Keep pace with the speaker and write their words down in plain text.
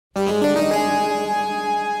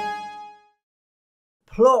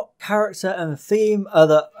Plot, character and theme are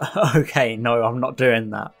the... Okay, no, I'm not doing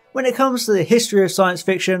that. When it comes to the history of science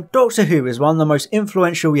fiction, Doctor Who is one of the most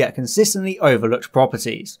influential yet consistently overlooked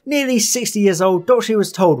properties. Nearly 60 years old, Doctor Who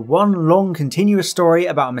was told one long continuous story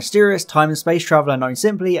about a mysterious time and space traveller known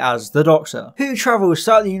simply as the Doctor, who travels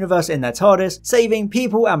throughout the universe in their TARDIS, saving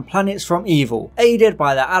people and planets from evil, aided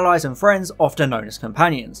by their allies and friends often known as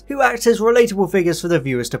companions, who act as relatable figures for the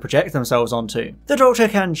viewers to project themselves onto. The Doctor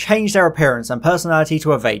can change their appearance and personality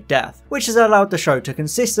to evade death, which has allowed the show to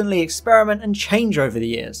consistently experiment and change over the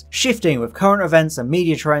years, shifting with current events and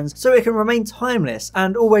media trends so it can remain timeless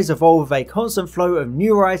and always evolve with a constant flow of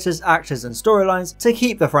new writers, actors and storylines to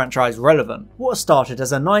keep the franchise relevant. What started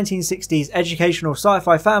as a 1960s educational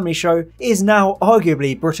sci-fi family show is now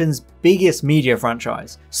arguably Britain's biggest media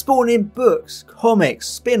franchise, spawning books, comics,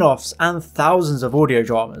 spin-offs and thousands of audio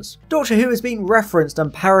dramas. Doctor Who has been referenced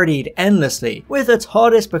and parodied endlessly, with the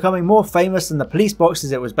TARDIS becoming more famous than the police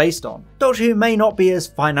boxes it was based on. Doctor Who may not be as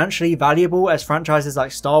financially valuable as franchises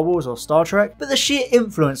like Star Wars or Star Trek, but the sheer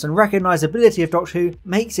influence and recognisability of Doctor Who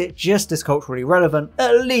makes it just as culturally relevant,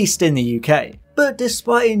 at least in the UK. But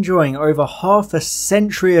despite enjoying over half a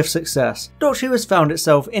century of success, Doctor Who has found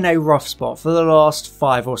itself in a rough spot for the last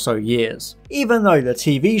 5 or so years. Even though the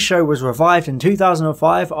TV show was revived in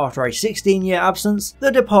 2005 after a 16-year absence,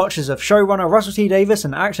 the departures of showrunner Russell T Davies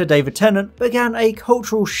and actor David Tennant began a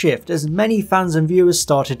cultural shift as many fans and viewers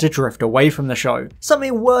started to drift away from the show.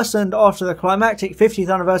 Something worsened after the climactic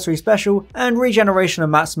 50th anniversary special and regeneration of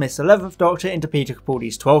Matt Smith's 11th Doctor into Peter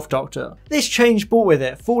Capaldi's 12th Doctor. This change brought with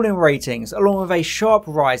it falling ratings along with a sharp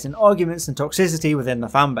rise in arguments and toxicity within the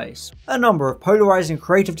fanbase. A number of polarising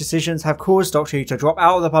creative decisions have caused Doctor Who to drop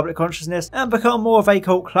out of the public consciousness and become more of a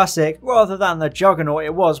cult classic rather than the juggernaut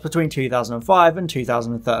it was between 2005 and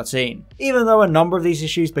 2013. Even though a number of these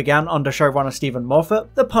issues began under showrunner Stephen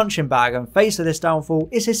Moffat, the punching bag and face of this downfall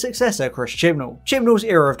is his successor Chris Chibnall. Chibnall's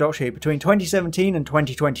era of Doctor Who between 2017 and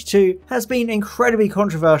 2022 has been incredibly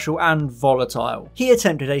controversial and volatile. He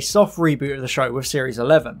attempted a soft reboot of the show with Series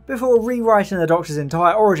 11, before rewriting the Doctor's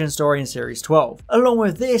entire origin story in Series 12. Along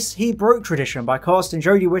with this, he broke tradition by casting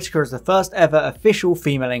Jodie Whittaker as the first ever official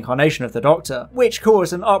female incarnation of the Doctor, which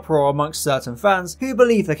caused an uproar amongst certain fans who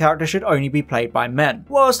believe the character should only be played by men.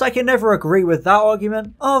 Whilst I can never agree with that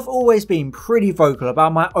argument, I've always been pretty vocal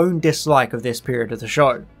about my own dislike of this period of the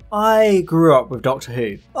show. I grew up with Doctor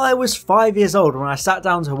Who. I was 5 years old when I sat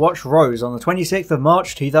down to watch Rose on the 26th of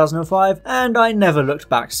March 2005, and I never looked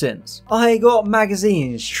back since. I got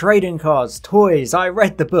magazines, trading cards, toys, I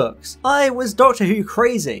read the books. I was Doctor Who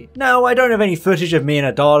crazy. Now, I don't have any footage of me in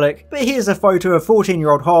a Dalek, but here's a photo of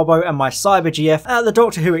 14-year-old Harbo and my cyber GF at the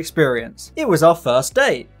Doctor Who experience. It was our first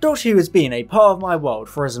date. Doctor Who has been a part of my world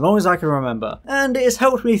for as long as I can remember, and it has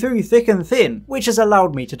helped me through thick and thin, which has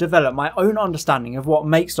allowed me to develop my own understanding of what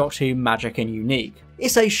makes Doctor Who magic and unique.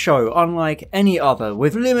 It's a show unlike any other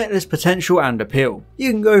with limitless potential and appeal. You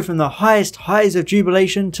can go from the highest highs of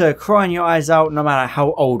jubilation to crying your eyes out no matter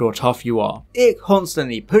how old or tough you are. It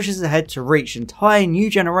constantly pushes ahead to reach entire new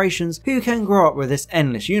generations who can grow up with this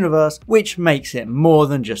endless universe, which makes it more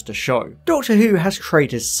than just a show. Doctor Who has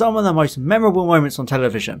created some of the most memorable moments on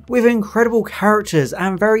television, with incredible characters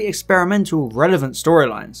and very experimental, relevant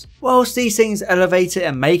storylines. Whilst these things elevate it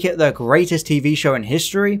and make it the greatest TV show in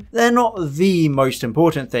history, they're not the most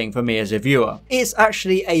important thing for me as a viewer. It's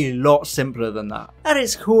actually a lot simpler than that. At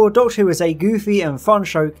its core, Doctor Who is a goofy and fun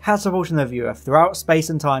show catapulting the viewer throughout space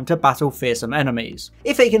and time to battle fearsome enemies.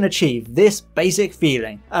 If it can achieve this basic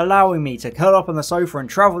feeling, allowing me to curl up on the sofa and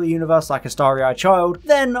travel the universe like a starry-eyed child,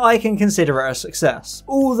 then I can consider it a success.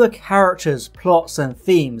 All the characters, plots and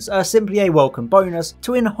themes are simply a welcome bonus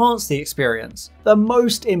to enhance the experience. The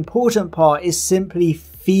most important part is simply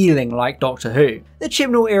feeling like Doctor Who. The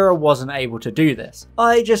Chibnall era wasn't able to do this.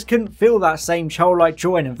 I just couldn't feel that same childlike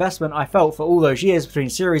joy and investment I felt for all those years between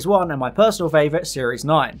Series 1 and my personal favourite Series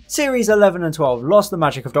 9. Series 11 and 12 lost the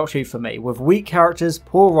magic of Doctor Who for me, with weak characters,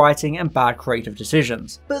 poor writing and bad creative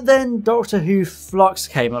decisions. But then Doctor Who Flux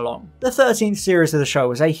came along. The 13th series of the show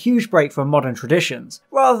was a huge break from modern traditions.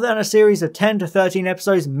 Rather than a series of 10 to 13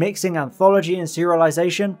 episodes mixing anthology and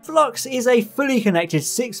serialization, Flux is a fully connected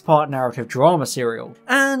 6-part narrative drama serial.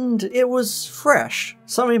 And it was fresh,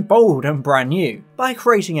 something bold and brand new. By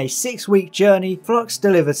creating a 6-week journey, Flux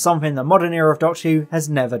delivered something the modern era of Doctor Who has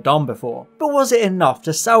never done before. But was it enough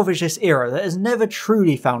to salvage this era that has never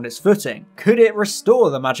truly found its footing? Could it restore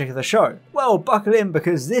the magic of the show? Well, buckle in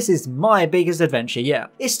because this is my biggest adventure yet.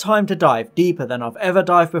 It's time to dive deeper than I've ever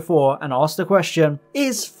dived before and ask the question,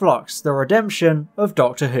 is Flux the redemption of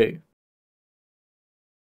Doctor Who?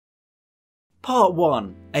 Part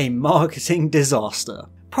 1. A marketing disaster.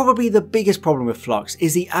 Probably the biggest problem with Flux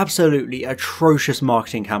is the absolutely atrocious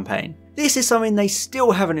marketing campaign. This is something they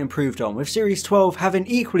still haven't improved on, with Series 12 having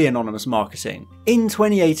equally anonymous marketing. In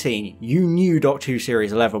 2018, you knew Doctor Who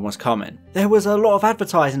Series 11 was coming. There was a lot of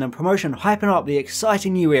advertising and promotion hyping up the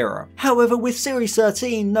exciting new era. However, with Series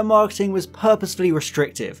 13, the marketing was purposefully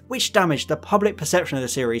restrictive, which damaged the public perception of the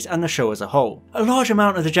series and the show as a whole. A large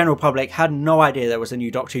amount of the general public had no idea there was a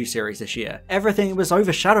new Doctor Who series this year. Everything was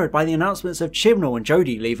overshadowed by the announcements of Chibnall and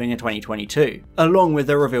Jodie leaving in 2022, along with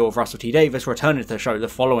the reveal of Russell T Davies returning to the show the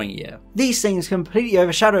following year. These things completely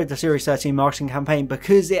overshadowed the Series 13 marketing campaign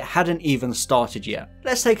because it hadn't even started yet.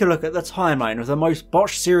 Let's take a look at the timeline of the most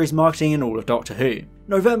botched series marketing in all of Doctor Who.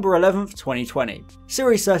 November 11th, 2020.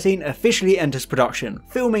 Series 13 officially enters production,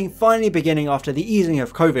 filming finally beginning after the easing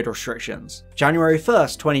of COVID restrictions. January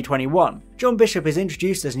 1st, 2021. John Bishop is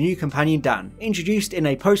introduced as new companion Dan, introduced in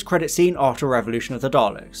a post-credit scene after Revolution of the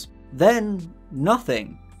Daleks. Then,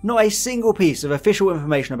 nothing. Not a single piece of official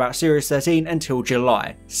information about Series 13 until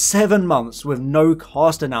July. 7 months with no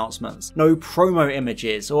cast announcements, no promo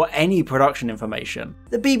images, or any production information.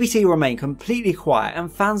 The BBC remain completely quiet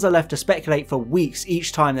and fans are left to speculate for weeks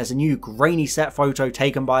each time there's a new grainy set photo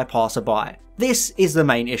taken by a passerby. This is the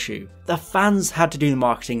main issue. The fans had to do the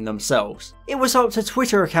marketing themselves. It was up to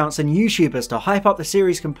Twitter accounts and YouTubers to hype up the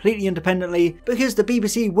series completely independently because the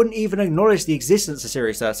BBC wouldn't even acknowledge the existence of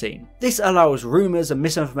Series 13. This allows rumours and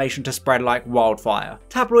misinformation to spread like wildfire.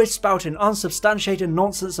 Tabloids spouting unsubstantiated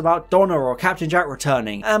nonsense about Donna or Captain Jack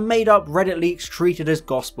returning, and made up Reddit leaks treated as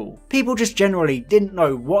gospel. People just generally didn't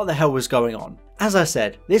know what the hell was going on. As I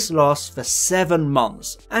said, this lasts for 7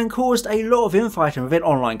 months and caused a lot of infighting within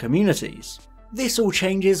online communities. This all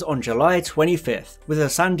changes on July 25th, with a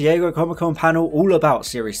San Diego Comic-Con panel all about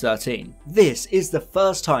Series 13. This is the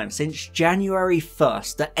first time since January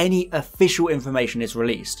 1st that any official information is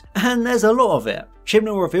released, and there's a lot of it.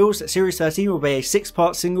 Chibnall reveals that Series 13 will be a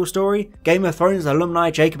 6-part single story, Game of Thrones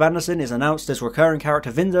alumni Jacob Anderson is announced as recurring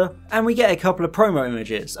character Vinda, and we get a couple of promo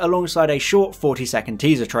images alongside a short 40-second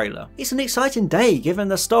teaser trailer. It's an exciting day given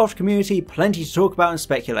the staffed community plenty to talk about and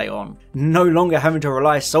speculate on, no longer having to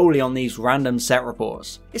rely solely on these random set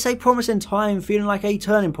reports. It's a promising time, feeling like a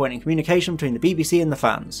turning point in communication between the BBC and the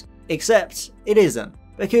fans. Except, it isn't,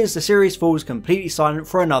 because the series falls completely silent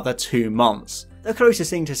for another 2 months. The closest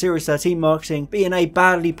thing to Series 13 marketing being a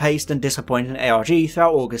badly paced and disappointing ARG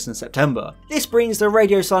throughout August and September. This brings the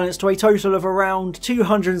radio silence to a total of around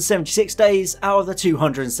 276 days out of the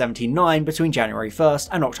 279 between January 1st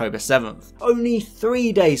and October 7th. Only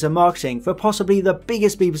 3 days of marketing for possibly the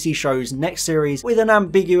biggest BBC show's next series with an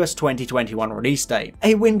ambiguous 2021 release date.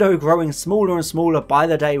 A window growing smaller and smaller by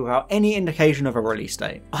the day without any indication of a release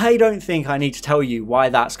date. I don't think I need to tell you why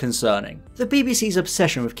that's concerning. The BBC's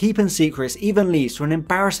obsession with keeping secrets even leads to an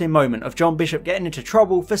embarrassing moment of John Bishop getting into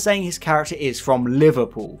trouble for saying his character is from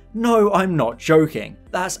Liverpool. No, I'm not joking.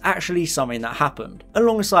 That's actually something that happened,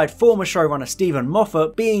 alongside former showrunner Stephen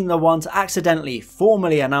Moffat being the one to accidentally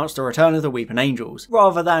formally announce the return of the Weeping Angels,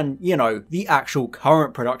 rather than, you know, the actual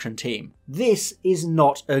current production team. This is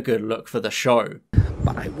not a good look for the show.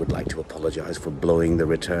 But I would like to apologise for blowing the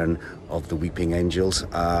return of the Weeping Angels.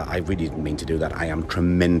 I really didn't mean to do that. I am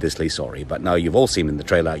tremendously sorry. But now you've all seen in the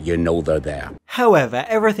trailer, you know they're there. However,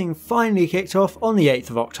 everything finally kicked off on the 8th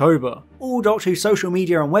of October. All Doctor Who social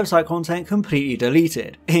media and website content completely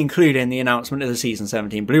deleted, including the announcement of the Season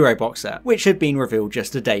 17 Blu-ray box set, which had been revealed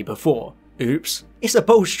just a day before. Oops. It's a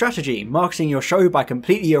bold strategy, marketing your show by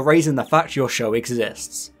completely erasing the fact your show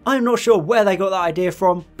exists. I'm not sure where they got that idea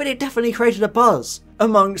from, but it definitely created a buzz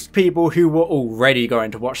amongst people who were already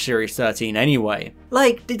going to watch Series 13 anyway.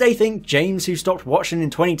 Like, did they think James, who stopped watching in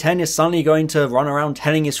 2010, is suddenly going to run around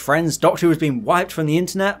telling his friends Doctor Who has been wiped from the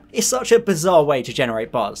internet? It's such a bizarre way to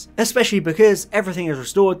generate buzz, especially because everything is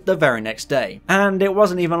restored the very next day. And it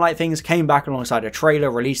wasn't even like things came back alongside a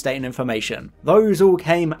trailer, release date and information. Those all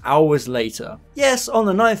came hours later. Yes, on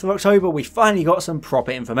the 9th of October we finally got some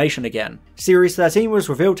proper information again. Series 13 was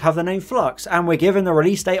revealed to have the name Flux, and we're given the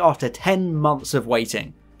release date after 10 months of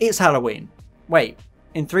waiting. It's Halloween. Wait,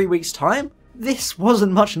 in 3 weeks' time? This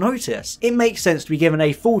wasn't much notice. It makes sense to be given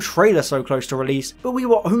a full trailer so close to release, but we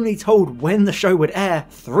were only told when the show would air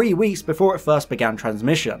 3 weeks before it first began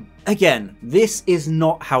transmission. Again, this is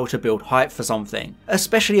not how to build hype for something,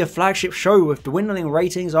 especially a flagship show with dwindling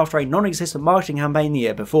ratings after a non-existent marketing campaign the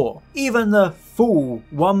year before. Even the full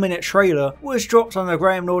 1-minute trailer was dropped on the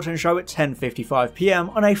Graham Norton show at 10:55 PM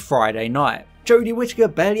on a Friday night. Jodie Whittaker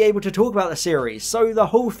barely able to talk about the series, so the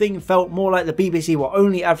whole thing felt more like the BBC were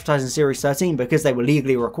only advertising Series 13 because they were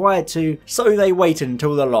legally required to, so they waited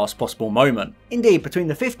until the last possible moment. Indeed, between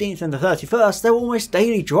the 15th and the 31st, there were almost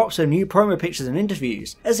daily drops of new promo pictures and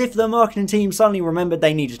interviews, as if the marketing team suddenly remembered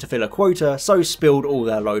they needed to fill a quota, so spilled all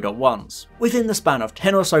their load at once. Within the span of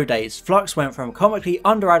 10 or so days, Flux went from comically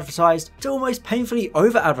under-advertised to almost painfully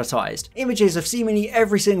over-advertised, images of seemingly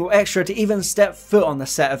every single extra to even step foot on the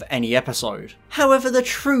set of any episode. However, the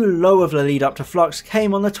true low of the lead up to Flux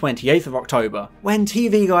came on the 28th of October, when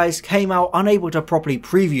TV guys came out unable to properly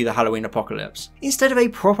preview the Halloween apocalypse. Instead of a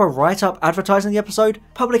proper write-up advertising the episode,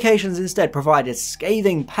 publications instead provided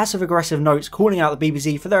scathing passive-aggressive notes calling out the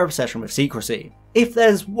BBC for their obsession with secrecy. If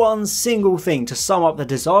there's one single thing to sum up the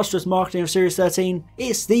disastrous marketing of Series 13,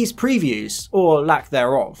 it's these previews, or lack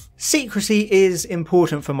thereof. Secrecy is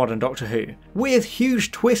important for modern Doctor Who, with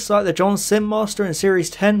huge twists like the John Sim Master in Series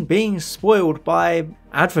 10 being spoiled by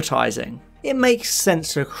advertising. It makes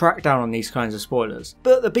sense to crack down on these kinds of spoilers,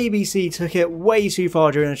 but the BBC took it way too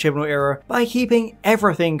far during the Chibnall era by keeping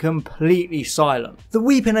everything completely silent. The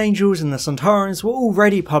Weeping Angels and the Sontarans were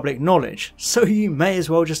already public knowledge, so you may as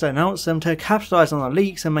well just announce them to capitalise on the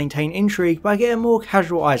leaks and maintain intrigue by getting more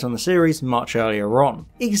casual eyes on the series much earlier on.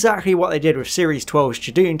 Exactly what they did with Series 12's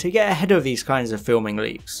Judoon to get ahead of these kinds of filming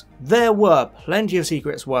leaks. There were plenty of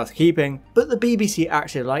secrets worth keeping, but the BBC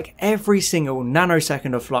acted like every single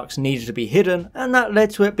nanosecond of Flux needed to be hidden, and that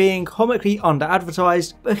led to it being comically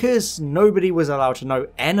under-advertised because nobody was allowed to know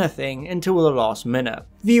anything until the last minute.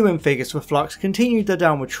 Viewing figures for Flux continued the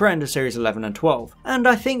downward trend of Series 11 and 12, and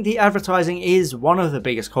I think the advertising is one of the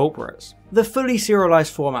biggest culprits. The fully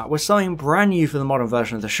serialised format was something brand new for the modern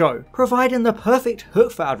version of the show, providing the perfect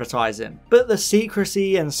hook for advertising, but the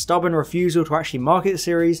secrecy and stubborn refusal to actually market the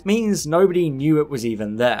series means nobody knew it was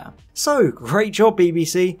even there. So, great job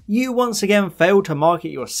BBC, you once again failed to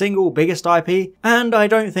market your single biggest IP, and I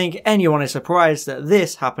don't think anyone is surprised that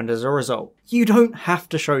this happened as a result. You don't have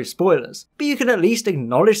to show spoilers, but you can at least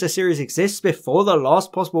acknowledge the series exists before the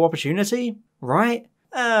last possible opportunity, right?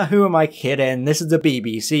 Who am I kidding, this is the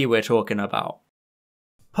BBC we're talking about.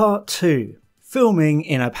 Part 2. Filming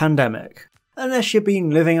in a pandemic. Unless you've been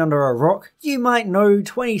living under a rock, you might know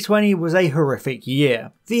 2020 was a horrific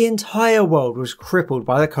year. The entire world was crippled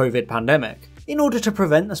by the COVID pandemic. In order to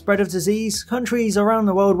prevent the spread of disease, countries around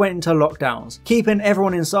the world went into lockdowns, keeping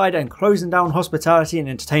everyone inside and closing down hospitality and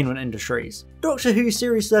entertainment industries. Doctor Who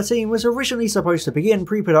Series 13 was originally supposed to begin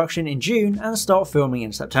pre-production in June and start filming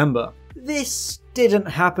in September. This didn't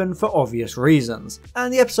happen for obvious reasons,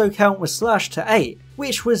 and the episode count was slashed to 8,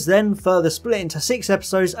 which was then further split into 6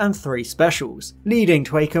 episodes and 3 specials, leading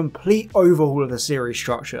to a complete overhaul of the series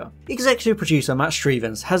structure. Executive producer Matt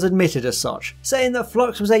Stevens has admitted as such, saying that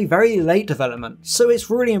Flux was a very late development, so it's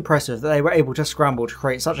really impressive that they were able to scramble to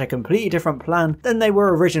create such a completely different plan than they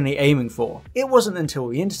were originally aiming for. It wasn't until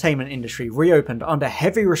the entertainment industry reopened under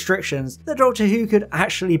heavy restrictions that Doctor Who could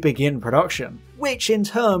actually begin production, which in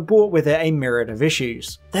turn brought with it a myriad of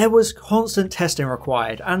issues. There was constant testing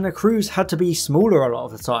required, and the crews had to be smaller a lot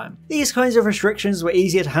of the time. These kinds of restrictions were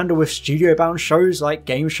easier to handle with studio-bound shows like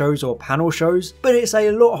game shows or panel shows, but it's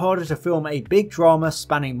a lot harder to film a big drama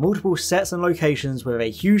spanning multiple sets and locations with a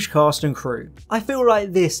huge cast and crew. I feel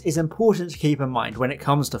like this is important to keep in mind when it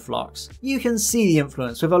comes to Flux. You can see the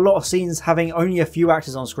influence with a lot of scenes having only a few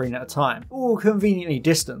actors on screen at a time, all conveniently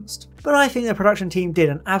distanced. But I think the production team did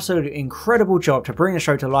an absolutely incredible job to bring the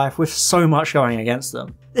show to life with so much going against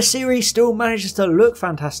them. The series still manages to look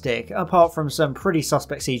fantastic, apart from some pretty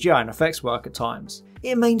suspect CGI and effects work at times.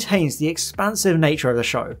 It maintains the expansive nature of the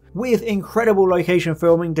show, with incredible location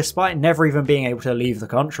filming despite never even being able to leave the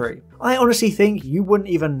country. I honestly think you wouldn't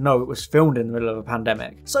even know it was filmed in the middle of a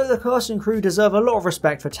pandemic, so the cast and crew deserve a lot of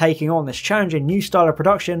respect for taking on this challenging new style of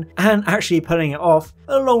production and actually pulling it off,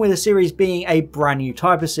 along with the series being a brand new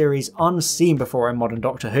type of series unseen before in modern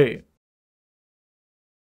Doctor Who.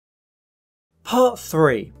 Part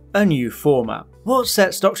 3. A new format. What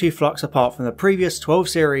sets Doctor Who Flux apart from the previous 12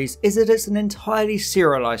 series is that it's an entirely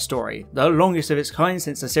serialised story, the longest of its kind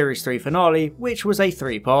since the Series 3 finale, which was a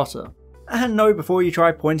 3-parter. And no, before you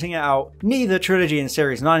try pointing it out, neither trilogy in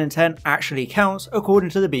Series 9 and 10 actually counts according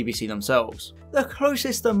to the BBC themselves. The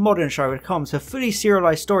closest the modern show had come to fully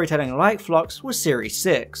serialised storytelling like Flux was Series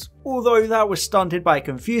 6, although that was stunted by a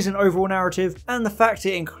confusing overall narrative and the fact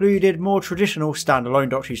it included more traditional standalone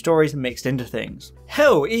Doctor Who stories mixed into things.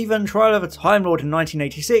 Hell, even Trial of a Time Lord in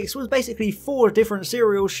 1986 was basically 4 different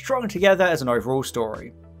serials strung together as an overall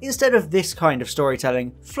story. Instead of this kind of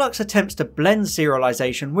storytelling, Flux attempts to blend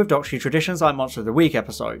serialisation with Doctor Who traditions like Monster of the Week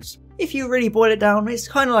episodes. If you really boil it down, it's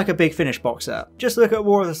kinda like a Big Finish box set. Just look at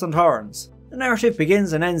War of the Sontarans. The narrative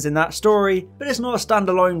begins and ends in that story, but it's not a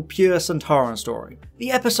standalone, pure Sontaran story.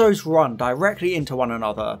 The episodes run directly into one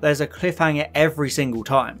another, there's a cliffhanger every single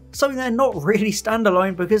time, so they're not really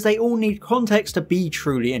standalone because they all need context to be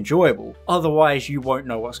truly enjoyable, otherwise you won't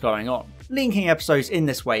know what's going on. Linking episodes in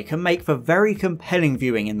this way can make for very compelling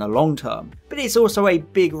viewing in the long term, but it's also a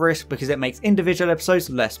big risk because it makes individual episodes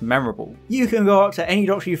less memorable. You can go up to any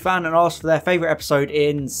Doctor Who fan and ask for their favourite episode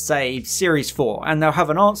in, say, Series 4, and they'll have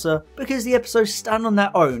an answer because the episodes stand on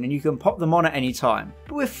their own and you can pop them on at any time.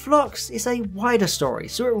 But with Flux, it's a wider story,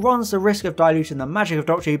 so it runs the risk of diluting the magic of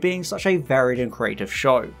Doctor Who being such a varied and creative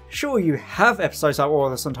show. Sure, you have episodes like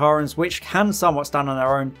War of the Sontarans which can somewhat stand on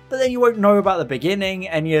their own, but then you won't know about the beginning,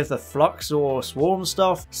 any of the Flux or Swarm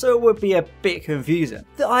stuff, so it would be a bit confusing.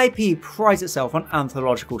 The IP prides itself on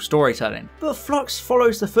anthological storytelling, but Flux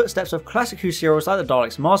follows the footsteps of classic Who serials like the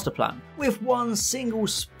Daleks' Master Plan, with one single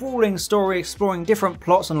sprawling story exploring different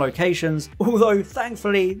plots and locations, although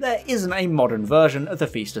thankfully there isn't a modern version of the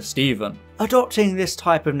Feast of Stephen. Adopting this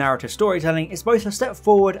type of narrative storytelling is both a step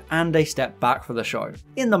forward and a step back for the show.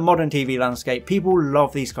 In the modern TV landscape, people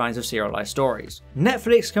love these kinds of serialized stories.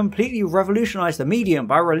 Netflix completely revolutionized the medium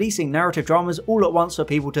by releasing narrative dramas all at once for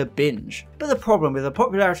people to binge. But the problem with the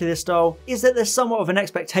popularity of this style is that there's somewhat of an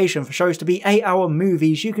expectation for shows to be 8-hour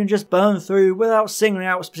movies you can just burn through without singling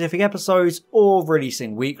out specific episodes or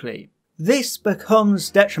releasing weekly. This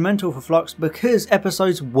becomes detrimental for Flux because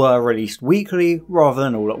episodes were released weekly rather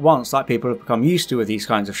than all at once like people have become used to with these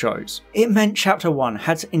kinds of shows. It meant Chapter 1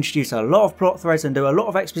 had to introduce a lot of plot threads and do a lot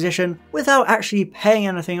of exposition without actually paying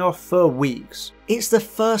anything off for weeks. It's the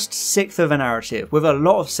first sixth of a narrative with a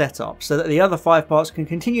lot of setup so that the other 5 parts can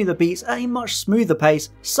continue the beats at a much smoother pace,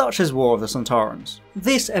 such as War of the Sontarans.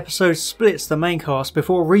 This episode splits the main cast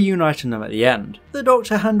before reuniting them at the end. The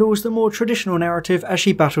Doctor handles the more traditional narrative as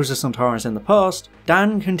she battles the Sontarans in the past,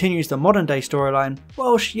 Dan continues the modern day storyline,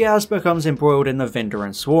 whilst Yaz becomes embroiled in the Vinder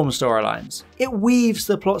and Swarm storylines. It weaves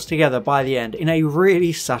the plots together by the end in a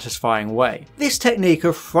really satisfying way. This technique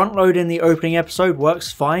of front loading the opening episode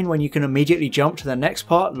works fine when you can immediately jump to the next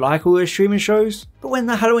part like all those streaming shows, but when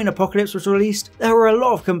the Halloween Apocalypse was released, there were a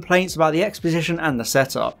lot of complaints about the exposition and the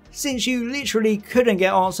setup, since you literally couldn't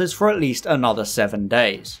get answers for at least another 7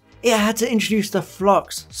 days. It had to introduce the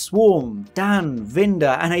Flux, Swarm, Dan,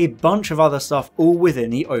 Vinder and a bunch of other stuff all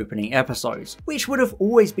within the opening episodes, which would have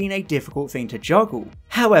always been a difficult thing to juggle.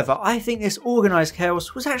 However, I think this organised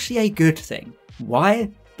chaos was actually a good thing.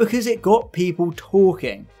 Why? Because it got people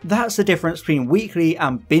talking. That's the difference between weekly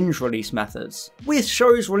and binge release methods. With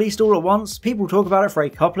shows released all at once, people talk about it for a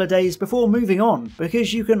couple of days before moving on,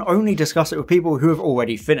 because you can only discuss it with people who have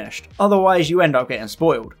already finished, otherwise you end up getting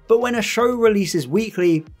spoiled. But when a show releases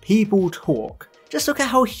weekly, people talk. Just look at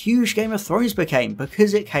how huge Game of Thrones became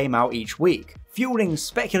because it came out each week, fueling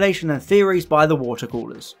speculation and theories by the water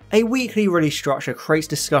coolers. A weekly release structure creates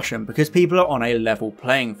discussion because people are on a level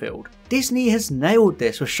playing field. Disney has nailed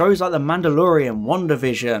this with shows like The Mandalorian,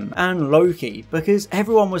 WandaVision and Loki because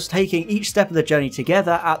everyone was taking each step of the journey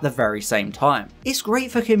together at the very same time. It's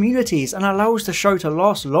great for communities and allows the show to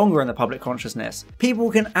last longer in the public consciousness.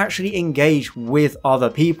 People can actually engage with other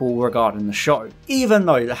people regarding the show. Even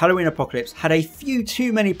though the Halloween Apocalypse had a few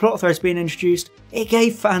too many plot threads being introduced, it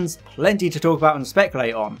gave fans plenty to talk about and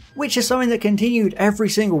speculate on, which is something that continued every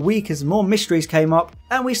single week as more mysteries came up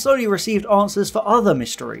and we slowly received answers for other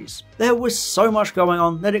mysteries. There was so much going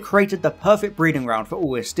on that it created the perfect breeding ground for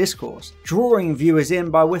all this discourse, drawing viewers in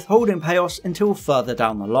by withholding payoffs until further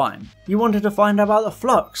down the line. You wanted to find out about the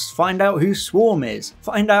Flux, find out who Swarm is,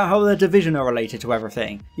 find out how the Division are related to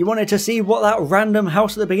everything. You wanted to see what that random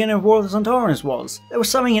house at the beginning of War of the Sontarans was. There was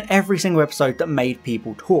something in every single episode that made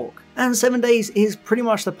people talk. And 7 days is pretty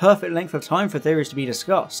much the perfect length of time for theories to be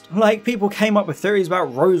discussed. Like, people came up with theories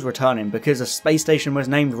about Rose returning because a space station was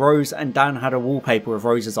named Rose and Dan had a wallpaper with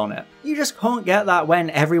roses on it. You just can't get that when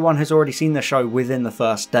everyone has already seen the show within the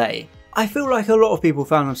first day. I feel like a lot of people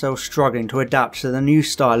found themselves struggling to adapt to the new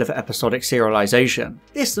style of episodic serialization.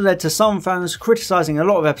 This led to some fans criticising a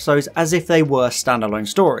lot of episodes as if they were standalone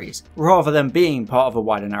stories, rather than being part of a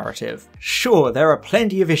wider narrative. Sure, there are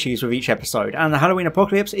plenty of issues with each episode, and the Halloween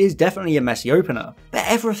Apocalypse is definitely a messy opener, but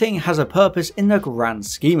everything has a purpose in the grand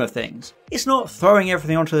scheme of things. It's not throwing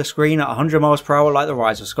everything onto the screen at 100 miles per hour like The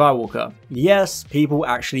Rise of Skywalker. Yes, people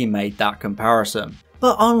actually made that comparison.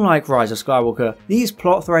 But unlike Rise of Skywalker, these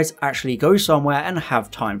plot threads actually go somewhere and have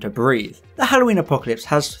time to breathe. The Halloween Apocalypse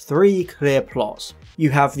has 3 clear plots. You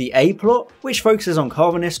have the A plot, which focuses on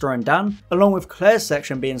Carvanista and Dan, along with Claire's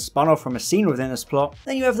section being spun off from a scene within this plot.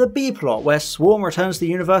 Then you have the B plot, where Swarm returns to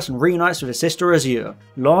the universe and reunites with his sister Azure.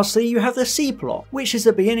 Lastly, you have the C plot, which is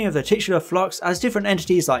the beginning of the titular Flux as different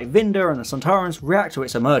entities like Vinda and the Sontarans react to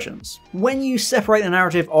its emergence. When you separate the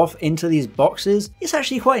narrative off into these boxes, it's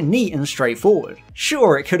actually quite neat and straightforward.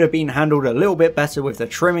 Sure, it could have been handled a little bit better with the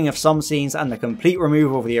trimming of some scenes and the complete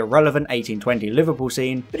removal of the irrelevant 1820 Liverpool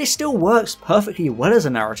scene, but it still works perfectly well as a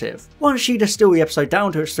narrative. Once you distill the episode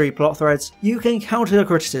down to its 3 plot threads, you can counter the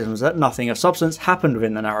criticisms that nothing of substance happened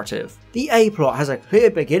within the narrative. The A plot has a clear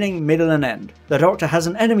beginning, middle and end. The Doctor has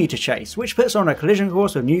an enemy to chase, which puts her on a collision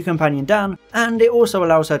course with new companion Dan, and it also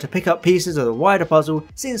allows her to pick up pieces of the wider puzzle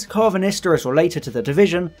since Carvanista is related to the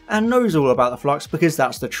Division and knows all about the Flux because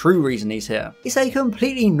that's the true reason he's here. It's a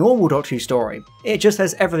completely normal Doctor Who story, it just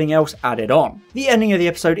has everything else added on. The ending of the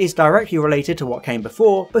episode is directly related to what came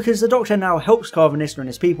before because the Doctor now helps Carvanista and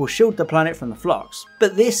his people shield the planet from the Flux,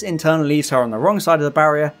 but this in turn leaves her on the wrong side of the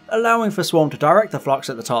barrier, allowing for Swarm to direct the Flux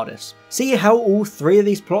at the TARDIS. See how all 3 of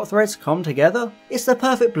these plot threads come together? It's the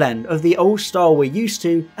perfect blend of the old style we're used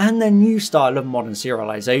to and the new style of modern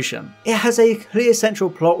serialization. It has a clear central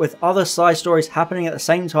plot with other side stories happening at the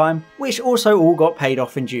same time, which also all got paid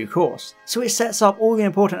off in due course. So it sets up all the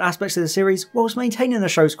important aspects of the series whilst maintaining the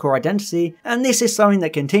show's core identity, and this is something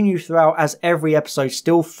that continued throughout as every episode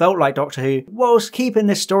still felt like Doctor Who, whilst keeping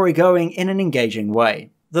this story going in an engaging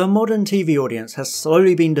way. The modern TV audience has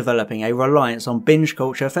slowly been developing a reliance on binge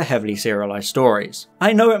culture for heavily serialised stories.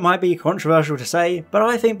 I know it might be controversial to say, but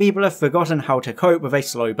I think people have forgotten how to cope with a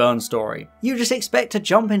slow burn story. You just expect to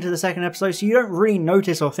jump into the second episode so you don't really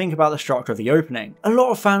notice or think about the structure of the opening. A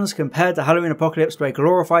lot of fans compared the Halloween Apocalypse to a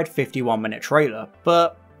glorified 51-minute trailer,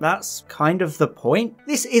 but that's kind of the point.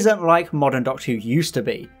 This isn't like modern Doctor Who used to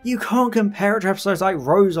be. You can't compare it to episodes like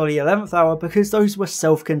Rose or the 11th Hour because those were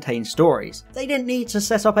self-contained stories. They didn't need to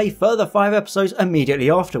set up a further 5 episodes immediately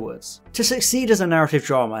afterwards. To succeed as a narrative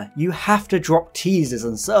drama, you have to drop teasers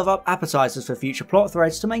and serve up appetizers for future plot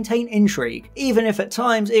threads to maintain intrigue, even if at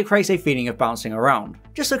times it creates a feeling of bouncing around.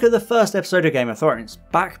 Just look at the first episode of Game of Thrones,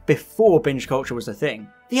 back before binge culture was a thing.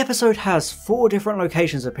 The episode has 4 different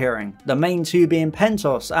locations appearing, the main 2 being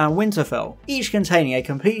Pentos and Winterfell, each containing a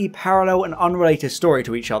completely parallel and unrelated story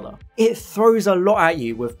to each other. It throws a lot at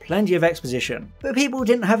you with plenty of exposition, but people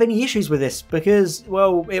didn't have any issues with this because,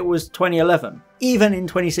 well, it was 2011. Even in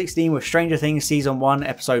 2016 with Stranger Things Season 1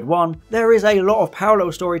 Episode 1, there is a lot of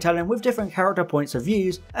parallel storytelling with different character points of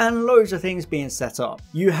views and loads of things being set up.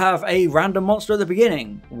 You have a random monster at the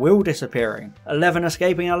beginning, Will disappearing, Eleven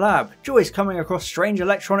escaping a lab, Joyce coming across strange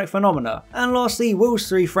electronic phenomena, and lastly Will's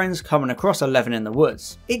 3 friends coming across Eleven in the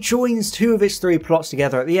woods. It joins 2 of its 3 plots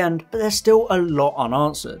together at the end, but there's still a lot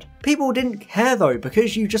unanswered. People didn't care though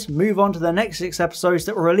because you just move on to the next 6 episodes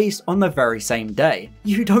that were released on the very same day.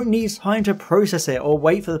 You don't need time to process it or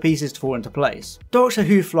wait for the pieces to fall into place. Doctor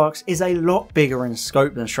Who Flux is a lot bigger in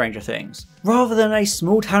scope than Stranger Things. Rather than a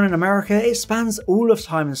small town in America, it spans all of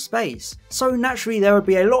time and space, so naturally there would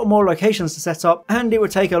be a lot more locations to set up and it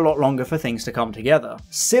would take a lot longer for things to come together.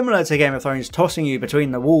 Similar to Game of Thrones tossing you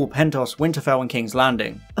between the Wall, Pentos, Winterfell and King's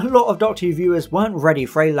Landing, a lot of Doctor Who viewers weren't ready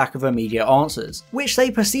for a lack of immediate answers, which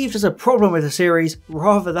they perceived as a problem with the series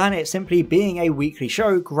rather than it simply being a weekly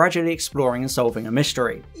show gradually exploring and solving a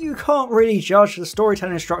mystery. You can't really judge the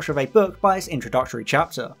storytelling structure of a book by its introductory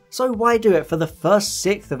chapter, so why do it for the first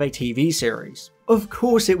 1/6 of a TV series? Of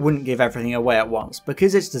course it wouldn't give everything away at once,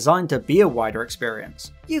 because it's designed to be a wider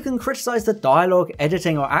experience. You can criticise the dialogue,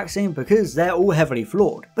 editing or acting because they're all heavily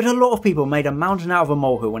flawed, but a lot of people made a mountain out of a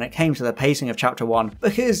molehill when it came to the pacing of Chapter 1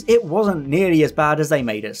 because it wasn't nearly as bad as they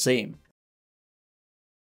made it seem.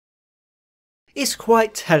 It's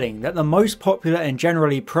quite telling that the most popular and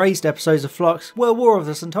generally praised episodes of Flux were War of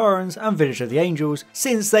the Sontarans and Village of the Angels,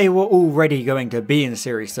 since they were already going to be in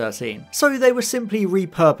Series 13, so they were simply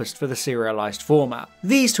repurposed for the serialised format.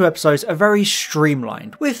 These 2 episodes are very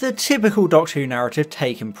streamlined, with the typical Doctor Who narrative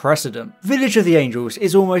taking precedent. Village of the Angels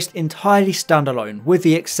is almost entirely standalone, with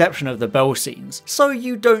the exception of the bell scenes, so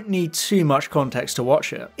you don't need too much context to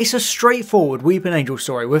watch it. It's a straightforward Weeping Angel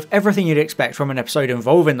story with everything you'd expect from an episode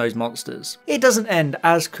involving those monsters. It doesn't end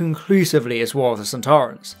as conclusively as War of the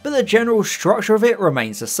Sontarans, but the general structure of it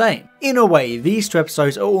remains the same. In a way, these 2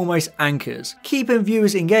 episodes are almost anchors, keeping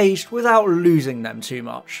viewers engaged without losing them too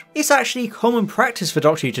much. It's actually common practice for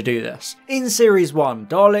Doctor Who to do this. In Series 1,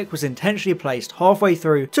 Dalek was intentionally placed halfway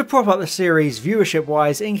through to prop up the series viewership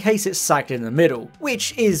wise in case it sagged in the middle,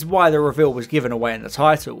 which is why the reveal was given away in the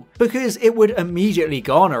title, because it would immediately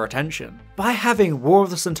garner attention. By having War of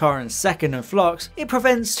the Centaurans second and Flux, it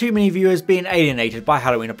prevents too many viewers being alienated by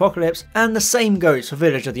Halloween Apocalypse, and the same goes for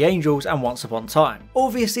Village of the Angels and Once Upon a Time.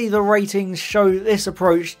 Obviously the ratings show this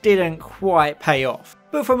approach didn't quite pay off,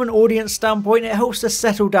 but from an audience standpoint it helps to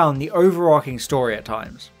settle down the overarching story at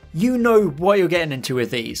times. You know what you're getting into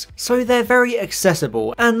with these, so they're very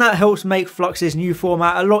accessible, and that helps make Flux's new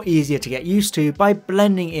format a lot easier to get used to by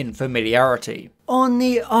blending in familiarity. On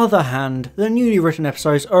the other hand, the newly written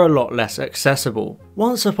episodes are a lot less accessible.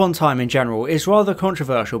 Once Upon a Time in general is rather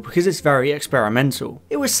controversial because it's very experimental.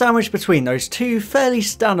 It was sandwiched between those two fairly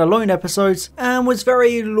standalone episodes and was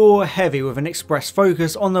very lore heavy with an express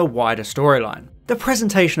focus on the wider storyline. The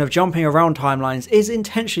presentation of jumping around timelines is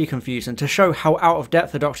intentionally confusing to show how out of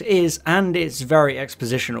depth the Doctor is, and it's very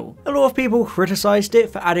expositional. A lot of people criticised it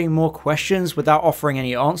for adding more questions without offering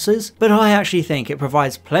any answers, but I actually think it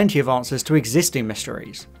provides plenty of answers to existing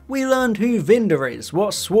mysteries. We learned who Vinder is,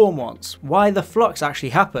 what Swarm wants, why the Flux actually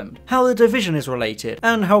happened, how the Division is related,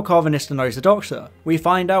 and how Carvanista knows the Doctor. We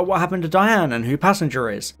find out what happened to Diane and who Passenger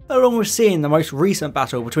is, along with seeing the most recent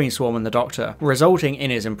battle between Swarm and the Doctor, resulting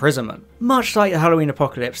in his imprisonment. Much like the Halloween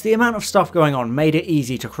Apocalypse, the amount of stuff going on made it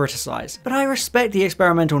easy to criticise, but I respect the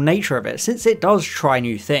experimental nature of it since it does try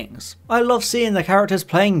new things. I love seeing the characters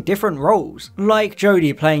playing different roles, like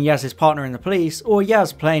Jodie playing Yaz's partner in the police, or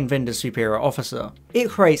Yaz playing Vinder's superior officer. It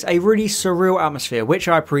creates a really surreal atmosphere which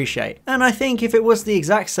I appreciate, and I think if it was the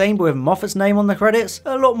exact same but with Moffat's name on the credits,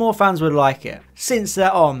 a lot more fans would like it, since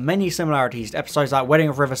there are many similarities to episodes like Wedding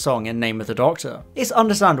of River Song and Name of the Doctor. It's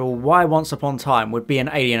understandable why Once Upon a Time would be an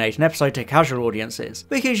alienating episode to casual audiences,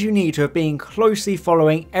 because you need to have been closely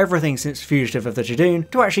following everything since Fugitive of the Judoon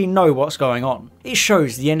to actually know what's going on. It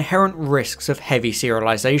shows the inherent risks of heavy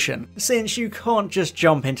serialization, since you can't just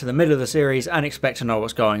jump into the middle of the series and expect to know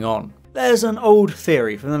what's going on. There's an old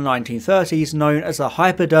theory from the 1930s known as the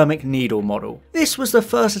hypodermic needle model. This was the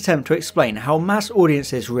first attempt to explain how mass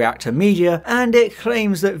audiences react to media, and it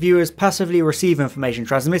claims that viewers passively receive information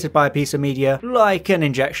transmitted by a piece of media like an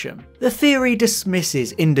injection. The theory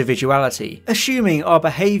dismisses individuality, assuming our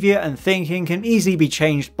behaviour and thinking can easily be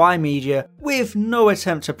changed by media with no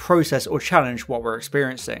attempt to process or challenge what we're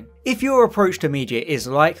experiencing. If your approach to media is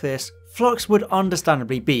like this, Flux would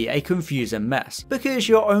understandably be a confusing mess, because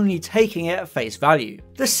you're only taking it at face value.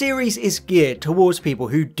 The series is geared towards people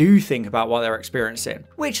who do think about what they're experiencing,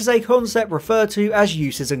 which is a concept referred to as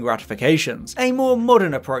uses and gratifications, a more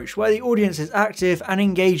modern approach where the audience is active and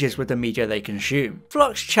engages with the media they consume.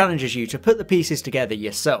 Flux challenges you to put the pieces together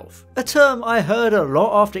yourself. A term I heard a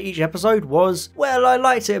lot after each episode was, well, I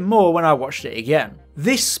liked it more when I watched it again.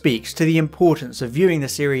 This speaks to the importance of viewing the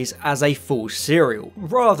series as a full serial,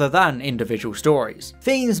 rather than individual stories.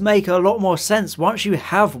 Themes make a lot more sense once you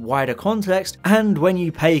have wider context and when you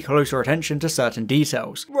pay closer attention to certain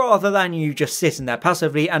details, rather than you just sitting there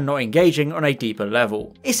passively and not engaging on a deeper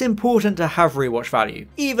level. It's important to have rewatch value,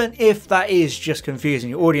 even if that is just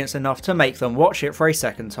confusing your audience enough to make them watch it for a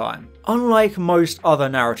second time. Unlike most other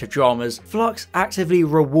narrative dramas, Flux actively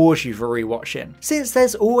rewards you for rewatching, since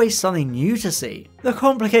there's always something new to see. The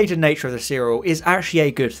complicated nature of the serial is actually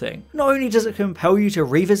a good thing. Not only does it compel you to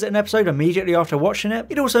revisit an episode immediately after watching it,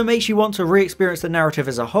 it also makes you want to re-experience the narrative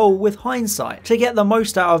as a whole with hindsight, to get the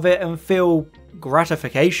most out of it and feel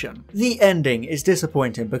gratification. The ending is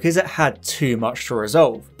disappointing because it had too much to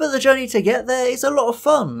resolve, but the journey to get there is a lot of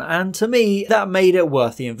fun, and to me that made it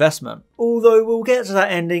worth the investment. Although we'll get to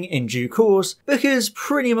that ending in due course, because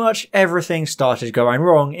pretty much everything started going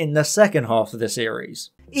wrong in the second half of the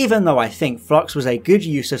series. Even though I think Flux was a good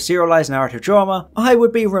use of serialised narrative drama, I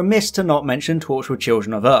would be remiss to not mention Torchwood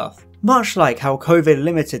Children of Earth. Much like how COVID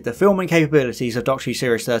limited the filming capabilities of Doctor Who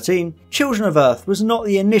Series 13, Children of Earth was not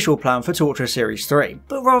the initial plan for Torchwood Series 3,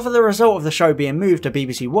 but rather the result of the show being moved to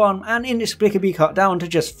BBC One and inexplicably cut down to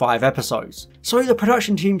just 5 episodes. So the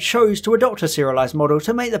production team chose to adopt a serialised model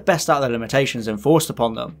to make the best out of the limitations enforced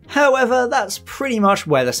upon them. However, that's pretty much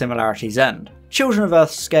where the similarities end. Children of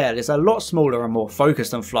Earth's scale is a lot smaller and more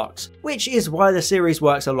focused than Flux, which is why the series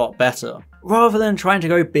works a lot better. Rather than trying to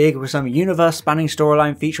go big with some universe-spanning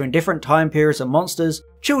storyline featuring different time periods and monsters,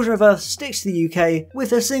 Children of Earth sticks to the UK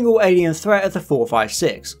with a single alien threat of the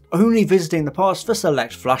 456, only visiting the past for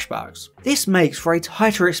select flashbacks. This makes for a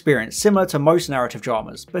tighter experience similar to most narrative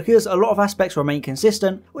dramas, because a lot of aspects remain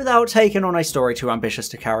consistent without taking on a story too ambitious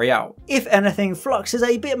to carry out. If anything, Flux is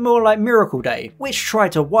a bit more like Miracle Day, which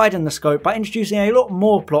tried to widen the scope by introducing a lot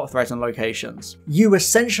more plot threads and locations. You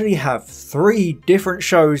essentially have 3 different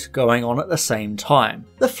shows going on at the same time.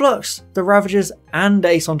 The Flux, the Ravagers, and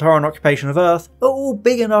a Sontaran occupation of Earth are all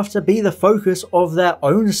big enough to be the focus of their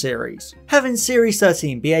own series. Having Series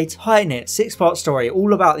 13 be a tight-knit 6-part story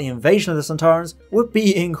all about the invasion of the Sontarans would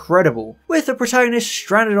be incredible, with the protagonist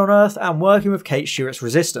stranded on Earth and working with Kate Stewart's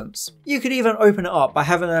resistance. You could even open it up by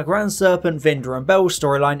having a Grand Serpent, Vinder and Bell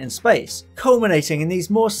storyline in space, culminating in these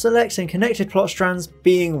more select and connected plot strands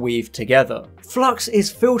being weaved together. Flux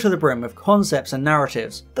is filled to the brim with concepts and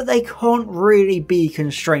narratives, but they can't really be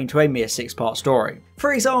constrained to a mere 6-part story.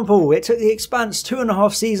 For example, it took The Expanse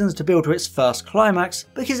 2.5 seasons to build to its first climax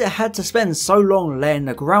because it had to spend so long laying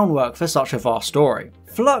the groundwork for such a vast story.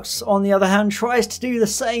 Flux, on the other hand, tries to do the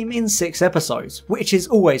same in 6 episodes, which is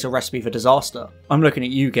always a recipe for disaster. I'm looking at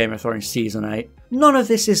you, Game of Thrones Season 8. None of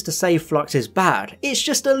this is to say Flux is bad, it's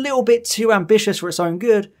just a little bit too ambitious for its own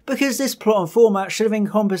good, because this plot and format should have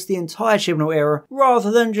encompassed the entire Chibnall era,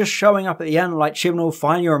 rather than just showing up at the end like Chibnall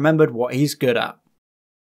finally remembered what he's good at.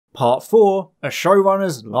 Part 4, A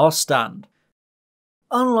Showrunner's Last Stand.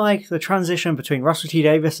 Unlike the transition between Russell T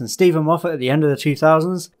Davies and Stephen Moffat at the end of the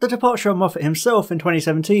 2000s, the departure of Moffat himself in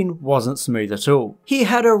 2017 wasn't smooth at all. He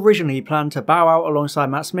had originally planned to bow out alongside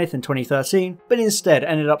Matt Smith in 2013, but instead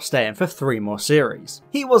ended up staying for 3 more series.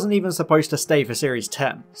 He wasn't even supposed to stay for Series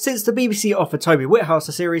 10, since the BBC offered Toby Whithouse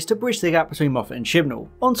a series to bridge the gap between Moffat and Chibnall.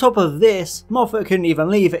 On top of this, Moffat couldn't even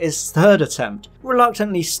leave at his 3rd attempt,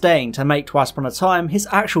 reluctantly staying to make Twice Upon a Time his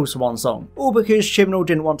actual swan song, all because Chibnall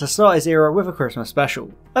didn't want to start his era with a Christmas special.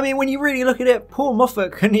 I mean, when you really look at it, poor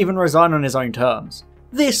Moffat couldn't even resign on his own terms.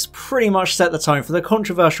 This pretty much set the tone for the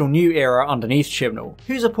controversial new era underneath Chibnall,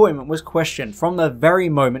 whose appointment was questioned from the very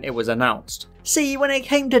moment it was announced. See, when it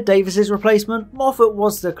came to Davies' replacement, Moffat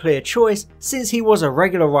was the clear choice since he was a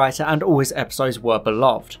regular writer and all his episodes were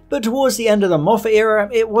beloved. But towards the end of the Moffat era,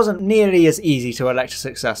 it wasn't nearly as easy to elect a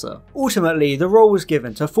successor. Ultimately, the role was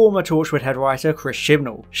given to former Torchwood head writer Chris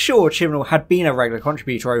Chibnall. Sure, Chibnall had been a regular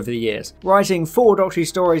contributor over the years, writing 4 Doctor Who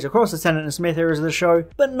stories across the Tennant and Smith eras of the show,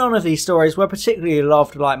 but none of these stories were particularly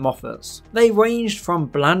loved like Moffat's. They ranged from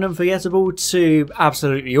bland and forgettable to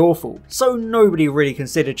absolutely awful, so nobody really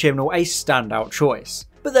considered Chibnall a standout choice.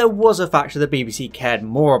 But there was a factor the BBC cared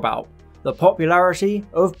more about: the popularity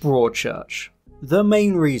of Broadchurch. The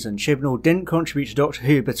main reason Chibnall didn't contribute to Doctor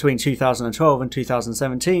Who between 2012 and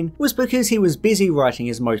 2017 was because he was busy writing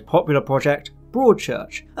his most popular project,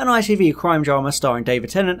 Broadchurch, an ITV crime drama starring David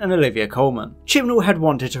Tennant and Olivia Colman. Chibnall had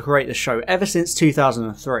wanted to create the show ever since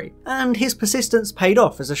 2003, and his persistence paid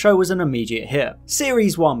off as the show was an immediate hit.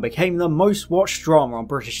 Series 1 became the most watched drama on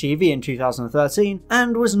British TV in 2013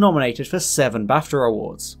 and was nominated for 7 BAFTA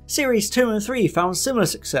awards. Series 2 and 3 found similar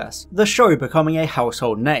success, the show becoming a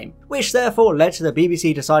household name, which therefore led to the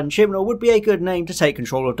BBC deciding Chibnall would be a good name to take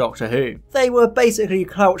control of Doctor Who. They were basically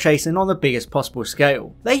clout chasing on the biggest possible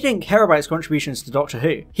scale. They didn't care about his contributions to Doctor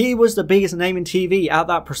Who. He was the biggest name in TV at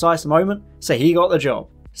that precise moment, so he got the job.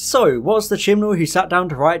 So, was the Chibnall who sat down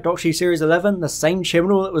to write Doctor Who Series 11 the same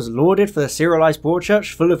Chibnall that was lauded for the serialised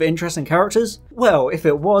Broadchurch full of interesting characters? Well, if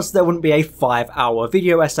it was, there wouldn't be a 5-hour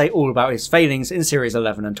video essay all about his failings in Series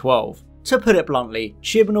 11 and 12. To put it bluntly,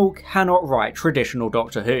 Chibnall cannot write traditional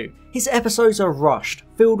Doctor Who. His episodes are rushed,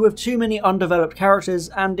 filled with too many undeveloped characters,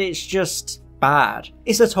 and it's just bad.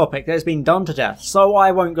 It's a topic that has been done to death, so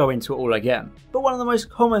I won't go into it all again. But one of the most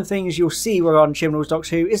common things you'll see regarding Chibnall's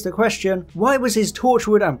Doctor Who is the question, why was his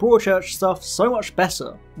Torchwood and Broadchurch stuff so much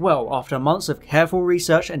better? Well, after months of careful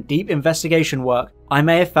research and deep investigation work, I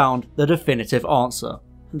may have found the definitive answer.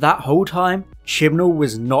 That whole time, Chibnall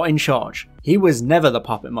was not in charge. He was never the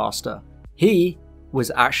puppet master. He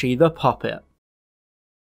was actually the puppet.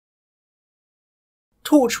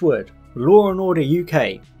 Torchwood, Law & Order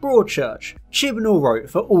UK, Broadchurch. Chibnall wrote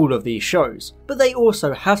for all of these shows, but they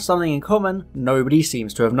also have something in common nobody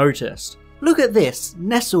seems to have noticed. Look at this,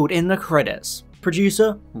 nestled in the credits.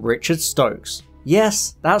 Producer, Richard Stokes.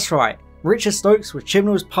 Yes, that's right, Richard Stokes was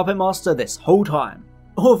Chibnall's puppet master this whole time.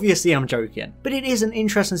 Obviously I'm joking, but it is an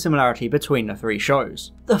interesting similarity between the 3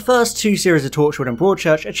 shows. The first 2 series of Torchwood and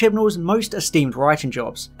Broadchurch are Chibnall's most esteemed writing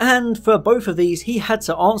jobs, and for both of these he had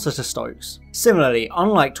to answer to Stokes. Similarly,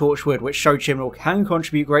 unlike Torchwood, which showed Chibnall can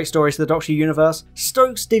contribute great stories to the Doctor Who universe,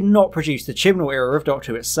 Stokes did not produce the Chibnall era of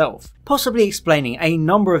Doctor Who itself, possibly explaining a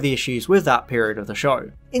number of the issues with that period of the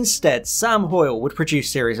show. Instead, Sam Hoyle would produce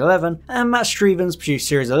Series 11, and Matt Strevens produced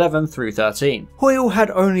Series 11 through 13. Hoyle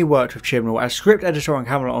had only worked with Chibnall as script editor on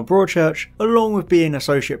Camelot and Broadchurch, along with being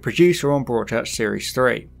associate producer on Broadchurch Series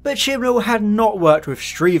 3. But Chibnall had not worked with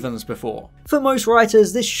Strevens before. For most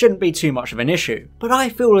writers, this shouldn't be too much of an issue, but I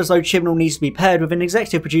feel as though Chibnall needs to be paired with an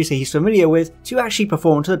executive producer he's familiar with to actually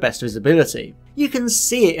perform to the best of his ability. You can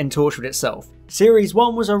see it in Torchwood itself. Series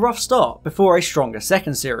 1 was a rough start before a stronger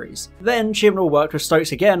second series. Then Chibnall worked with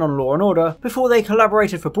Stokes again on Law & Order before they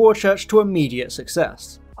collaborated for Broadchurch to immediate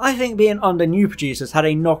success. I think being under new producers had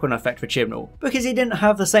a knock-on effect for Chibnall, because he didn't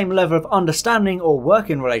have the same level of understanding or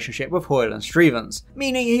working relationship with Hoyle and Strevens,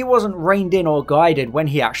 meaning he wasn't reined in or guided when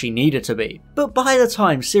he actually needed to be. But by the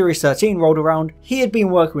time Series 13 rolled around, he had been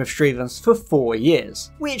working with Strevens for 4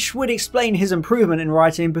 years, which would explain his improvement in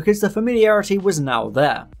writing because the familiarity was now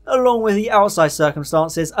there, along with the outside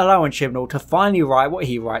circumstances allowing Chibnall to finally write what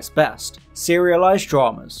he writes best: serialized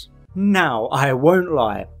dramas. Now, I won't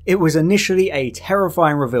lie, it was initially a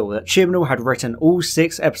terrifying reveal that Chibnall had written all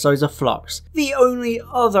 6 episodes of Flux, the only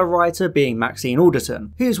other writer being Maxine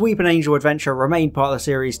Alderton, whose Weeping Angel adventure remained part of the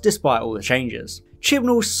series despite all the changes.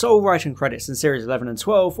 Chibnall's sole writing credits in series 11 and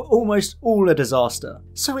 12 were almost all a disaster,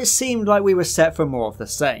 so it seemed like we were set for more of the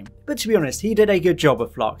same. But to be honest, he did a good job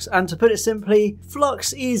of Flux, and to put it simply,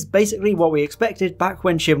 Flux is basically what we expected back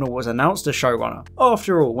when Chibnall was announced as showrunner.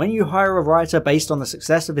 After all, when you hire a writer based on the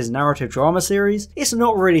success of his narrative drama series, it's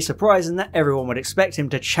not really surprising that everyone would expect him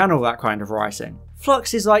to channel that kind of writing.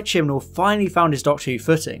 Flux is like Chibnall finally found his Doctor Who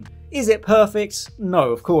footing. Is it perfect?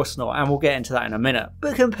 No, of course not, and we'll get into that in a minute.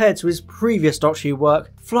 But compared to his previous Doctor Who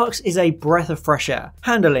work, Flux is a breath of fresh air,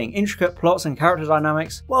 handling intricate plots and character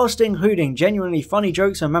dynamics, whilst including genuinely funny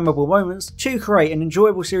jokes and memorable moments to create an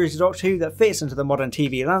enjoyable series of Doctor Who that fits into the modern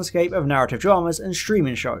TV landscape of narrative dramas and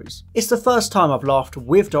streaming shows. It's the first time I've laughed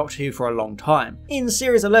with Doctor Who for a long time. In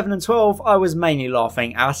series 11 and 12, I was mainly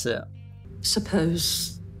laughing at it.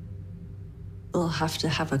 Suppose we'll have to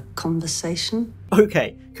have a conversation?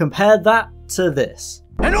 Okay, compare that to this.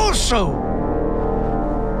 And also,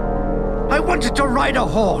 I wanted to ride a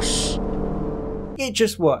horse. It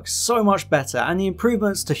just works so much better, and the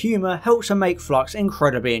improvements to humour help to make Flux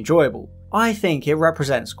incredibly enjoyable. I think it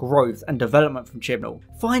represents growth and development from Chibnall,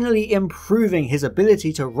 finally improving his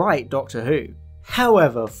ability to write Doctor Who.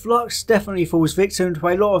 However, Flux definitely falls victim to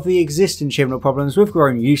a lot of the existing Chibnall problems we've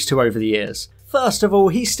grown used to over the years. First of all,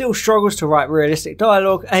 he still struggles to write realistic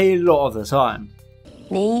dialogue a lot of the time.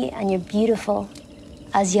 Me and you're beautiful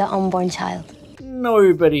as your unborn child.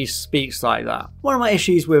 Nobody speaks like that. One of my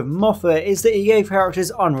issues with Moffat is that he gave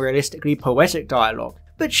characters unrealistically poetic dialogue,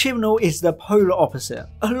 but Chibnall is the polar opposite.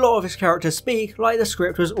 A lot of his characters speak like the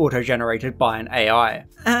script was auto-generated by an AI.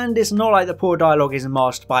 And it's not like the poor dialogue is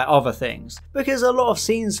masked by other things, because a lot of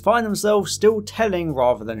scenes find themselves still telling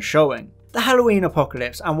rather than showing. The Halloween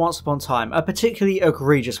Apocalypse and Once Upon a Time are particularly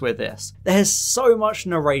egregious with this. There's so much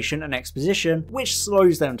narration and exposition which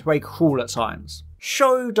slows them to a crawl at times.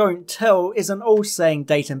 Show don't tell is an old saying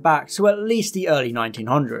dating back to at least the early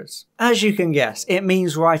 1900s. As you can guess, it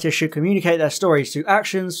means writers should communicate their stories through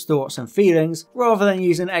actions, thoughts and feelings, rather than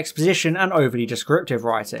using exposition and overly descriptive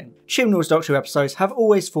writing. Chibnall's Doctor Who episodes have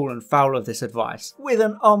always fallen foul of this advice, with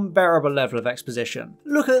an unbearable level of exposition.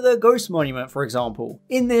 Look at the Ghost Monument for example.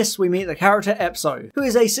 In this we meet the character Epso, who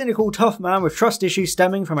is a cynical tough man with trust issues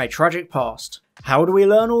stemming from a tragic past. How do we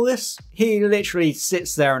learn all this? He literally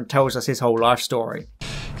sits there and tells us his whole life story.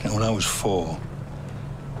 And when I was 4,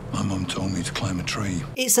 my mum told me to climb a tree.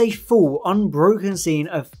 It's a full, unbroken scene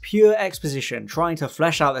of pure exposition trying to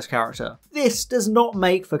flesh out this character. This does not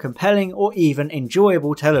make for compelling or even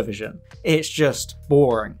enjoyable television. It's just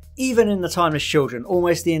boring. Even in The Timeless Children,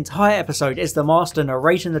 almost the entire episode is the Master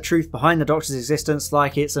narrating the truth behind the Doctor's existence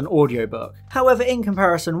like it's an audiobook. However, in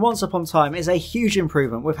comparison, Once Upon a Time is a huge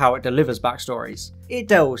improvement with how it delivers backstories. It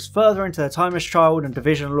delves further into the Timeless Child and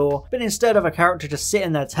Division lore, but instead of a character just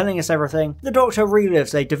sitting there telling us everything, the Doctor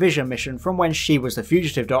relives a Division mission from when she was the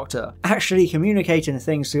Fugitive Doctor, actually communicating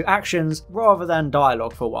things through actions rather than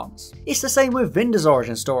dialogue for once. It's the same with Vinder's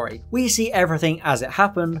origin story. We see everything as it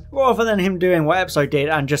happened, rather than him doing what Epso did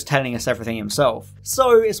and just telling us everything himself.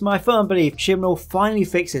 So it's my firm belief Chibnall finally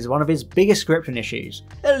fixes one of his biggest scripting issues,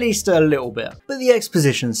 at least a little bit. But the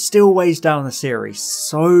exposition still weighs down the series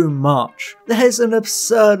so much. There's an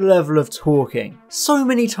absurd level of talking. So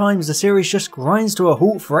many times the series just grinds to a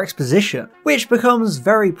halt for exposition, which becomes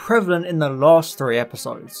very prevalent in the last 3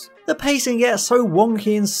 episodes. The pacing gets so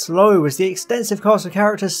wonky and slow as the extensive cast of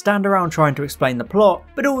characters stand around trying to explain the plot,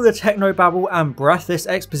 but all the technobabble and breathless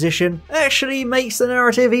exposition actually makes the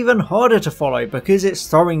narrative even harder to follow because it's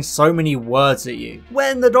throwing so many words at you.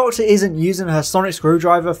 When the Doctor isn't using her sonic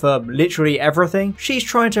screwdriver for literally everything, she's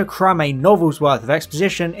trying to cram a novel's worth of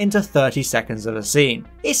exposition into 30 seconds of a scene.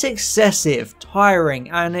 It's excessive, tiring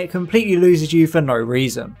and it completely loses you for no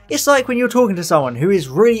reason. It's like when you're talking to someone who is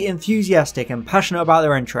really enthusiastic and passionate about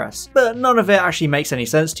their interests, but none of it actually makes any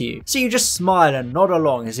sense to you, so you just smile and nod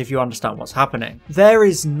along as if you understand what's happening. There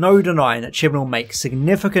is no denying that Chibnall makes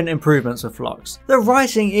significant improvements with Flux. The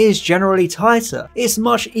writing is generally tighter, it's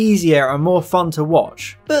much easier and more fun to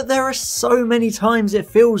watch, but there are so many times it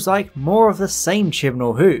feels like more of the same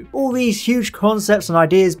Chibnall Who. All these huge concepts and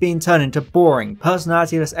ideas being turned into boring,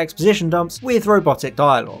 personalityless exposition dumps with robotic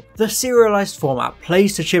dialogue. The serialized format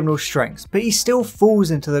plays to Chibnall's strengths, but he still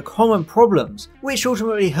falls into the common problems, which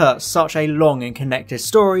ultimately hurts such a long and connected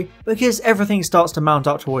story because everything starts to mount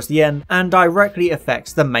up towards the end and directly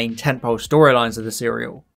affects the main tentpole storylines of the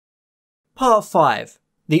serial. Part 5.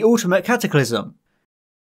 The Ultimate Cataclysm.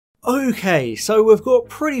 Okay, so we've got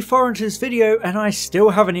pretty far into this video and I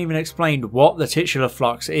still haven't even explained what the titular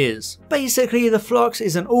Flux is. Basically, the Flux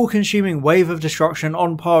is an all-consuming wave of destruction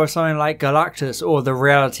on par with something like Galactus or the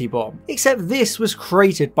Reality Bomb, except this was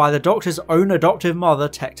created by the Doctor's own adoptive mother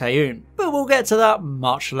Tecteun. But we'll get to that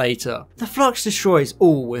much later. The Flux destroys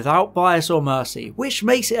all without bias or mercy, which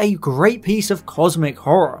makes it a great piece of cosmic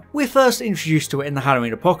horror. We're first introduced to it in the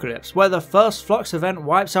Halloween Apocalypse, where the first Flux event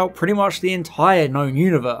wipes out pretty much the entire known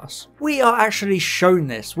universe. We are actually shown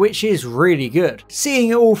this, which is really good, seeing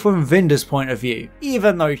it all from Vinder's point of view.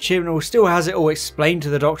 Even though Chibnall still has it all explained to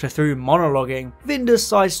the Doctor through monologuing, Vinder's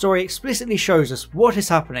side story explicitly shows us what is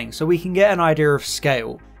happening so we can get an idea of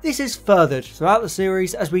scale. This is furthered throughout the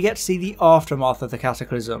series as we get to see the aftermath of the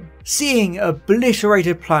Cataclysm. Seeing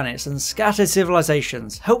obliterated planets and scattered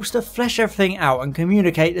civilizations helps to flesh everything out and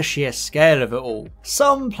communicate the sheer scale of it all.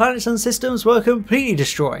 Some planets and systems were completely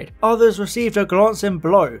destroyed, others received a glancing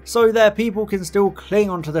blow, so their people can still cling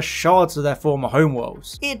onto the shards of their former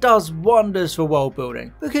homeworlds. It does wonders for world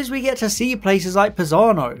building, because we get to see places like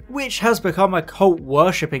Pisano, which has become a cult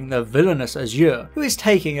worshipping the villainous Azure, who is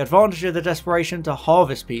taking advantage of the desperation to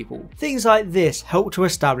harvest people. Things like this help to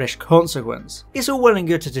establish consequence. It's all well and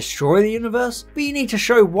good to destroy the universe, but you need to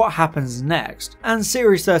show what happens next, and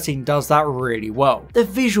Series 13 does that really well. The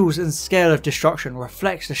visuals and scale of destruction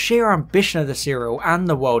reflects the sheer ambition of the serial and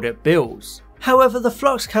the world it builds. However, the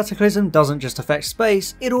Flux Cataclysm doesn't just affect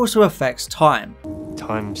space, it also affects time.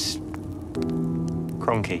 Time's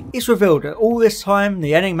cronky. It's revealed that all this time,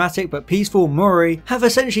 the enigmatic but peaceful Muri have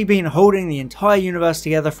essentially been holding the entire universe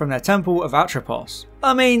together from their temple of Atropos.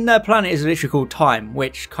 I mean, their planet is literally called Time,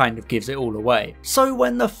 which kind of gives it all away. So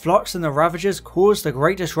when the Flux and the Ravagers cause the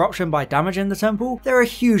Great Disruption by damaging the temple, there are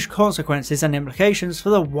huge consequences and implications for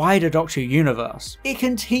the wider Doctor Who universe. It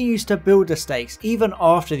continues to build the stakes even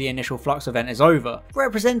after the initial Flux event is over,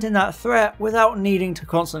 representing that threat without needing to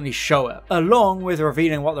constantly show it, along with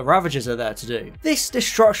revealing what the Ravagers are there to do. This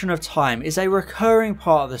destruction of time is a recurring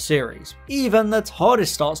part of the series. Even the TARDIS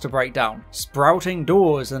starts to break down, sprouting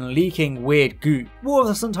doors and leaking weird goo. War of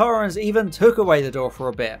the Centaurans even took away the door for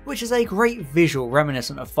a bit, which is a great visual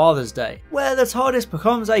reminiscent of Father's Day, where the TARDIS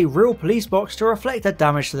becomes a real police box to reflect the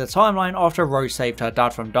damage to the timeline after Rose saved her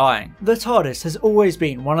dad from dying. The TARDIS has always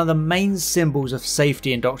been one of the main symbols of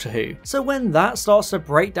safety in Doctor Who, so when that starts to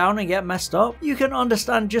break down and get messed up, you can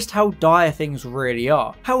understand just how dire things really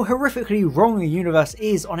are, how horrifically wrong the universe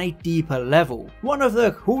is on a deeper level. One of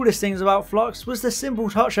the coolest things about Flux was the simple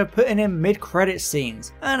touch of putting in mid-credit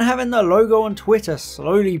scenes, and having the logo on Twitter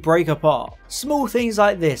slowly break apart. Small things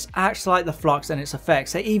like this act like the Flux and its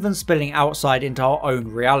effects are even spilling outside into our own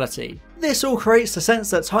reality. This all creates the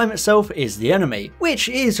sense that time itself is the enemy, which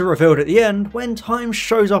is revealed at the end when time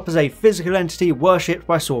shows up as a physical entity worshipped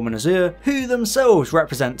by Swarm and Azure, who themselves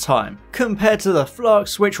represent time, compared to the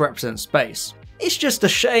Flux which represents space. It's just a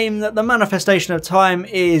shame that the manifestation of time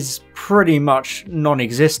is pretty much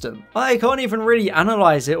non-existent. I can't even really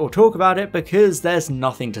analyse it or talk about it because there's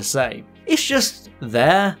nothing to say. It's just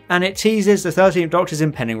there, and it teases the 13th Doctor's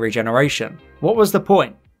impending regeneration. What was the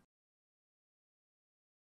point?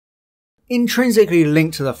 Intrinsically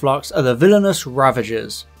linked to the Flux are the villainous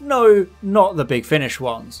Ravagers. No, not the Big Finish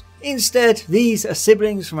ones. Instead, these are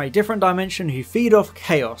siblings from a different dimension who feed off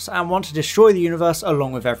chaos and want to destroy the universe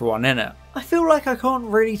along with everyone in it. I feel like I can't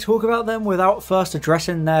really talk about them without first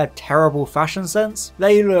addressing their terrible fashion sense.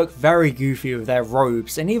 They look very goofy with their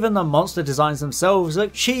robes, and even the monster designs themselves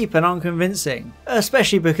look cheap and unconvincing,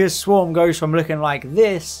 especially because Swarm goes from looking like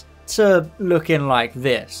this to looking like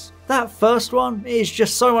this. That first one is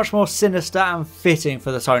just so much more sinister and fitting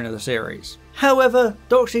for the tone of the series. However,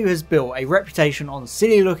 Doctor Who has built a reputation on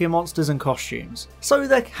silly looking monsters and costumes, so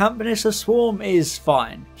the campiness of Swarm is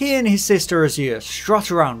fine. He and his sister Azure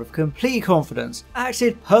strut around with complete confidence,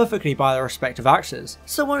 acted perfectly by their respective actors,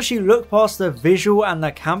 so once you look past the visual and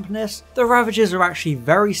the campness, the Ravagers are actually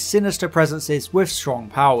very sinister presences with strong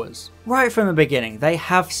powers. Right from the beginning, they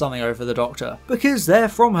have something over the Doctor, because they're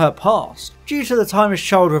from her past. Due to the Timeless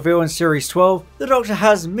Child reveal in Series 12, the Doctor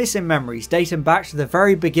has missing memories dating back to the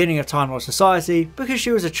very beginning of Time Lord Society because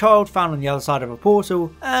she was a child found on the other side of a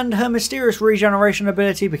portal, and her mysterious regeneration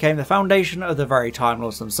ability became the foundation of the very Time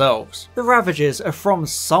Lords themselves. The Ravagers are from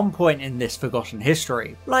some point in this forgotten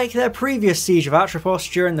history, like their previous siege of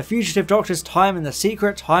Atropos during the Fugitive Doctor's time in the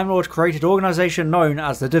secret Time Lord created organisation known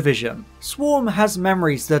as the Division. Swarm has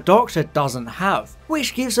memories the Doctor doesn't have,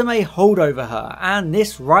 which gives him a hold over her, and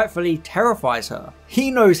this rightfully terrifies her.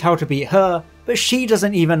 He knows how to beat her, but she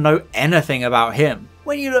doesn't even know anything about him.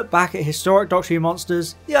 When you look back at historic Doctor Who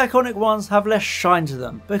monsters, the iconic ones have less shine to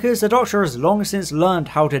them because the Doctor has long since learned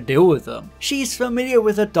how to deal with them. She's familiar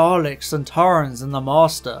with the Daleks and Tarans and the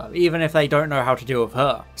Master, even if they don't know how to deal with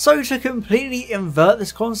her. So to completely invert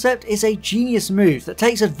this concept is a genius move that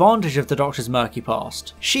takes advantage of the Doctor's murky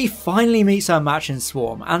past. She finally meets her match in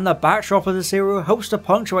Swarm, and the backdrop of the serial helps to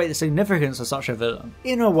punctuate the significance of such a villain.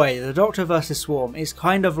 In a way, the Doctor vs Swarm is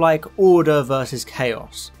kind of like order versus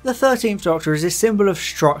chaos. The 13th Doctor is a symbol of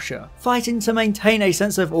structure, fighting to maintain a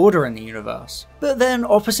sense of order in the universe. But then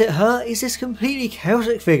opposite her is this completely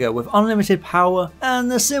chaotic figure with unlimited power and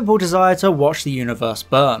the simple desire to watch the universe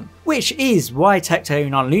burn, which is why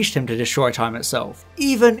Tecteun unleashed him to destroy time itself.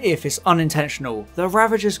 Even if it's unintentional, the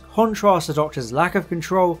Ravagers contrast the Doctor's lack of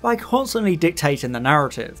control by constantly dictating the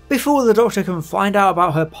narrative. Before the Doctor can find out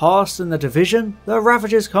about her past and the Division, the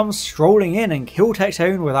Ravagers come strolling in and kill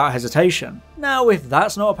Tecteun without hesitation. Now if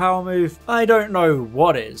that's not a power move, I don't know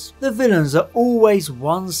what is. The villains are always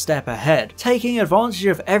one step ahead, taking advantage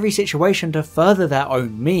of every situation to further their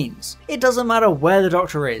own means. It doesn't matter where the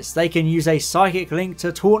Doctor is, they can use a psychic link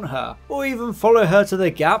to taunt her, or even follow her to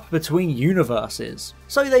the gap between universes.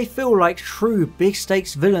 So they feel like true big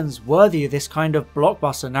stakes villains worthy of this kind of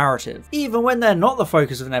blockbuster narrative. Even when they're not the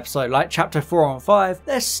focus of an episode like Chapter 4 and 5,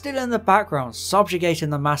 they're still in the background subjugating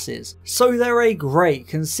the masses. So they're a great,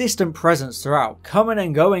 consistent presence throughout, coming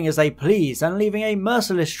and going as they please and leaving a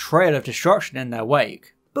merciless trail of destruction in their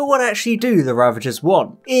wake. But what actually do the Ravagers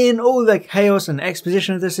want? In all the chaos and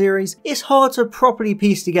exposition of the series, it's hard to properly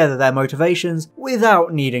piece together their motivations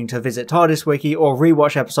without needing to visit TARDIS Wiki or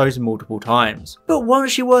rewatch episodes multiple times. But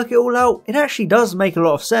once you work it all out, it actually does make a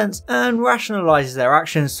lot of sense and rationalises their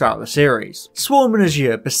actions throughout the series. Swarm and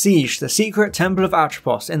Azure besieged the secret Temple of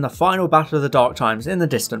Atropos in the final Battle of the Dark Times in the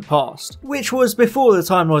distant past, which was before the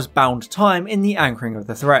Time Lords bound time in the anchoring of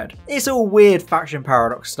the thread. It's all weird faction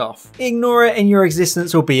paradox stuff. Ignore it and your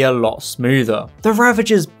existence will be a lot smoother. The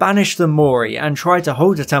Ravagers banished the Mori and tried to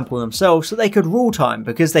hold the temple themselves so they could rule time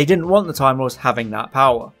because they didn't want the Time Lords having that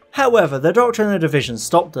power. However, the Doctor and the Division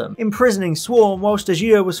stopped them, imprisoning Swarm whilst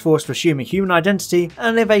Azure was forced to assume a human identity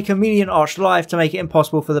and live a chameleon-arched life to make it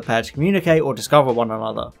impossible for the pair to communicate or discover one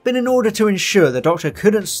another. But in order to ensure the Doctor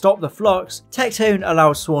couldn't stop the Flux, Tecteun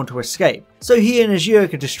allowed Swarm to escape, so he and Azure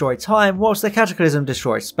could destroy time whilst the Cataclysm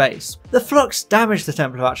destroyed space. The Flux damaged the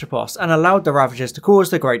Temple of Atropos and allowed the Ravagers to cause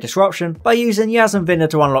the Great Disruption by using Yaz and Vinda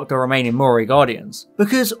to unlock the remaining Mori Guardians.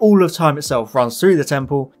 Because all of time itself runs through the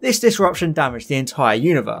temple, this disruption damaged the entire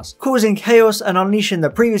universe, causing chaos and unleashing the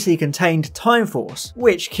previously contained Time Force,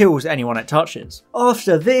 which kills anyone it touches.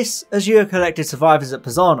 After this, Azure collected survivors at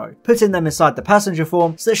Pisano, putting them inside the passenger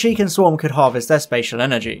form so that she and Swarm could harvest their spatial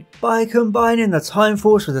energy. By combining the Time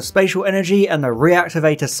Force with the spatial energy and the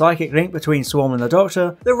reactivated psychic link between Swarm and the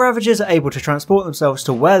Doctor, the Ravagers are able to transport themselves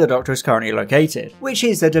to where the Doctor is currently located, which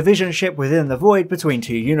is the Division ship within the void between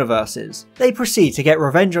two universes. They proceed to get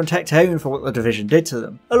revenge on Tecteun for what the Division did to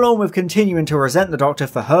them, along with continuing to resent the Doctor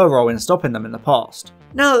for her role in stopping them in the past.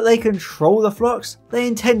 Now that they control the Flux, they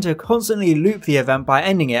intend to constantly loop the event by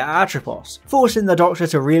ending it at Atropos, forcing the Doctor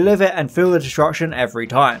to relive it and feel the destruction every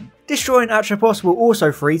time. Destroying Atropos will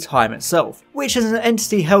also free time itself, which is an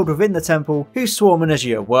entity held within the temple who Swarm and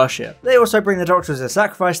Azure worship. They also bring the Doctor to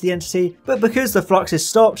sacrifice the entity, but because the Flux is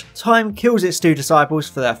stopped, time kills its two disciples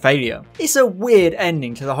for their failure. It's a weird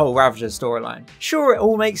ending to the whole Ravagers storyline. Sure, it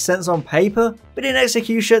all makes sense on paper, but in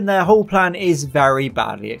execution their whole plan is very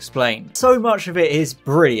badly explained. So much of it is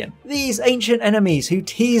brilliant. These ancient enemies who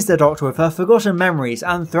tease the Doctor with her forgotten memories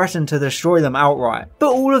and threaten to destroy them outright.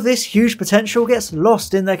 But all of this huge potential gets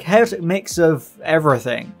lost in the chaos chaotic mix of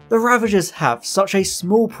everything. The Ravagers have such a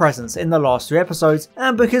small presence in the last 3 episodes,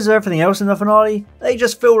 and because of everything else in the finale, they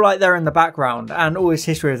just feel like they're in the background and all this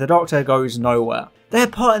history of the Doctor goes nowhere. Their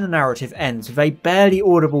part in the narrative ends with a barely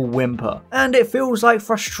audible whimper, and it feels like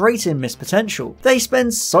frustrating missed potential. They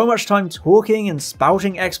spend so much time talking and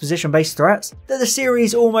spouting exposition-based threats that the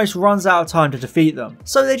series almost runs out of time to defeat them,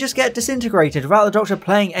 so they just get disintegrated without the Doctor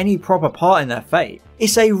playing any proper part in their fate.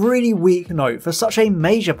 It's a really weak note for such a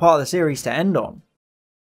major part of the series to end on.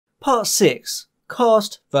 Part 6.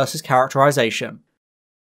 Cast vs Characterisation.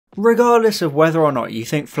 Regardless of whether or not you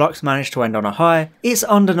think Flux managed to end on a high, it's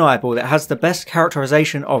undeniable that it has the best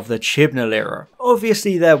characterisation of the Chibnall era.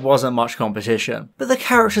 Obviously there wasn't much competition, but the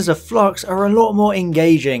characters of Flux are a lot more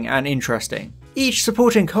engaging and interesting. Each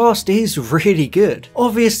supporting cast is really good.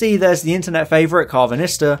 Obviously there's the internet favourite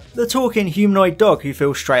Carvanista, the talking humanoid dog who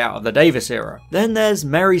feels straight out of the Davis era. Then there's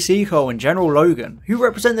Mary Seacole and General Logan, who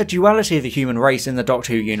represent the duality of the human race in the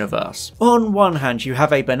Doctor Who universe. On one hand you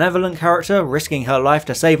have a benevolent character risking her life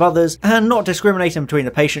to save others and not discriminating between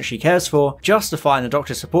the patients she cares for, justifying the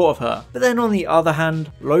Doctor's support of her. But then on the other hand,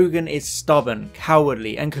 Logan is stubborn,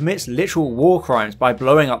 cowardly and commits literal war crimes by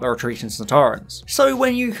blowing up the retreating Centaurans. So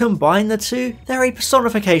when you combine the two, they're a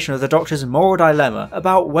personification of the Doctor's moral dilemma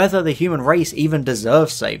about whether the human race even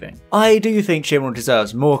deserves saving. I do think Chibnall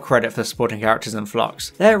deserves more credit for supporting characters than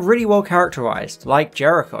Flux. They're really well characterised, like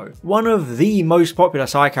Jericho, one of the most popular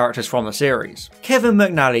side characters from the series. Kevin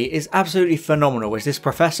McNally is absolutely phenomenal as this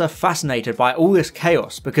professor fascinated by all this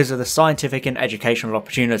chaos because of the scientific and educational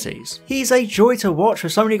opportunities. He's a joy to watch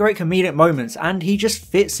with so many great comedic moments and he just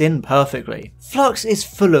fits in perfectly. Flux is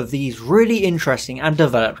full of these really interesting and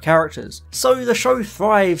developed characters, so the show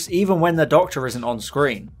thrives even when the Doctor isn't on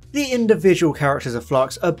screen. The individual characters of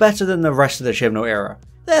Flux are better than the rest of the Chibnall era.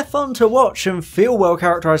 They're fun to watch and feel well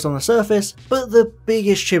characterised on the surface, but the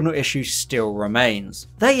biggest Chibnall issue still remains.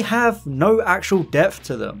 They have no actual depth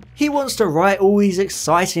to them. He wants to write all these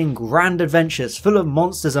exciting, grand adventures full of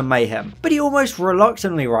monsters and mayhem, but he almost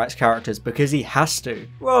reluctantly writes characters because he has to,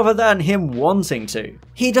 rather than him wanting to.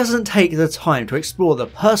 He doesn't take the time to explore the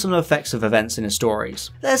personal effects of events in his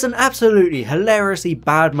stories. There's an absolutely hilariously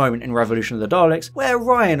bad moment in Revolution of the Daleks where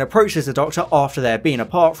Ryan approaches the Doctor after they've been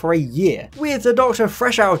apart for a year, with the Doctor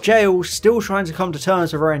fresh out of jail, still trying to come to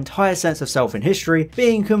terms with her entire sense of self in history,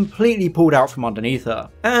 being completely pulled out from underneath her.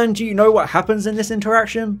 And do you know what happens in this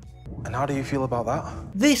interaction? And how do you feel about that?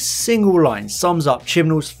 This single line sums up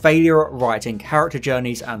Chibnall's failure at writing character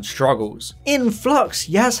journeys and struggles. In Flux,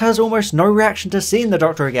 Yaz has almost no reaction to seeing the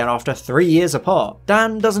Doctor again after 3 years apart.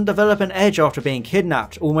 Dan doesn't develop an edge after being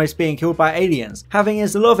kidnapped, almost being killed by aliens, having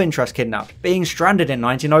his love interest kidnapped, being stranded in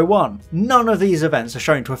 1901. None of these events are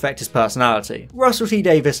shown to affect his personality. Russell T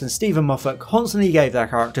Davies and Stephen Moffat constantly gave their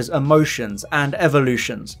characters emotions and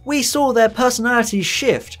evolutions. We saw their personalities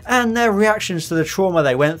shift and their reactions to the trauma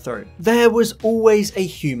they went through. There was always a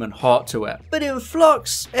human heart to it. But in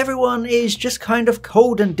Flux, everyone is just kind of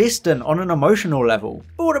cold and distant on an emotional level.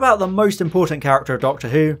 But what about the most important character of Doctor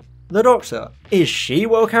Who? The Doctor. Is she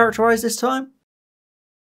well characterised this time?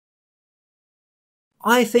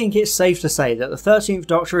 I think it's safe to say that the 13th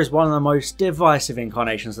Doctor is one of the most divisive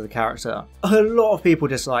incarnations of the character. A lot of people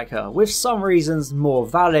dislike her, with some reasons more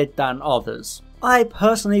valid than others. I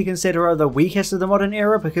personally consider her the weakest of the modern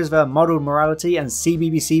era because of her muddled morality and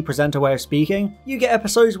CBBC presenter way of speaking. You get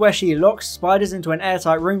episodes where she locks spiders into an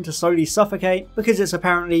airtight room to slowly suffocate because it's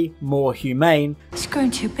apparently more humane. She's grown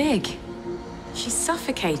too big. She's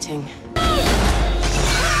suffocating.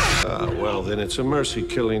 Well then it's a mercy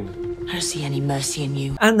killing. I don't see any mercy in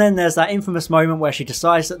you. And then there's that infamous moment where she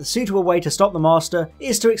decides that the suitable way to stop the Master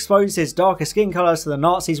is to expose his darker skin colour so the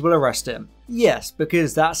Nazis will arrest him. Yes,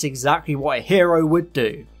 because that's exactly what a hero would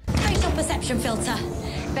do. Facial perception filter.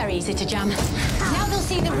 Very easy to jam. Now they'll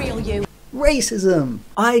see the real you. Racism!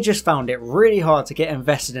 I just found it really hard to get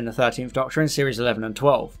invested in the 13th Doctor in series 11 and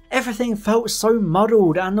 12. Everything felt so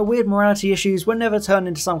muddled and the weird morality issues were never turned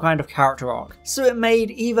into some kind of character arc, so it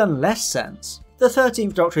made even less sense. The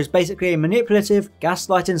 13th Doctor is basically a manipulative,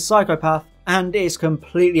 gaslighting psychopath, and is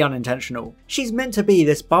completely unintentional. She's meant to be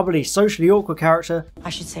this bubbly, socially awkward character. I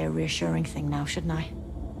should say a reassuring thing now, shouldn't I?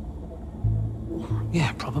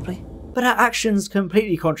 Yeah, probably. But her actions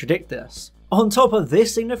completely contradict this. On top of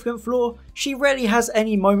this significant flaw, she rarely has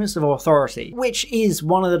any moments of authority, which is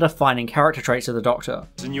one of the defining character traits of the Doctor.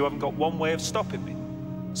 And you haven't got one way of stopping me.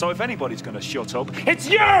 So if anybody's gonna shut up, it's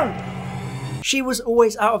you! She was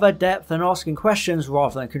always out of her depth and asking questions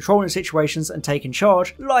rather than controlling situations and taking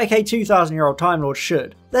charge like a 2,000-year-old Time Lord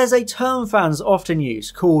should. There's a term fans often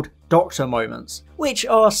use called Doctor moments, which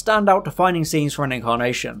are standout defining scenes for an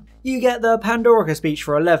incarnation. You get the Pandorica speech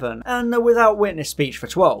for 11 and the Without Witness speech for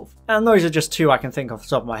 12, and those are just two I can think off the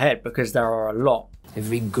top of my head because there are a lot.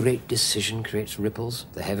 Every great decision creates ripples.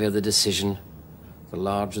 The heavier the decision, the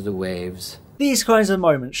larger the waves. These kinds of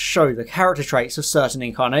moments show the character traits of certain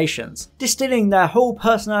incarnations, distilling their whole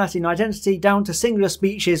personality and identity down to singular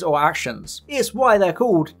speeches or actions. It's why they're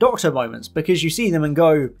called Doctor moments, because you see them and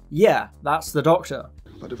go, yeah, that's the Doctor.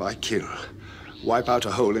 But if I kill, wipe out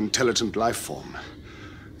a whole intelligent life form,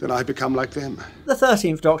 then I become like them. The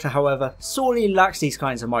 13th Doctor, however, sorely lacks these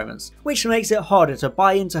kinds of moments, which makes it harder to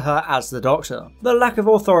buy into her as the Doctor. The lack of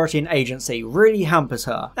authority and agency really hampers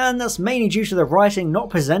her, and that's mainly due to the writing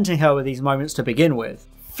not presenting her with these moments to begin with.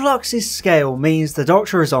 Flux's scale means the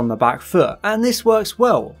Doctor is on the back foot, and this works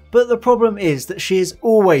well, but the problem is that she has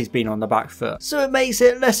always been on the back foot, so it makes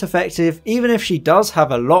it less effective even if she does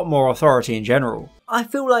have a lot more authority in general. I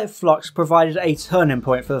feel like Flux provided a turning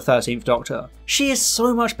point for the 13th Doctor. She is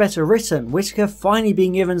so much better written, Whittaker finally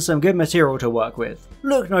being given some good material to work with.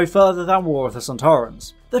 Look no further than War of the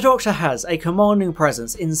Centaurans. The Doctor has a commanding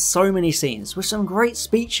presence in so many scenes, with some great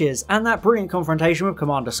speeches and that brilliant confrontation with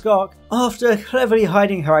Commander Skark, after cleverly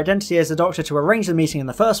hiding her identity as the Doctor to arrange the meeting in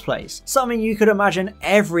the first place, something you could imagine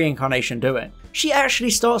every incarnation doing. She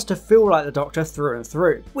actually starts to feel like the Doctor through and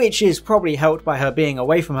through, which is probably helped by her being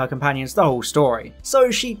away from her companions the whole story, so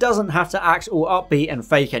she doesn't have to act all upbeat and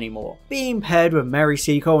fake anymore. Being paired with Mary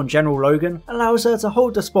Seacole and General Logan allows her to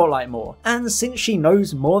hold the spotlight more, and since she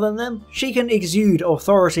knows more than them, she can exude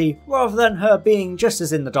authority rather than her being just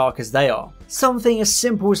as in the dark as they are. Something as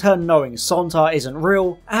simple as her knowing Sontar isn't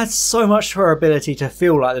real adds so much to her ability to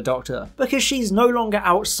feel like the Doctor, because she's no longer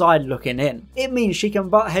outside looking in. It means she can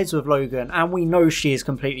butt heads with Logan, and we know she is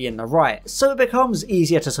completely in the right, so it becomes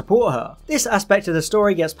easier to support her. This aspect of the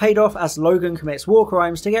story gets paid off as Logan commits war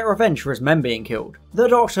crimes to get revenge for his men being killed. The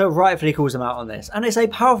Doctor rightfully calls him out on this, and it's a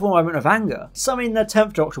powerful moment of anger, something the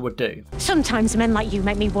 10th Doctor would do. Sometimes men like you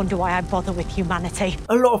make me wonder why I bother with humanity.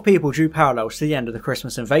 A lot of people drew parallels to the end of the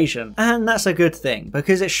Christmas invasion, and that's a good thing,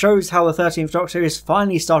 because it shows how the 13th Doctor is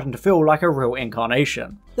finally starting to feel like a real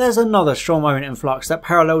incarnation. There's another strong moment in Flux that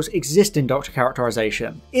parallels existing Doctor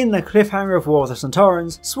characterization. In the cliffhanger of War of the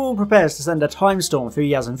Centaurans, Swarm prepares to send a time storm through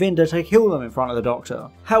Yaz and Vinda to kill them in front of the Doctor.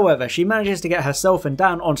 However, she manages to get herself and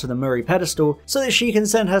Dan onto the Muri pedestal so that she can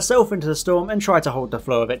send herself into the storm and try to hold the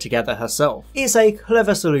flow of it together herself. It's a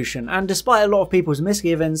clever solution, and despite a lot of people's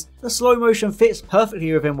misgivings, the slow motion fits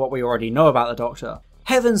perfectly within what we already know about the Doctor.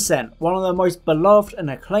 Heaven Sent, one of the most beloved and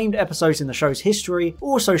acclaimed episodes in the show's history,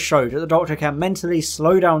 also showed that the Doctor can mentally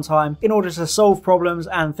slow down time in order to solve problems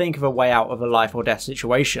and think of a way out of a life or death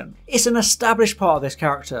situation. It's an established part of this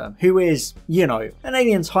character, who is, you know, an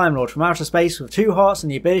alien Time Lord from outer space with 2 hearts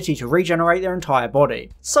and the ability to regenerate their entire body.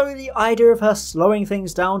 So the idea of her slowing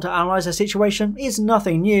things down to analyse a situation is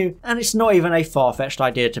nothing new, and it's not even a far-fetched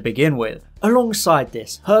idea to begin with. Alongside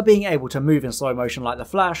this, her being able to move in slow motion like the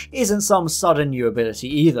Flash isn't some sudden new ability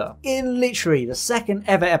either. In literally the second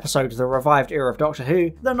ever episode of the revived era of Doctor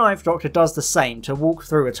Who, the 9th Doctor does the same to walk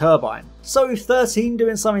through a turbine. So 13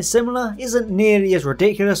 doing something similar isn't nearly as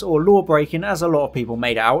ridiculous or law-breaking as a lot of people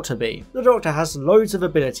made it out to be. The Doctor has loads of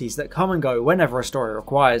abilities that come and go whenever a story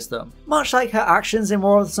requires them. Much like her actions in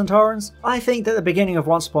War of the Centaurans, I think that the beginning of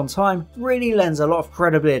Once Upon a Time really lends a lot of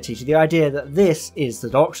credibility to the idea that this is the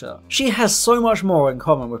Doctor. She has so much more in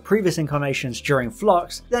common with previous incarnations during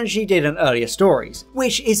Flux than she did in earlier stories,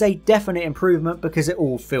 which is a definite improvement because it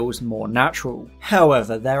all feels more natural.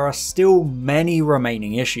 However, there are still many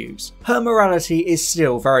remaining issues. Her morality is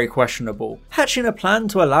still very questionable, hatching a plan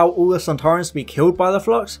to allow all the Centaurans to be killed by the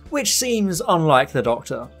Flux, which seems unlike the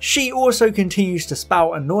Doctor. She also continues to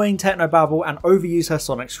spout annoying technobabble and overuse her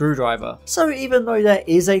sonic screwdriver, so even though there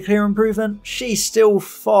is a clear improvement, she's still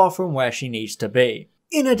far from where she needs to be.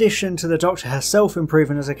 In addition to the Doctor herself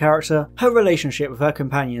improving as a character, her relationship with her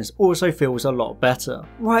companions also feels a lot better.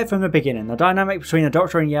 Right from the beginning, the dynamic between the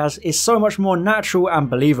Doctor and Yaz is so much more natural and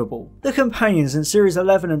believable. The companions in series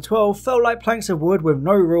 11 and 12 felt like planks of wood with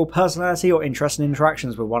no real personality or interesting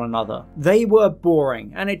interactions with one another. They were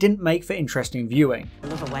boring, and it didn't make for interesting viewing. I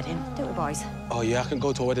love a wedding, don't we, boys? Oh yeah, I can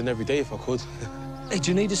go to a wedding every day if I could. Hey,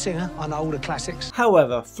 do you need a singer? I know all the classics.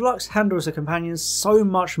 However, Flux handles the companions so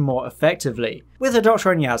much more effectively, with the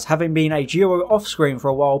Doctor and Yaz having been a duo off-screen for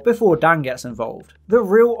a while before Dan gets involved. The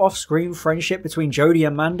real off-screen friendship between Jodie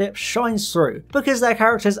and Mandip shines through, because their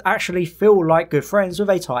characters actually feel like good friends with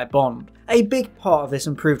a tight bond. A big part of this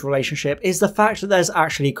improved relationship is the fact that there's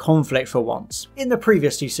actually conflict for once. In the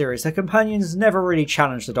previous 2 series, the companions never really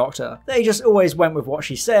challenged the Doctor, they just always went with what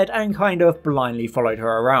she said and kind of blindly followed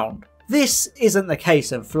her around. This isn't the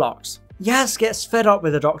case in Flux. Yaz gets fed up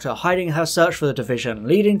with the Doctor hiding her search for the Division,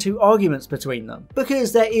 leading to arguments between them,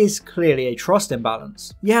 because there is clearly a trust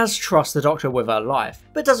imbalance. Yaz trusts the Doctor with her life,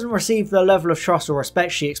 but doesn't receive the level of trust or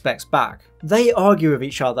respect she expects back. They argue with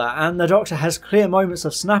each other, and the Doctor has clear moments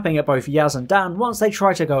of snapping at both Yaz and Dan once they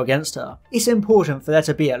try to go against her. It's important for there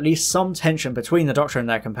to be at least some tension between the Doctor and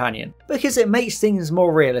their companion, because it makes things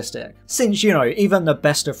more realistic, since, you know, even the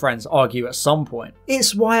best of friends argue at some point.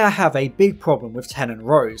 It's why I have a big problem with Ten and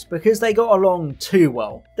Rose, because they got along too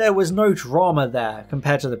well. There was no drama there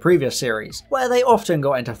compared to the previous series, where they often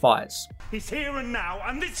got into fights. He's here and now,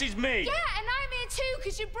 and this is me! Yeah, and I'm here too,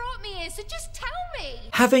 because you brought me here, so just tell me!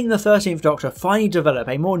 Having the 13th Doctor finally develop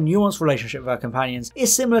a more nuanced relationship with her companions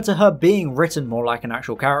is similar to her being written more like an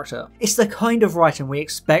actual character. It's the kind of writing we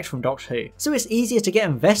expect from Doctor Who, so it's easier to get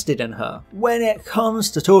invested in her. When it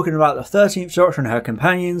comes to talking about the 13th Doctor and her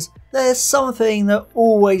companions, there's something that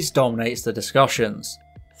always dominates the discussions.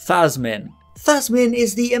 Thasmin. Thasmin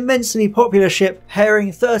is the immensely popular ship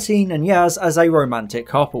pairing 13 and Yaz as a romantic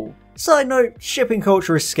couple. Side note, shipping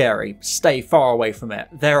culture is scary, stay far away from it,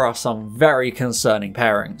 there are some very concerning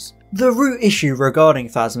pairings. The root issue regarding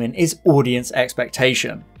Thasmin is audience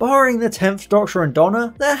expectation. Barring the 10th Doctor and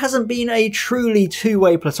Donna, there hasn't been a truly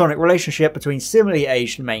two-way platonic relationship between similarly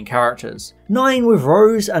aged main characters. 9 with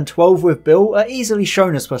Rose and 12 with Bill are easily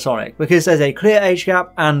shown as platonic because there's a clear age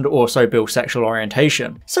gap and also Bill's sexual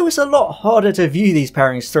orientation, so it's a lot harder to view these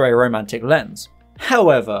pairings through a romantic lens.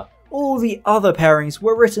 However, all the other pairings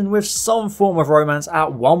were written with some form of romance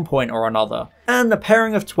at one point or another, and the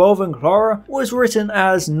pairing of 12 and Clara was written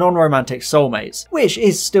as non-romantic soulmates, which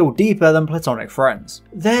is still deeper than platonic friends.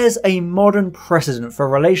 There's a modern precedent for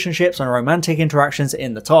relationships and romantic interactions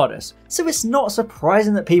in the TARDIS, so it's not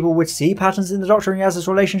surprising that people would see patterns in the Doctor and Yaz's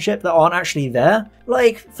relationship that aren't actually there.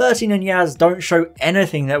 Like, 13 and Yaz don't show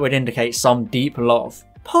anything that would indicate some deep love.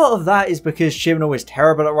 Part of that is because Chibnall is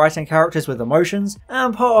terrible at writing characters with emotions,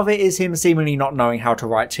 and part of it is him seemingly not knowing how to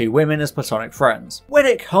write two women as platonic friends. When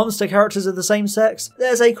it comes to characters of the same sex,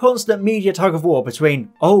 there's a constant media tug of war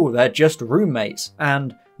between, oh, they're just roommates,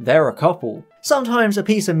 and they're a couple. Sometimes a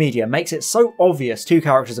piece of media makes it so obvious two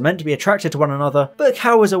characters are meant to be attracted to one another, but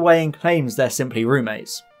cowers away and claims they're simply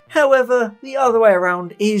roommates. However, the other way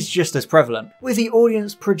around is just as prevalent, with the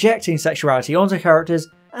audience projecting sexuality onto characters,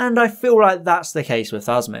 and I feel like that's the case with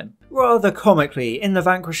Thasmin. Rather comically, in The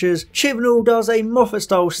Vanquishers, Chibnall does a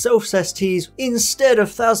Moffat-style self-cessed tease instead of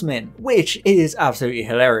Thasmin, which is absolutely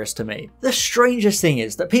hilarious to me. The strangest thing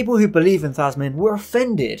is that people who believe in Thasmin were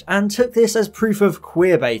offended and took this as proof of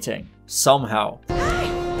queerbaiting. Somehow.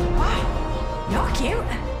 You're cute.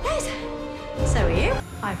 Yes. So are you.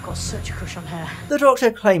 I've got such a crush on her. The Doctor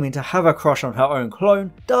claiming to have a crush on her own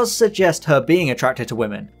clone does suggest her being attracted to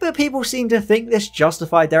women, but people seem to think this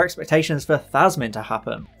justified their expectations for Thasmin to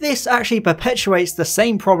happen. This actually perpetuates the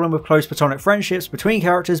same problem with close platonic friendships between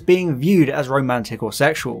characters being viewed as romantic or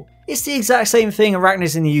sexual. It's the exact same thing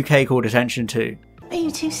Arachnids in the UK called attention to. Are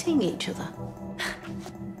you two seeing each other?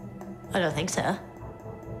 I don't think so.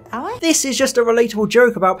 Are we? This is just a relatable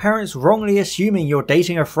joke about parents wrongly assuming you're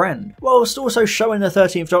dating a friend, whilst also showing the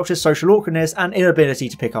 13th Doctor's social awkwardness and inability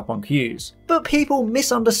to pick up on cues. But people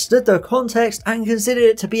misunderstood the context and considered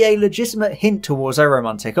it to be a legitimate hint towards a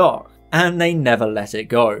romantic arc. And they never let it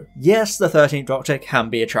go. Yes, the 13th Doctor can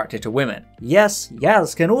be attracted to women. Yes,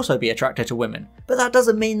 Yaz can also be attracted to women, but that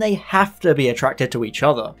doesn't mean they have to be attracted to each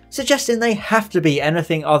other. Suggesting they have to be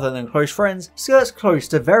anything other than close friends skirts close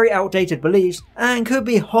to very outdated beliefs and could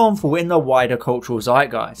be harmful in the wider cultural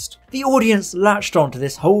zeitgeist. The audience latched onto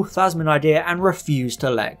this whole Thasmin idea and refused to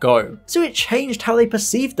let go, so it changed how they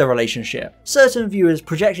perceived the relationship. Certain viewers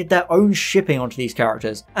projected their own shipping onto these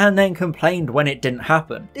characters and then complained when it didn't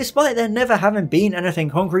happen, despite there never having been anything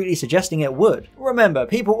concretely suggesting it would. Remember,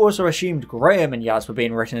 people also assumed Graham and Yaz were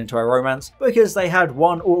being written into a romance because they had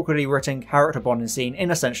one awkwardly written character bonding scene in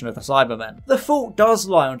Ascension of the Cybermen. The fault does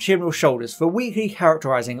lie on Chibnall's shoulders for weakly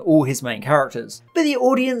characterising all his main characters, but the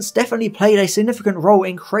audience definitely played a significant role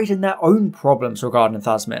in creating their own problems regarding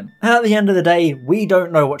Thasmin. At the end of the day, we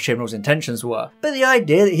don't know what Chibnall's intentions were, but the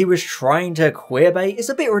idea that he was trying to queerbait is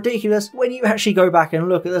a bit ridiculous when you actually go back and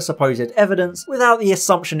look at the supposed evidence without the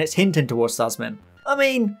assumption it's hinting towards Thasmin. I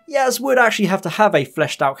mean, Yaz would actually have to have a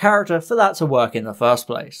fleshed out character for that to work in the first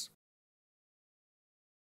place.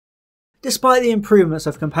 Despite the improvements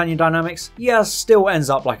of companion dynamics, Yaz still ends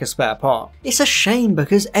up like a spare part. It's a shame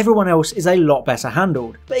because everyone else is a lot better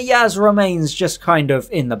handled, but Yaz remains just kind of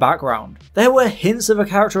in the background. There were hints of a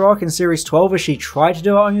character arc in series 12 as she tried to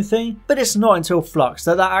do her own thing, but it's not until Flux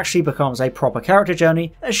that actually becomes a proper character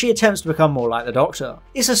journey as she attempts to become more like the Doctor.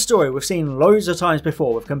 It's a story we've seen loads of times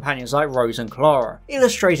before with companions like Rose and Clara,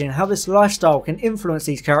 illustrating how this lifestyle can influence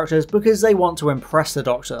these characters because they want to impress the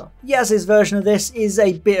Doctor. Yaz's version of this is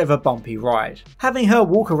a bit of a bumpy ride. Having her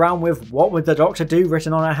walk around with "What would the Doctor do"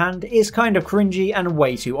 written on her hand is kind of cringy and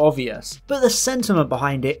way too obvious, but the sentiment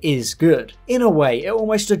behind it is good. In a way, it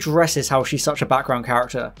almost addresses how she's such a background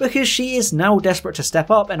character, because she is now desperate to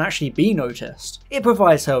step up and actually be noticed. It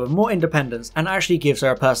provides her with more independence and actually gives her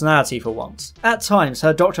a personality for once. At times,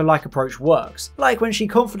 her Doctor-like approach works, like when she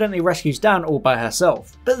confidently rescues Dan all by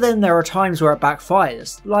herself, but then there are times where it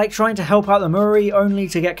backfires, like trying to help out the Muri only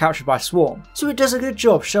to get captured by Swarm, so it does a good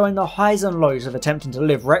job showing the highs and lows of attempting to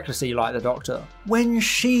live recklessly like the Doctor. When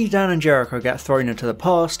she, Dan and Jericho get thrown into the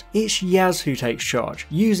past, it's Yaz who takes charge,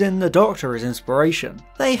 using the Doctor as inspiration.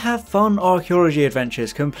 They have fun archaeology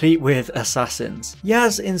adventures complete with assassins.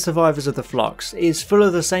 Yaz in Survivors of the Flux is full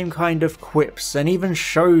of the same kind of quips and even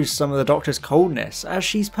shows some of the Doctor's coldness as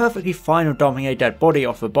she's perfectly fine with dumping a dead body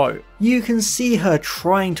off a boat. You can see her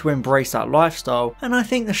trying to embrace that lifestyle, and I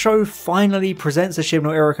think the show finally presents the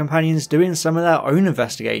Chibnall era companions doing some of their own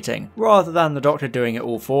investigating, rather than the Doctor doing it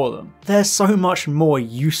all for them. They're so much more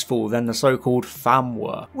useful than the so-called fam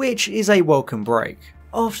were, which is a welcome break.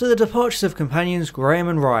 After the departures of companions Graham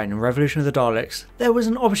and Ryan in Revolution of the Daleks, there was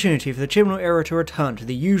an opportunity for the Chibnall era to return to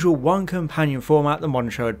the usual one companion format the modern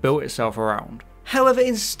show had built itself around. However,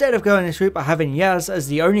 instead of going this route by having Yaz as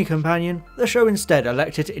the only companion, the show instead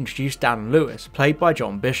elected to introduce Dan Lewis, played by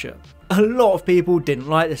John Bishop. A lot of people didn't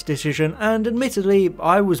like this decision, and admittedly,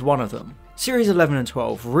 I was one of them. Series 11 and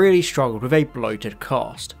 12 really struggled with a bloated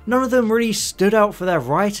cast. None of them really stood out for their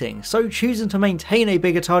writing, so choosing to maintain a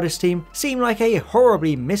bigger TARDIS team seemed like a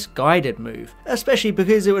horribly misguided move, especially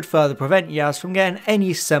because it would further prevent Yaz from getting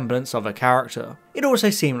any semblance of a character. It also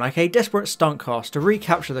seemed like a desperate stunt cast to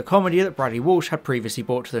recapture the comedy that Bradley Walsh had previously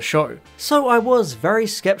brought to the show, so I was very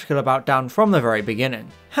skeptical about Dan from the very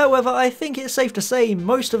beginning. However, I think it's safe to say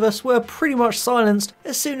most of us were pretty much silenced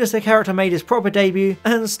as soon as the character made his proper debut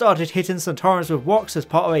and started hitting Centaurans with woks as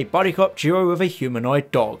part of a buddy cop duo with a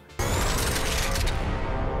humanoid dog.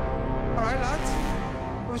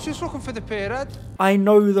 Just looking for the period. I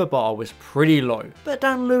know the bar was pretty low, but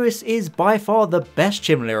Dan Lewis is by far the best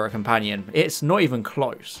Chibnall era companion, it's not even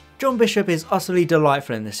close. John Bishop is utterly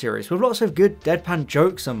delightful in this series with lots of good deadpan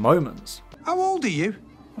jokes and moments. How old are you?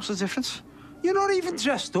 What's the difference? You're not even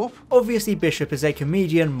dressed up. Obviously Bishop is a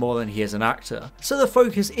comedian more than he is an actor, so the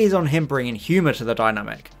focus is on him bringing humour to the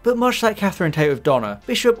dynamic, but much like Catherine Tate with Donna,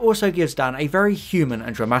 Bishop also gives Dan a very human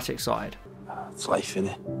and dramatic side. It's life,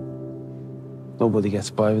 innit? Nobody gets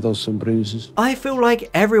by without some bruises. I feel like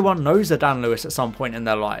everyone knows a Dan Lewis at some point in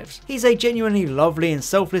their lives. He's a genuinely lovely and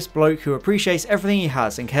selfless bloke who appreciates everything he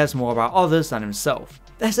has and cares more about others than himself.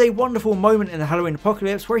 There's a wonderful moment in the Halloween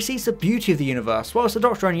Apocalypse where he sees the beauty of the universe whilst the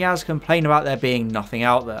Doctor and Yaz complain about there being nothing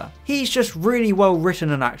out there. He's just really well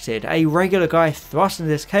written and acted, a regular guy thrust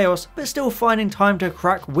into this chaos but still finding time to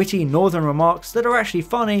crack witty northern remarks that are actually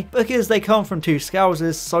funny because they come from two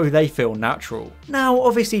Scousers so they feel natural. Now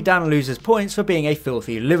obviously Dan loses points for being a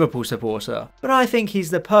filthy Liverpool supporter, but I think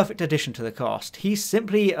he's the perfect addition to the cast. He's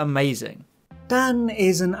simply amazing. Dan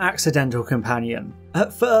is an accidental companion.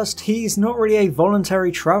 At first, he's not really a voluntary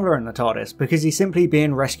traveller in the TARDIS because he's simply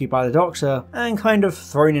being rescued by the Doctor and kind of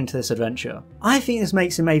thrown into this adventure. I think this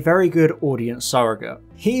makes him a very good audience surrogate.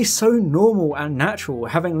 He's so normal and natural,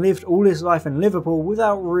 having lived all his life in Liverpool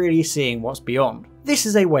without really seeing what's beyond. This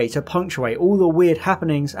is a way to punctuate all the weird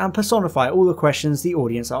happenings and personify all the questions the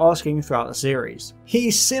audience are asking throughout the series.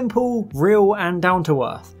 He's simple, real and down to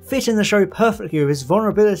earth, fitting the show perfectly with his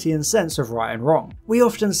vulnerability and sense of right and wrong. We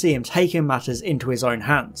often see him taking matters into his own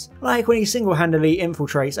hands, like when he single-handedly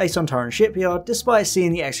infiltrates a Sontaran shipyard despite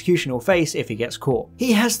seeing the execution will face if he gets caught.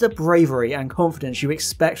 He has the bravery and confidence you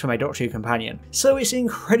expect from a Doctor Who companion, so it's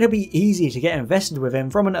incredibly easy to get invested with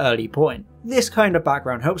him from an early point. This kind of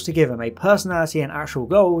background helps to give him a personality and actual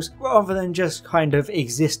goals rather than just kind of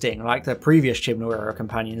existing like the previous Chibnall era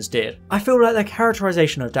companions did. I feel like the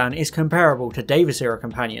characterization of Dan is comparable to Davis era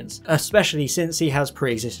companions, especially since he has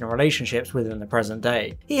pre-existing relationships within the present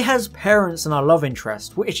day. He has parents and a love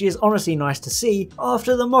interest, which is honestly nice to see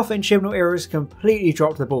after the Moffat and Chibnall eras completely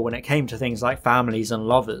dropped the ball when it came to things like families and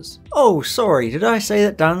lovers. Oh sorry, did I say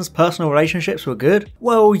that Dan's personal relationships were good?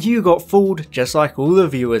 Well, you got fooled just like all the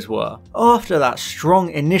viewers were. After that strong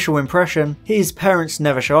initial impression, his parents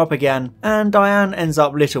never show up again, and Diane ends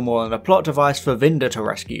up little more than a plot device for Vinda to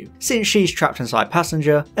rescue, since she's trapped inside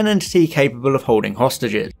Passenger, an entity capable of holding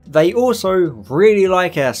hostages. They also really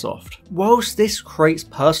like airsoft. Whilst this creates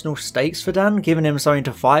personal stakes for Dan, giving him something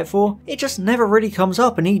to fight for, it just never really comes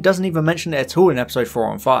up and he doesn't even mention it at all in episode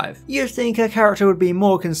 4 and 5. You'd think a character would be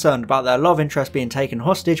more concerned about their love interest being taken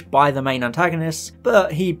hostage by the main antagonists,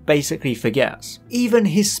 but he basically forgets. Even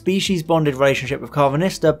his species bonded relationship with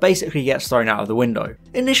Carvanista basically gets thrown out of the window.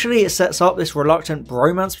 Initially it sets up this reluctant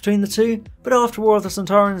bromance between the two, but after War of the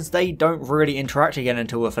Centaurans they don't really interact again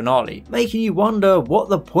until the finale, making you wonder what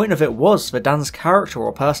the point of it was for Dan's character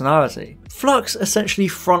or personality. Flux essentially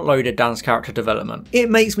front-loaded Dan's character development. It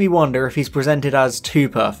makes me wonder if he's presented as too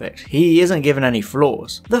perfect. He isn't given any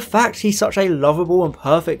flaws. The fact he's such a lovable and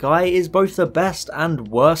perfect guy is both the best and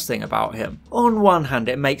worst thing about him. On one hand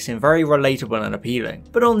it makes him very relatable and appealing,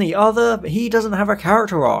 but on the other he doesn't have a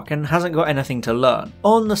character arc and hasn't got anything to learn.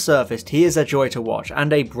 On the surface he is a joy to watch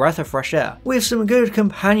and a breath of fresh air, with some good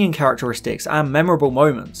companion characteristics and memorable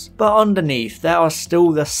moments, but underneath there are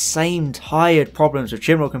still the same tired problems with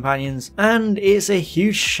Chibnall companions, and it's a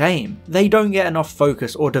huge shame. They don't get enough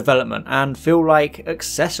focus or development and feel like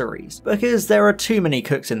accessories, because there are too many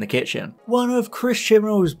cooks in the kitchen. One of Chris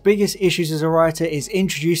Chibnall's biggest issues as a writer is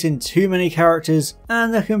introducing too many characters,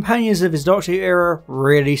 and the companions of his Doctor Who era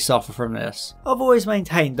really suffer from this. I've always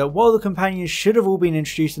maintained that while the companions should have all been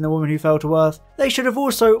introduced in The Woman Who Fell to Earth, they should have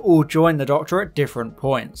also all joined the Doctor at different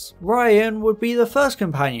points. Ryan would be the first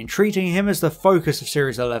companion, treating him as the focus of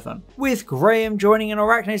Series 11, with Graham joining an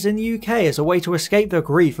Arachnids in the UK as a way to escape the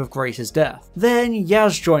grief of Grace's death. Then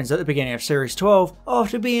Yaz joins at the beginning of Series 12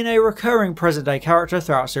 after being a recurring present day character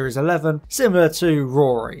throughout Series 11, similar to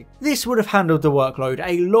Rory. This would have handled the workload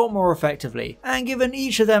a lot more effectively and given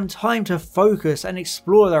each of them time to focus and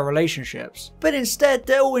explore their relationships, but instead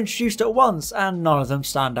they're all introduced at once and none of them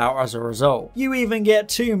stand out as a result. You even get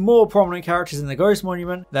two more prominent characters in the Ghost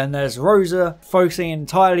Monument, then there's Rosa, focusing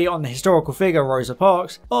entirely on the historical figure Rosa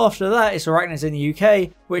Parks. After that it's Arachnids in the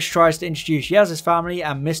UK, which tries to introduce Yaz's family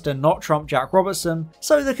and Mr. Not Trump Jack Robertson,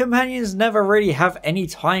 so the companions never really have any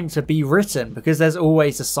time to be written because there's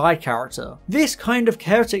always a side character. This kind of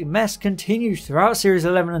chaotic mess continues throughout Series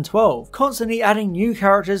 11 and 12, constantly adding new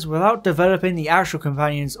characters without developing the actual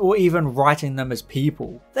companions or even writing them as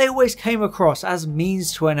people. They always came across as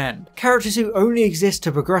means to an end, characters who only exist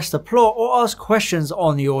to progress the plot or ask questions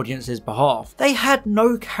on the audience's behalf. They had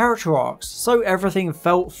no character arcs, so everything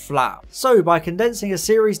felt flat. So by condensing a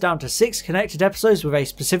series down to 6 connected episodes with a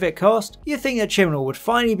specific cast, you'd think that Chibnall would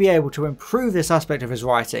finally be able to improve this aspect of his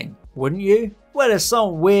writing, wouldn't you? Well, as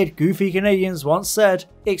some weird goofy Canadians once said,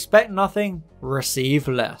 expect nothing, receive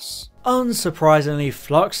less. Unsurprisingly,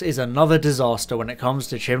 Flux is another disaster when it comes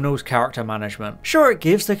to Chibnall's character management. Sure, it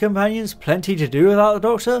gives the companions plenty to do without the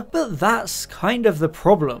Doctor, but that's kind of the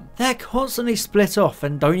problem. They're constantly split off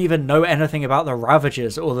and don't even know anything about the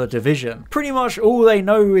Ravagers or the Division. Pretty much all they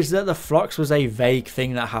know is that the Flux was a vague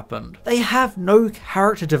thing that happened. They have no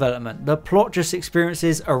character development, the plot just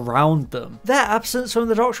experiences around them. Their absence from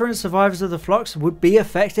the Doctor and survivors of the Flux would be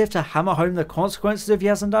effective to hammer home the consequences of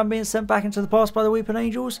Yaz and Dan being sent back into the past by the Weeping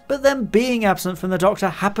Angels, but them being absent from the Doctor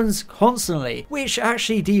happens constantly, which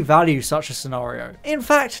actually devalues such a scenario. In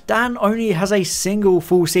fact, Dan only has a single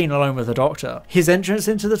full scene alone with the Doctor. His entrance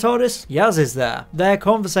into the TARDIS, Yaz is there. Their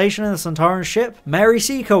conversation in the Centaurian ship, Mary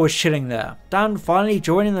Seeker was chilling there. Dan finally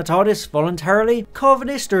joining the TARDIS voluntarily,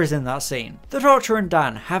 Carvanista is in that scene. The Doctor and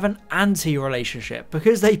Dan have an anti-relationship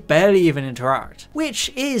because they barely even interact, which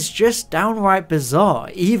is just downright bizarre,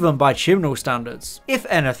 even by Chibnall standards. If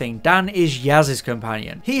anything, Dan is Yaz's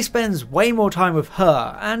companion. He spends way more time with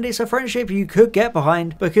her, and it's a friendship you could get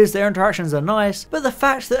behind because their interactions are nice, but the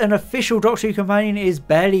fact that an official Doctor Who companion is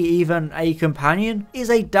barely even a companion is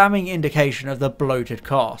a damning indication of the bloated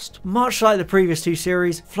cast. Much like the previous two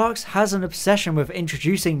series, Flux has an obsession with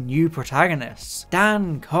introducing new protagonists.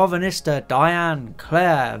 Dan, Carvanista, Diane,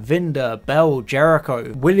 Claire, Vinda, Bell,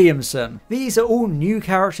 Jericho, Williamson. These are all new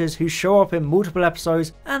characters who show up in multiple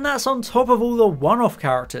episodes, and that's on top of all the one-off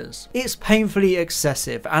characters. It's painfully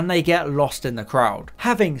excessive and they get lost in the crowd.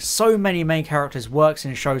 Having so many main characters works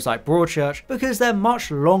in shows like Broadchurch because they're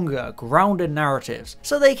much longer, grounded narratives,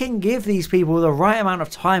 so they can give these people the right amount of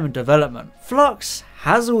time and development. Flux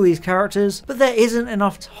has all these characters, but there isn't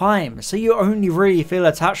enough time, so you only really feel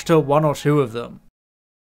attached to one or two of them.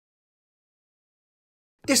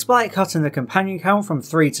 Despite cutting the companion count from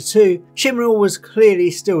 3 to 2, Chibnall was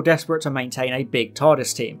clearly still desperate to maintain a big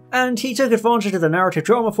TARDIS team, and he took advantage of the narrative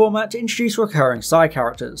drama format to introduce recurring side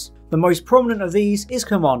characters. The most prominent of these is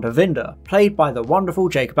Commander Vinda, played by the wonderful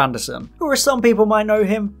Jacob Anderson, or as some people might know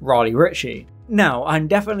him, Riley Ritchie. Now, I'm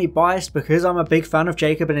definitely biased because I'm a big fan of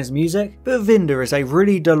Jacob and his music, but Vinda is a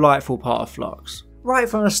really delightful part of Flux. Right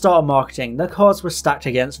from the start of marketing, the cards were stacked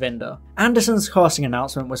against Vinda. Anderson's casting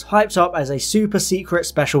announcement was hyped up as a super secret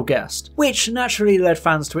special guest, which naturally led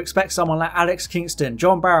fans to expect someone like Alex Kingston,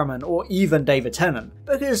 John Barrowman, or even David Tennant,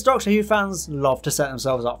 because Doctor Who fans love to set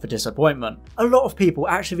themselves up for disappointment. A lot of people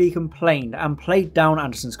actively complained and played down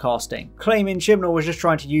Anderson's casting, claiming Chibnall was just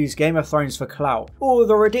trying to use Game of Thrones for clout, or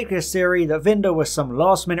the ridiculous theory that Vinda was some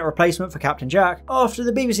last minute replacement for Captain Jack after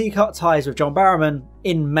the BBC cut ties with John Barrowman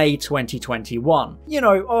in May 2021. You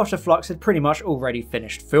know, after Flux had pretty much already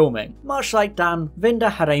finished filming. Much like Dan,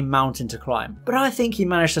 Vinda had a mountain to climb, but I think he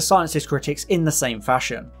managed to silence his critics in the same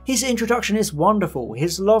fashion. His introduction is wonderful,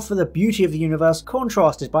 his love for the beauty of the universe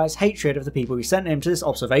contrasted by his hatred of the people who sent him to this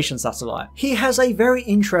observation satellite. He has a very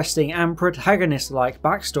interesting and protagonist-like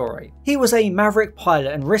backstory. He was a maverick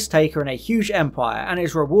pilot and risk-taker in a huge empire, and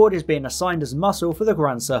his reward is being assigned as muscle for the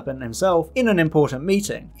Grand Serpent himself in an important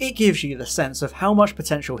meeting. It gives you the sense of how much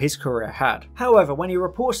potential his career had. However, when he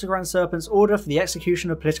reports the Grand Serpent's order for the execution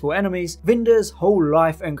of political enemies, Vinda's whole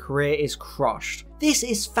life and career is crushed. This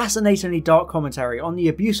is fascinatingly dark commentary on the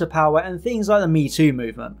abuse of power and things like the Me Too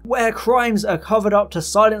movement, where crimes are covered up to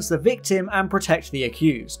silence the victim and protect the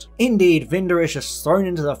accused. Indeed, Vinda is just thrown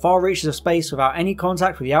into the far reaches of space without any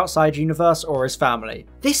contact with the outside universe or his family.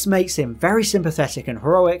 This makes him very sympathetic and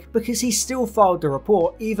heroic because he still filed the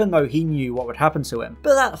report even though he knew what would happen to him.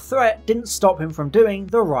 But that threat didn't stop him from doing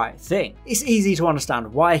the right thing. It's easy to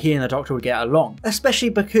understand why he and the Doctor would get along, especially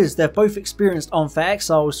because they've both experienced unfair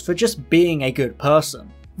exiles for just being a good person.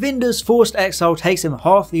 Vinda's forced exile takes him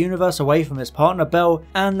half the universe away from his partner Belle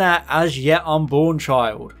and their as yet unborn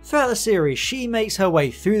child. Throughout the series, she makes her way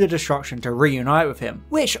through the destruction to reunite with him,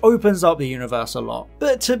 which opens up the universe a lot.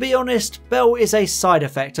 But to be honest, Belle is a side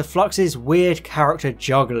effect of Flux's weird character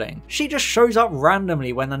juggling. She just shows up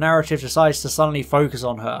randomly when the narrative decides to suddenly focus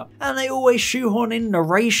on her, and they always shoehorn in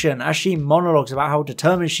narration as she monologues about how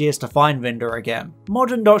determined she is to find Vinda again.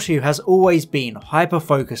 Modern Doctor Who has always been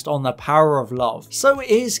hyper-focused on the power of love, so it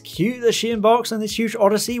is cute that she embarks on this huge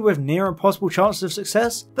odyssey with near impossible chances of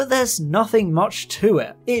success, but there's nothing much to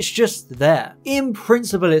it. It's just there. In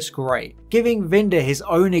principle, it's great, giving Vinda his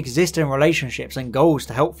own existing relationships and goals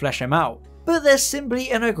to help flesh him out. But there's simply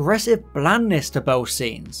an aggressive blandness to Belle's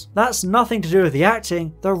scenes. That's nothing to do with the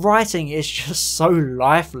acting, the writing is just so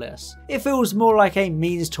lifeless. It feels more like a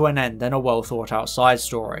means to an end than a well thought out side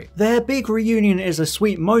story. Their big reunion is a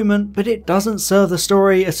sweet moment, but it doesn't serve the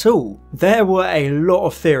story at all. There were a lot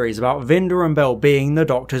of theories about Vinda and Belle being the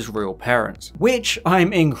Doctor's real parents, which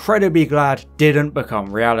I'm incredibly glad didn't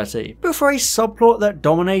become reality. But for a subplot that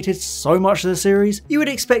dominated so much of the series, you would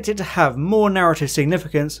expect it to have more narrative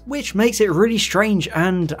significance, which makes it really strange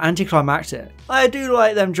and anticlimactic. I do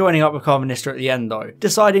like them joining up with Carminister at the end though,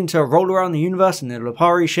 deciding to roll around the universe in the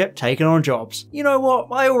Lupari ship taking on jobs. You know what,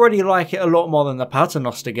 I already like it a lot more than the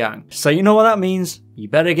Paternoster gang, so you know what that means? You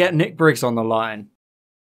better get Nick Briggs on the line.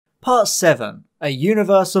 Part 7. A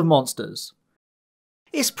Universe of Monsters.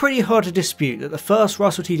 It's pretty hard to dispute that the first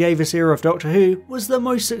Russell T Davies era of Doctor Who was the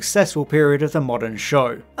most successful period of the modern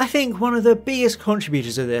show. I think one of the biggest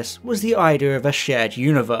contributors of this was the idea of a shared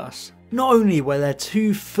universe. Not only were there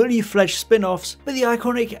two fully fledged spin-offs, but the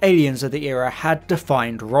iconic aliens of the era had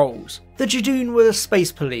defined roles. The Judoon were the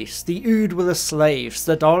space police, the Ood were the slaves,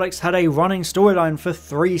 the Daleks had a running storyline for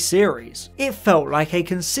 3 series. It felt like a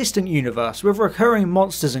consistent universe with recurring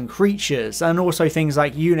monsters and creatures, and also things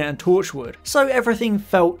like Unit and Torchwood, so everything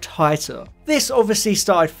felt tighter. This obviously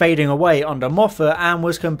started fading away under Moffat and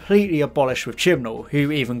was completely abolished with Chibnall,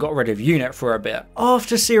 who even got rid of Unit for a bit.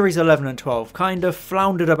 After series 11 and 12 kind of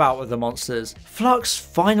floundered about with the monsters, Flux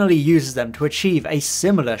finally uses them to achieve a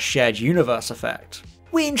similar shared universe effect.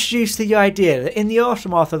 We introduced the idea that in the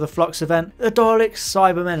aftermath of the Flux event, the Daleks,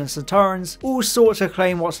 Cybermen and Centaurans all sought to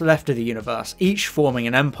claim what's left of the universe, each forming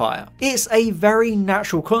an empire. It's a very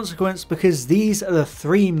natural consequence because these are the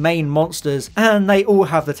 3 main monsters and they all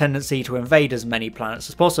have the tendency to invade as many planets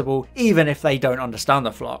as possible, even if they don't understand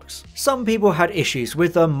the Flux. Some people had issues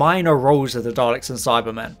with the minor roles of the Daleks and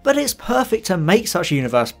Cybermen, but it's perfect to make such a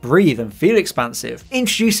universe breathe and feel expansive,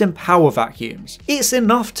 introducing power vacuums. It's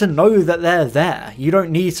enough to know that they're there, you don't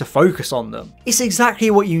need to focus on them. It's exactly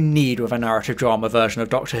what you need with a narrative drama version of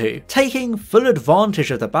Doctor Who, taking full advantage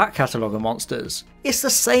of the back catalogue of monsters. It's the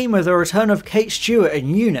same with the return of Kate Stewart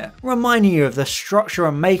and Unit, reminding you of the structure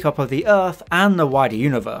and makeup of the Earth and the wider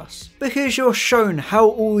universe, because you're shown how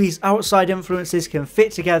all these outside influences can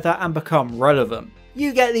fit together and become relevant.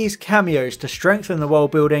 You get these cameos to strengthen the world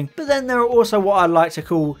building, but then there are also what I'd like to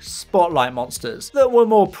call spotlight monsters that were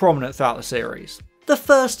more prominent throughout the series. The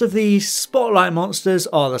first of these spotlight monsters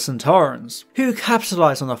are the Centaurans, who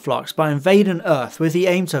capitalise on the Flux by invading Earth with the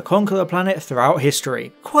aim to conquer the planet throughout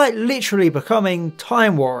history, quite literally becoming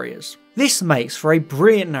time warriors. This makes for a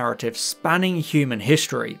brilliant narrative spanning human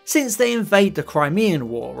history, since they invade the Crimean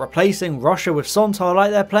War, replacing Russia with Sontar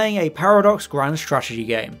like they're playing a Paradox grand strategy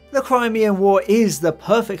game. The Crimean War is the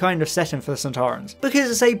perfect kind of setting for the Centaurans,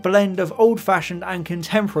 because it's a blend of old-fashioned and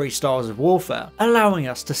contemporary styles of warfare, allowing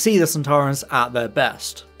us to see the Centaurans at their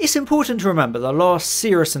best. It's important to remember the last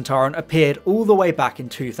serious Centauran appeared all the way back in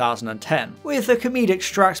 2010, with the comedic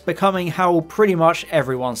Strax becoming how pretty much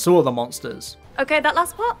everyone saw the monsters. Okay, that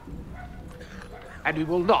last part? And we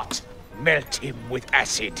will not melt him with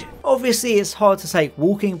acid. Obviously it's hard to take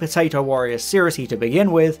Walking Potato Warriors seriously to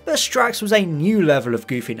begin with, but Strax was a new level of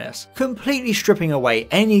goofiness, completely stripping away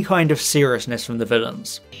any kind of seriousness from the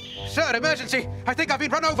villains. Sir, emergency! I think I've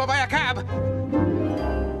been run over by a cab!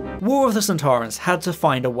 War of the Centaurans had to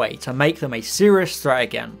find a way to make them a serious threat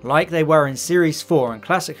again, like they were in Series 4 and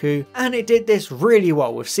Classic Who, and it did this really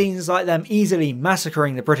well with scenes like them easily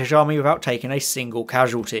massacring the British army without taking a single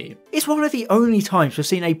casualty. It's one of the only times we've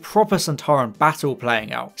seen a proper Centauran battle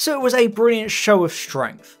playing out, so it was a brilliant show of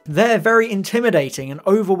strength. They're very intimidating and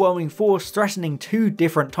overwhelming force threatening two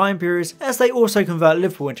different time periods as they also convert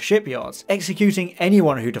Liverpool into shipyards, executing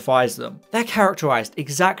anyone who defies them. They're characterised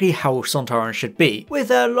exactly how Centaurans should be, with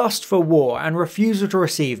their lust for war and refusal to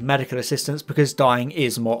receive medical assistance because dying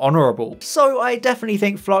is more honourable. So I definitely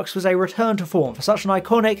think Flux was a return to form for such an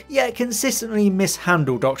iconic yet consistently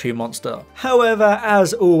mishandled Doctor Who monster. However,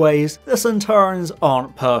 as always, the Centaurans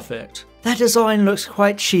aren't perfect. Their design looks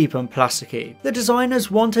quite cheap and plasticky. The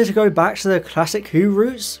designers wanted to go back to the Classic Who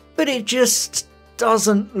roots, but it just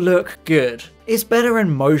doesn't look good. It's better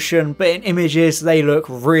in motion, but in images they look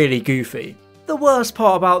really goofy. The worst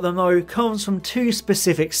part about them though comes from two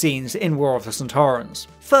specific scenes in War of the Centaurans.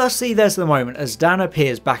 Firstly, there's the moment as Dan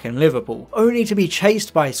appears back in Liverpool, only to be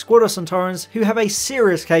chased by a squad of Centaurans who have a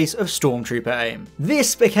serious case of stormtrooper aim.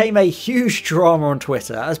 This became a huge drama on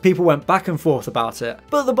Twitter as people went back and forth about it,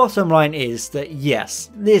 but the bottom line is that yes,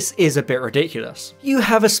 this is a bit ridiculous. You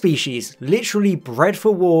have a species literally bred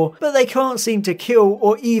for war, but they can't seem to kill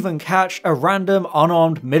or even catch a random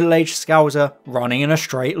unarmed middle-aged scouser running in a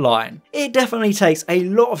straight line. It definitely takes a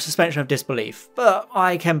lot of suspension of disbelief, but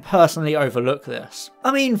I can personally overlook this.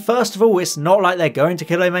 I mean, first of all, it's not like they're going to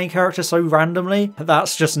kill a main character so randomly.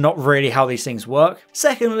 That's just not really how these things work.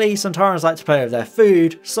 Secondly, Centaurans like to play with their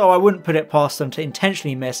food, so I wouldn't put it past them to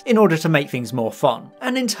intentionally miss in order to make things more fun.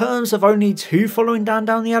 And in terms of only two following Dan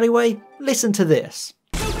down the alleyway, listen to this.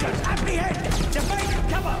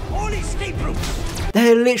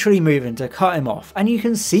 They're literally moving to cut him off, and you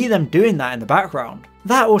can see them doing that in the background.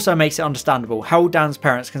 That also makes it understandable how Dan's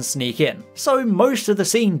parents can sneak in, so most of the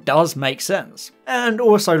scene does make sense. And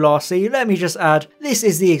also lastly, let me just add, this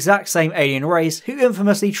is the exact same alien race who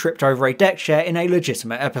infamously tripped over a deck chair in a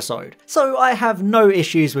legitimate episode. So I have no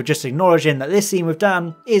issues with just acknowledging that this scene with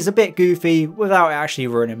Dan is a bit goofy without actually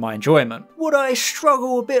ruining my enjoyment. What I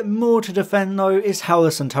struggle a bit more to defend though is how the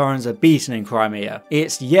Centaurans are beaten in Crimea.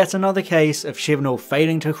 It's yet another case of Chibnall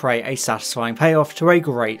failing to create a satisfying payoff to a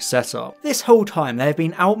great setup. This whole time they've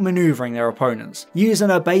been outmanoeuvring their opponents, using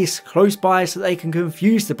a base close by so they can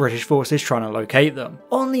confuse the British forces trying to locate them.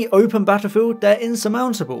 On the open battlefield, they're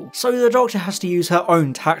insurmountable, so the Doctor has to use her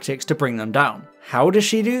own tactics to bring them down. How does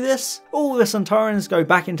she do this? All the Centaurans go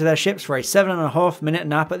back into their ships for a 7.5 minute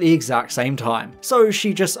nap at the exact same time, so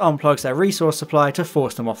she just unplugs their resource supply to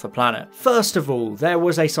force them off the planet. First of all, there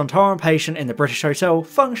was a Centauran patient in the British hotel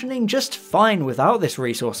functioning just fine without this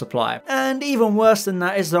resource supply, and even worse than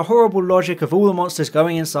that is the horrible logic of all the monsters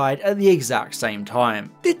going inside at the exact same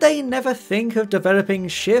time. Did they never think of developing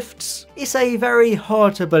shifts? It's a very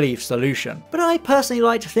hard to believe solution, but I personally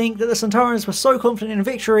like to think that the Centaurans were so confident in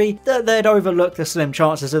victory that they'd overlook the slim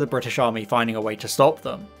chances of the British army finding a way to stop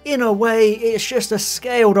them. In a way, it's just a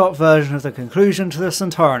scaled up version of the conclusion to the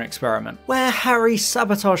Centauran experiment, where Harry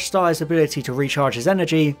sabotaged Star's ability to recharge his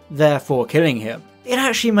energy, therefore killing him. It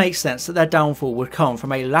actually makes sense that their downfall would come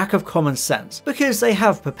from a lack of common sense, because they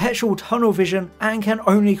have perpetual tunnel vision and can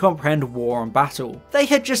only comprehend war and battle. They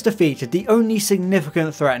had just defeated the only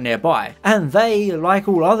significant threat nearby, and they, like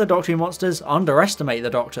all other Doctor Who monsters, underestimate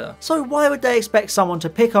the Doctor, so why would they expect someone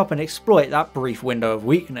to pick up and exploit that brief window of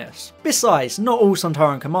weakness? Besides, not all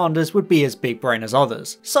Centauran commanders would be as big brain as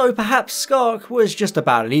others, so perhaps Skark was just a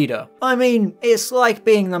bad leader. I mean, it's like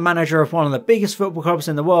being the manager of one of the biggest football clubs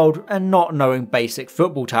in the world and not knowing basic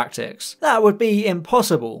football tactics. That would be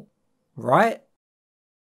impossible, right?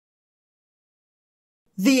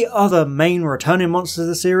 The other main returning monsters of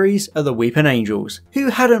the series are the Weeping Angels,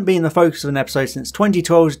 who hadn't been the focus of an episode since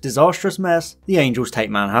 2012's disastrous mess, The Angels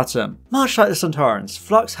Take Manhattan. Much like the Centaurans,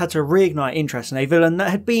 Flux had to reignite interest in a villain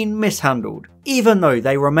that had been mishandled, even though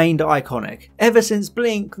they remained iconic. Ever since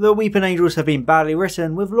Blink, the Weeping Angels have been badly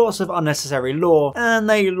written with lots of unnecessary lore, and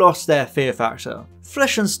they lost their fear factor.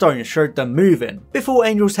 Flesh and Stone showed them moving, before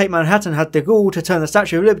Angels Take Manhattan had the gall to turn the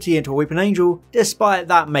Statue of Liberty into a Weeping Angel, despite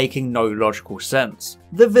that making no logical sense.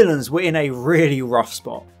 The villains were in a really rough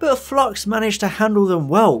spot, but Flux managed to handle them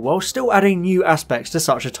well while still adding new aspects to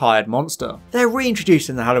such a tired monster. They're reintroduced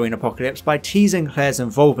in the Halloween Apocalypse by teasing Claire's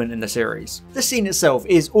involvement in the series. The scene itself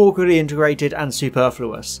is awkwardly integrated and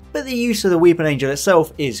superfluous, but the use of the Weeping Angel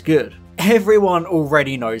itself is good. Everyone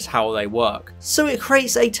already knows how they work, so it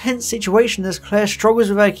creates a tense situation as Claire struggles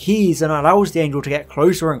with her keys and allows the angel to get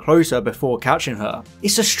closer and closer before catching her.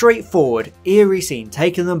 It's a straightforward, eerie scene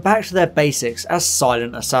taking them back to their basics as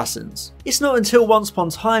silent assassins. It's not until once upon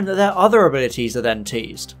a time that their other abilities are then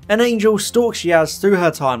teased. An angel stalks Yaz through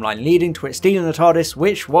her timeline, leading to it stealing the TARDIS,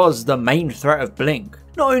 which was the main threat of Blink.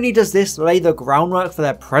 Not only does this lay the groundwork for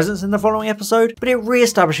their presence in the following episode, but it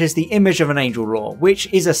re-establishes the image of an angel lore,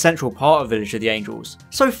 which is a central part of Village of the Angels.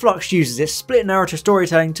 So Flux uses its split narrative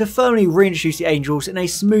storytelling to firmly reintroduce the angels in a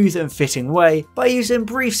smooth and fitting way, by using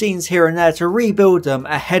brief scenes here and there to rebuild them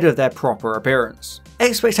ahead of their proper appearance.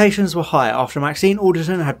 Expectations were high after Maxine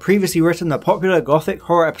Alderton had previously written the popular gothic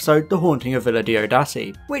horror episode The Haunting of Villa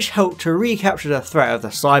Diodati, which helped to recapture the threat of the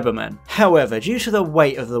Cybermen. However, due to the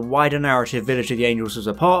weight of the wider narrative Village of the Angels was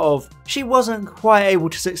a part of, she wasn't quite able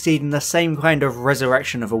to succeed in the same kind of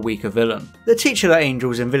resurrection of a weaker villain. The titular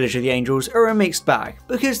angels in Village of the Angels are a mixed bag,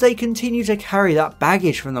 because they continue to carry that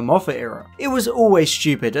baggage from the Moffat era. It was always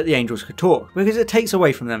stupid that the angels could talk, because it takes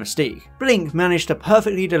away from their mystique. Blink managed to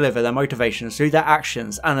perfectly deliver their motivations through their actions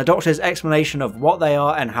and the Doctor's explanation of what they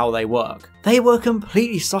are and how they work. They were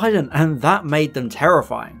completely silent, and that made them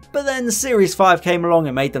terrifying. But then Series 5 came along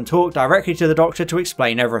and made them talk directly to the Doctor to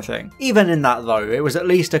explain everything. Even in that though, it was at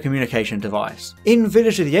least a communication device. In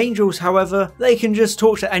Village of the Angels, however, they can just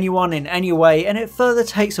talk to anyone in any way, and it further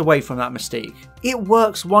takes away from that mystique. It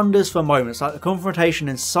works wonders for moments like the confrontation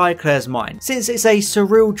inside Claire's mind, since it's a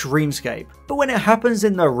surreal dreamscape, but when it happens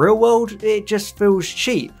in the real world, it just feels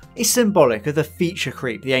cheap. It's symbolic of the feature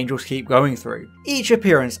creep the angels keep going through. Each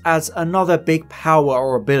appearance adds another big power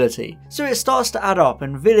or ability, so it starts to add up,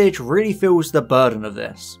 and Village really feels the burden of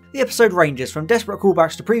this. The episode ranges from desperate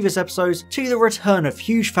callbacks to previous episodes to the return of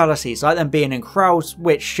huge fallacies like them being in crowds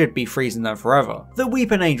which should be freezing them forever. The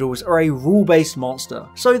Weeping Angels are a rule-based monster,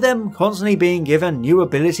 so them constantly being given new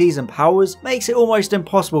abilities and powers makes it almost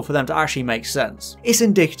impossible for them to actually make sense. It's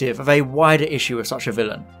indicative of a wider issue of such a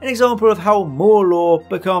villain, an example of how more lore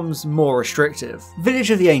becomes more restrictive.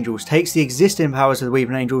 Village of the Angels takes the existing powers of the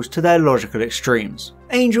Weeping Angels to their logical extremes.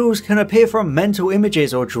 Angels can appear from mental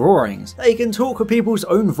images or drawings, they can talk with people's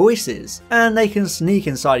own voices, and they can sneak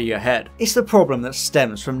inside of your head. It's the problem that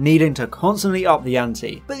stems from needing to constantly up the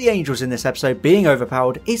ante, but the angels in this episode being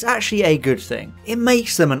overpowered is actually a good thing. It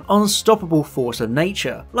makes them an unstoppable force of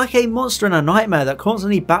nature, like a monster in a nightmare that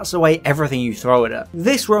constantly bats away everything you throw at it.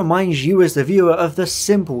 This reminds you as the viewer of the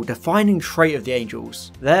simple, defining trait of the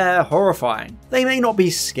angels. They're horrifying. They may not be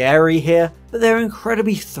scary here, but they're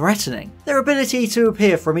incredibly threatening. Their ability to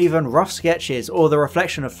appear from even rough sketches or the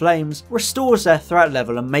reflection of flames restores their threat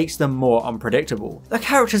level and makes them more unpredictable. The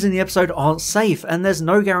characters in the episode aren't safe, and there's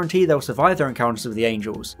no guarantee they'll survive their encounters with the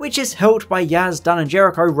angels, which is helped by Yaz, Dan and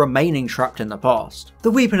Jericho remaining trapped in the past.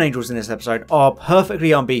 The Weeping Angels in this episode are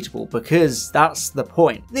perfectly unbeatable because that's the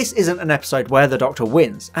point. This isn't an episode where the Doctor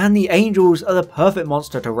wins, and the angels are the perfect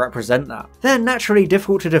monster to represent that. They're naturally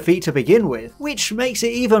difficult to defeat to begin with, which makes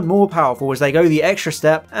it even more powerful as they go the extra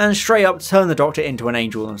step and straight up turn the Doctor into an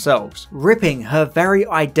angel themselves, ripping her very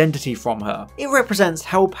identity from her. It represents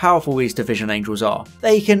how powerful these Division Angels are.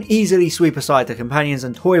 They can easily sweep aside the companions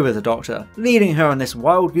and toy with the Doctor, leading her on this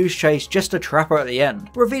wild goose chase just to trap her at the end,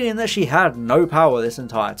 revealing that she had no power this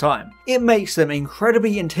entire time. It makes them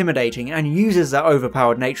incredibly intimidating and uses their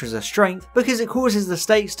overpowered nature as a strength because it causes the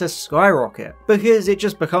stakes to skyrocket, because it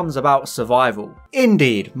just becomes about survival.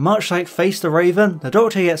 Indeed, much like Face the Raven, the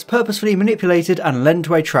Doctor gets purposefully manipulated and led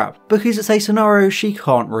to a trap because it's a scenario she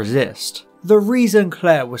can't resist. The reason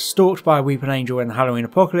Claire was stalked by a Weeping Angel in the Halloween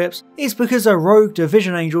Apocalypse is because a rogue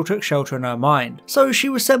Division Angel took shelter in her mind, so she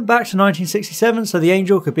was sent back to 1967 so the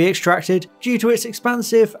angel could be extracted due to its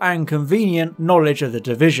expansive and convenient knowledge of the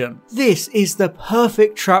Division. This is the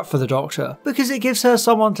perfect trap for the Doctor because it gives her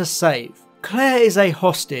someone to save. Claire is a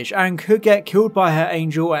hostage and could get killed by her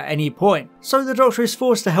angel at any point, so the Doctor is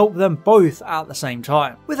forced to help them both at the same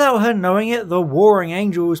time. Without her knowing it, the warring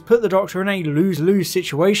angels put the Doctor in a lose-lose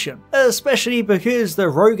situation, especially because the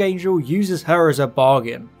rogue angel uses her as a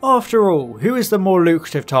bargain. After all, who is the more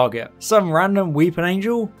lucrative target? Some random weeping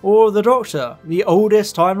angel, or the Doctor, the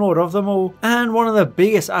oldest Time Lord of them all, and one of the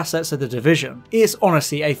biggest assets of the division? It's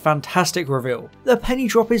honestly a fantastic reveal. The penny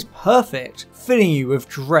drop is perfect, filling you with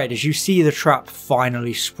dread as you see the trap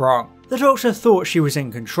finally sprung. The Doctor thought she was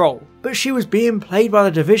in control, but she was being played by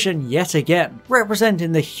the division yet again,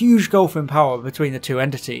 representing the huge gulf in power between the two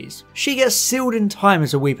entities. She gets sealed in time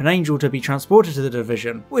as a Weeping Angel to be transported to the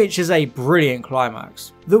division, which is a brilliant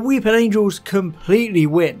climax. The Weeping Angels completely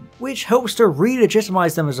win, which helps to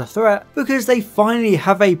re-legitimize them as a threat because they finally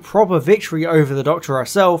have a proper victory over the Doctor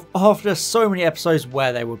herself after so many episodes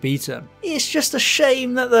where they were beaten. It's just a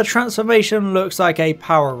shame that the transformation looks like a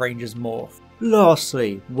Power Rangers morph.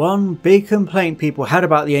 Lastly, one big complaint people had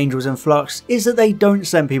about the Angels in Flux is that they don't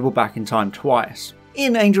send people back in time twice.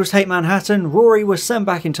 In Angels Hate Manhattan, Rory was sent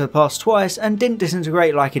back into the past twice and didn't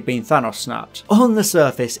disintegrate like he'd been Thanos snapped. On the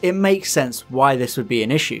surface, it makes sense why this would be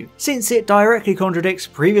an issue, since it directly contradicts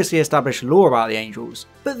previously established lore about the Angels.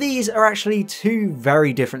 But these are actually two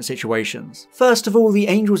very different situations. First of all, the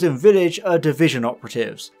Angels in Village are division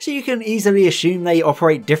operatives, so you can easily assume they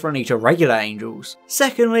operate differently to regular Angels.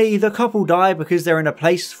 Secondly, the couple die because they're in a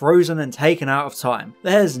place frozen and taken out of time.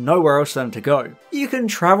 There's nowhere else for them to go. You can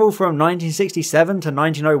travel from 1967 to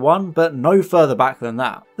 1901, but no further back than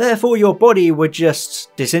that. Therefore, your body would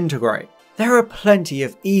just disintegrate. There are plenty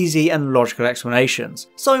of easy and logical explanations,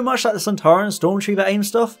 so much like the Centauran Stormtrooper aim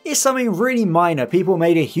stuff is something really minor people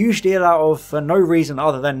made a huge deal out of for no reason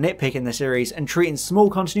other than nitpicking the series and treating small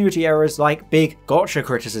continuity errors like big gotcha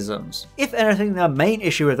criticisms. If anything, the main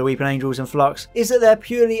issue with the Weeping Angels in Flux is that they're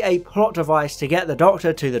purely a plot device to get the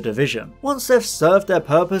Doctor to the division. Once they've served their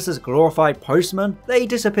purpose as glorified postmen, they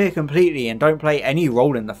disappear completely and don't play any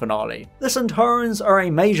role in the finale. The Centaurans are a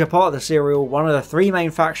major part of the serial, one of the three main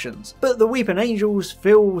factions, but the Weeping Angels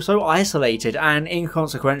feel so isolated and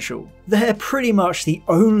inconsequential. They're pretty much the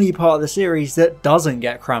only part of the series that doesn't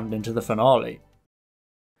get crammed into the finale.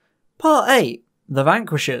 Part 8. The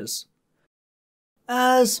Vanquishers.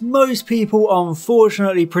 As most people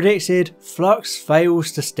unfortunately predicted, Flux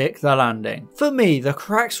fails to stick the landing. For me, the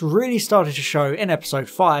cracks really started to show in episode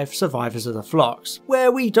 5, Survivors of the Flux,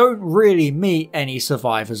 where we don't really meet any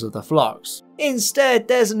survivors of the Flux. Instead,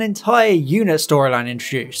 there's an entire unit storyline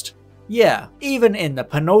introduced. Yeah, even in the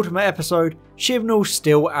penultimate episode, Chibnall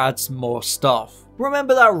still adds more stuff.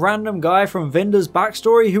 Remember that random guy from Vinder's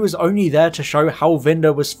backstory who was only there to show how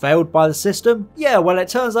Vinder was failed by the system? Yeah, well it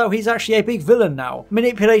turns out he's actually a big villain now,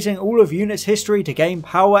 manipulating all of UNIT's history to gain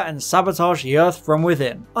power and sabotage the Earth from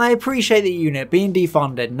within. I appreciate that UNIT being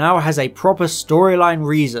defunded now has a proper storyline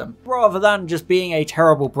reason, rather than just being a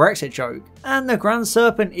terrible Brexit joke. And the Grand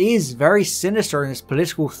Serpent is very sinister in this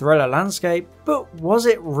political thriller landscape, but was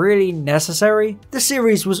it really necessary? The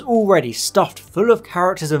series was already stuffed full of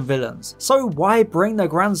characters and villains, so why bring the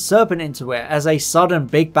Grand Serpent into it as a sudden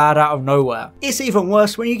big bad out of nowhere? It's even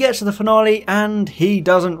worse when you get to the finale and he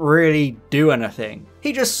doesn't really do anything.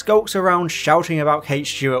 He just skulks around shouting about Kate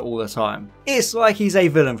Stewart all the time. It's like he's a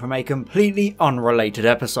villain from a completely unrelated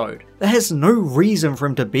episode. There's no reason for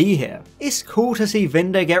him to be here. It's cool to see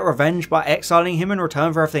Vinder get revenge by exiling him in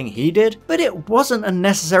return for everything he did, but it wasn't a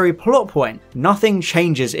necessary plot point. Nothing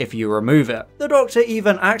changes if you remove it. The Doctor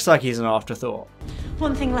even acts like he's an afterthought.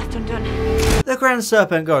 One thing left undone. The Grand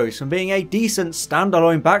Serpent goes from being a decent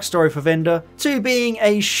standalone backstory for Vinder to being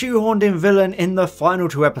a shoehorned in villain in the final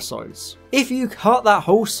 2 episodes. If you cut that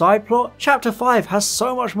whole side plot, Chapter 5 has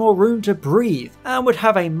so much more room to breathe and would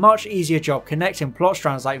have a much easier job connecting plot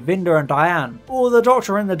strands like Vinder and Diane, or the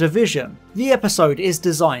Doctor and the Division. The episode is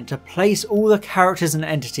designed to place all the characters and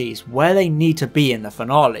entities where they need to be in the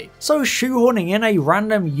finale, so shoehorning in a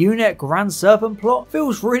random UNIT Grand Serpent plot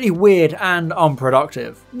feels really weird and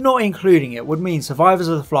unproductive. Not including it would mean Survivors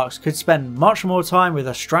of the Flux could spend much more time with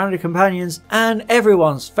their stranded companions and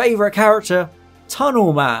everyone's favourite character,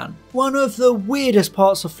 Tunnel Man. One of the weirdest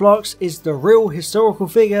parts of Flux is the real historical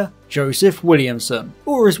figure, Joseph Williamson,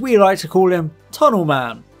 or as we like to call him, Tunnel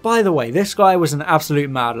Man. By the way, this guy was an absolute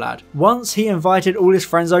mad lad. Once he invited all his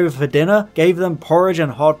friends over for dinner, gave them porridge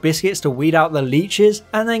and hard biscuits to weed out the leeches,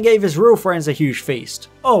 and then gave his real friends a huge feast.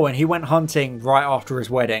 Oh, and he went hunting right after his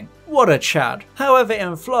wedding. What a Chad. However,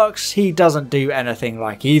 in Flux, he doesn't do anything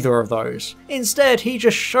like either of those. Instead, he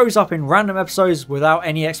just shows up in random episodes without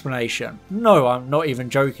any explanation. No, I'm not even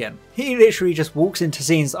joking. He literally just walks into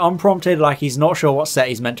scenes unprompted like he's not sure what set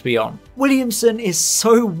he's meant to be on. Williamson is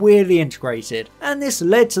so weirdly integrated, and this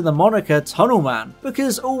led to the moniker Tunnel Man,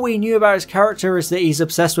 because all we knew about his character is that he's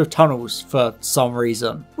obsessed with tunnels for some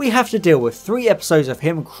reason. We have to deal with 3 episodes of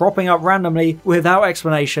him cropping up randomly without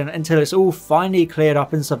explanation until it's all finally cleared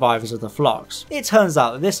up in Survivors of the Flux. It turns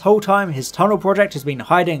out that this whole time his tunnel project has been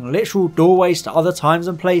hiding literal doorways to other times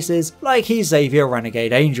and places, like he's Xavier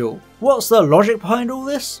Renegade Angel. What's the logic behind all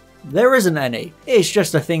this? There isn't any. It's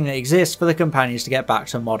just a thing that exists for the companions to get back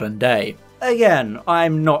to modern day. Again,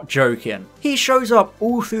 I'm not joking. He shows up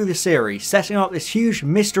all through the series, setting up this huge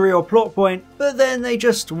mystery or plot point, but then they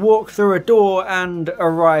just walk through a door and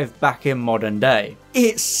arrive back in modern day.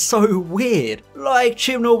 It's so weird. Like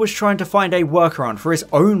Chibnall was trying to find a workaround for his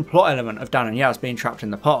own plot element of Dan and Yaz being trapped in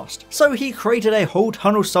the past, so he created a whole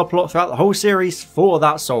tunnel subplot throughout the whole series for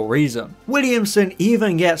that sole reason. Williamson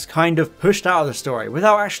even gets kind of pushed out of the story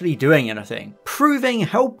without actually doing anything, proving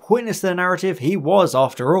how pointless the narrative he was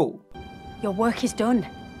after all. Your work is done.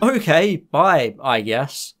 Okay, bye, I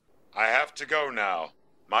guess. I have to go now.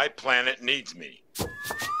 My planet needs me.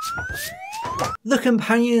 The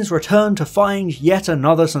companions return to find yet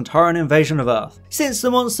another Sontaran invasion of Earth, since the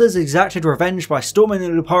monsters exacted revenge by storming the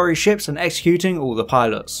Lupari ships and executing all the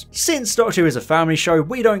pilots. Since Doctor Who is a family show,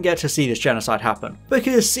 we don't get to see this genocide happen,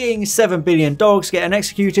 because seeing 7 billion dogs getting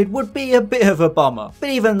executed would be a bit of a bummer. But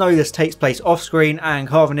even though this takes place off screen and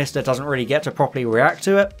Carvanista doesn't really get to properly react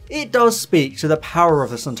to it, it does speak to the power of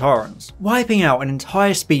the Sontarans. Wiping out an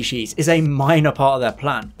entire species is a minor part of their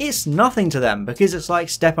plan. It's nothing to them because it's like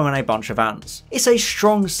stepping on a bunch of ants. It's a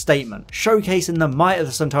strong statement, showcasing the might of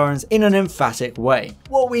the Sontarans in an emphatic way.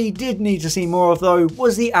 What we did need to see more of though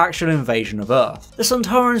was the actual invasion of Earth. The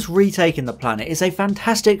Sontarans retaking the planet is a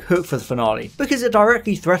fantastic hook for the finale, because it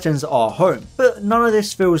directly threatens our home, but none of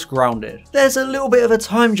this feels grounded. There's a little bit of a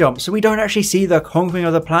time jump, so we don't actually see the conquering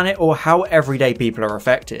of the planet or how everyday people are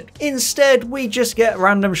affected. Instead, we just get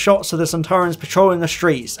random shots of the Sontarans patrolling the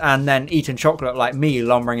streets and then eating chocolate like me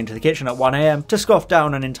lumbering into the kitchen at 1 AM to scoff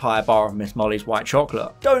down an entire bar of Miss Molly's white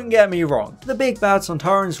chocolate. Don't get me wrong, the big bad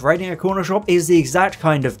Sontarans raiding a corner shop is the exact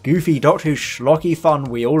kind of goofy Doctor Who schlocky fun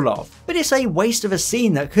we all love, but it's a waste of a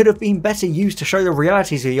scene that could have been better used to show the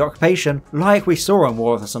realities of the occupation like we saw in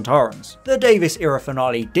War of the Sontarans. The Davis era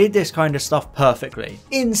finale did this kind of stuff perfectly.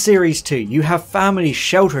 In series 2 you have families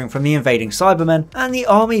sheltering from the invading Cybermen and the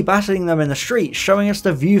army battling them in the streets, showing us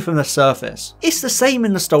the view from the surface. It's the same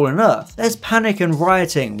in the Stolen Earth. There's panic and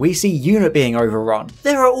rioting, we see UNIT being overrun.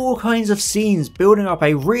 There are all kinds of scenes building up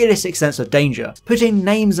a realistic sense of danger, putting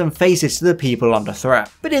names and faces to the people under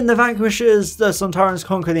threat. But in the Vanquishers, the Sontarans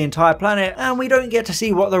conquer the entire planet and we don't get to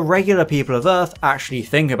see what the regular people of Earth actually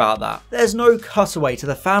think about that. There's no cutaway to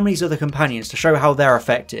the families of the companions to show how they're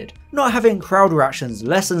affected. Not having crowd reactions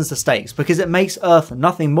lessens the stakes because it makes Earth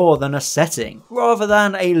nothing more than a setting, rather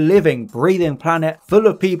than a living, breathing planet full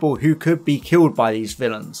of people who could be killed by these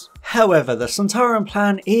villains. However, the Sontaran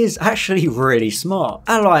plan is actually really smart.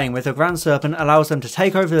 Allying with the Grand Serpent allows them to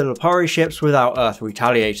take over the Lupari ships without Earth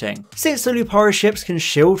retaliating. Since the Lupari ships can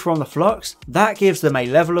shield from the Flux, that gives them a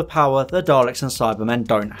level of power the Daleks and Cybermen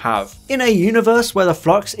don't have. In a universe where the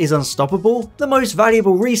Flux is unstoppable, the most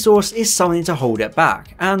valuable resource is something to hold it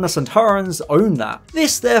back, and the Sontarans own that.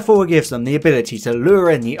 This therefore gives them the ability to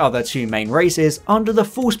lure in the other 2 main races under the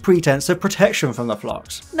false pretense of protection from the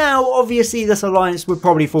Flux. Now obviously this alliance would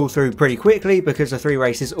probably fall through pretty quickly because the 3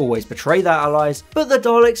 races always betray their allies, but the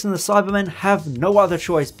Daleks and the Cybermen have no other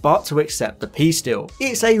choice but to accept the peace deal.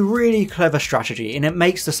 It's a really clever strategy and it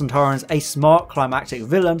makes the Sontarans a smart climactic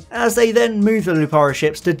villain as they then move the Lupari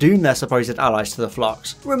ships to doom their supposed allies to the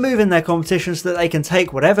Flux, removing their competition so that they can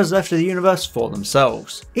take whatever's left of the universe for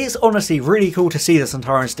themselves. It's honestly really cool to see the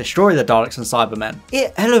Sontarans destroy the Daleks and Cybermen.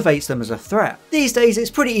 It elevates them as a threat. These days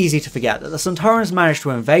it's pretty easy to forget that the Sontarans managed to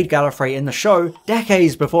invade Gallifrey in the show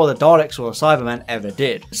decades before the Daleks or the Cybermen ever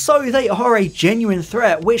did. So they are a genuine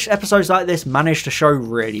threat, which episodes like this manage to show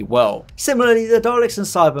really well. Similarly, the Daleks and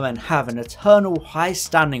Cybermen have an eternal high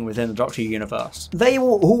standing within the Doctor Who universe. They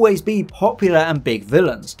will always be popular and big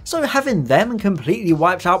villains, so having them completely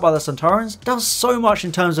wiped out by the Sontarans does so much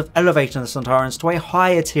in terms of elevating the Sontarans to a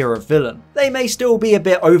higher tier of villain. They may still be a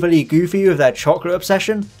bit overly goofy with their chocolate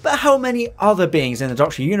obsession, but how many other beings in the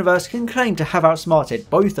Doctor Who universe can claim to have outsmarted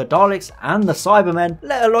both the Daleks and the Cybermen,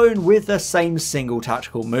 let alone with the same single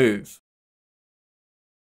tactical move?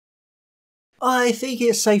 I think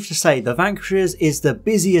it's safe to say The Vanquishers is the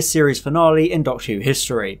busiest series finale in Doctor Who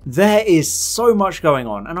history. There is so much going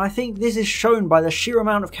on, and I think this is shown by the sheer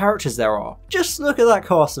amount of characters there are. Just look at that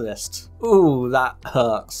cast list. Ooh, that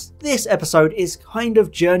hurts. This episode is kind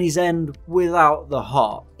of Journey's End without the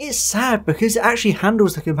heart. It's sad because it actually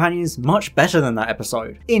handles the companions much better than that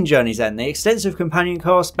episode. In Journey's End, the extensive companion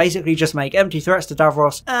cast basically just make empty threats to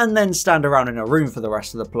Davros and then stand around in a room for the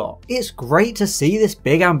rest of the plot. It's great to see this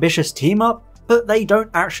big ambitious team up, but they don't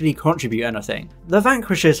actually contribute anything. The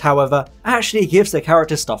Vanquishers, however, actually gives the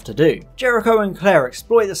characters stuff to do. Jericho and Claire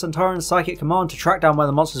exploit the Sontaran's psychic command to track down where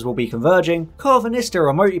the monsters will be converging, Carvanista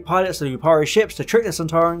remotely pilots the Lupari ships to trick the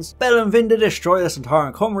Sontarans, Bell and Vinda destroy the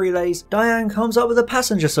Sontaran comm relays, Diane comes up with a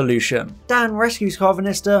passenger solution, Dan rescues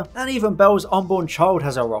Carvanista, and even Bell's unborn child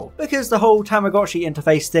has a role, because the whole Tamagotchi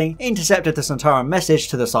interface thing intercepted the Sontaran message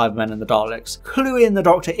to the Cybermen and the Daleks, cluing the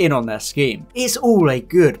Doctor in on their scheme. It's all a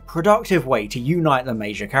good, productive way to unite the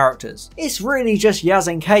major characters. It's really just Yaz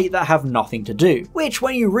and Kate that have nothing to do, which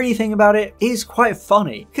when you really think about it is quite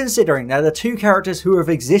funny, considering they're the two characters who have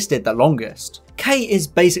existed the longest. Kate is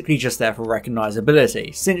basically just there for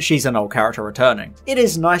recognisability, since she's an old character returning. It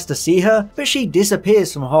is nice to see her, but she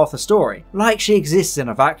disappears from half the story, like she exists in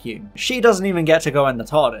a vacuum. She doesn't even get to go in the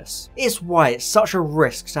TARDIS. It's why it's such a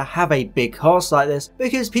risk to have a big cast like this,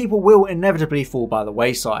 because people will inevitably fall by the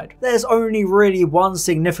wayside. There's only really one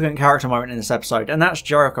significant character moment in this episode, and that's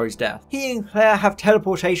Jericho's death. He and Claire have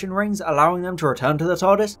teleportation rings allowing them to return to the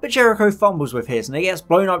TARDIS, but Jericho fumbles with his and he gets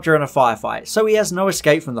blown up during a firefight, so he has no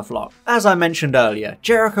escape from the Flux. As I mentioned earlier,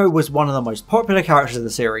 Jericho was one of the most popular characters of the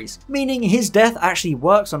series, meaning his death actually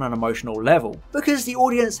works on an emotional level, because the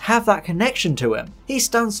audience have that connection to him. He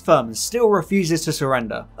stands firm and still refuses to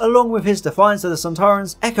surrender, along with his defiance of the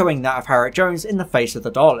Sontarans echoing that of Harriet Jones in the face of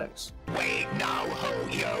the Daleks. We know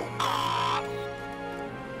who you are!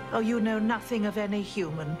 Oh, you know nothing of any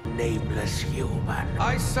human. Nameless human.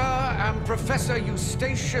 I, sir, am Professor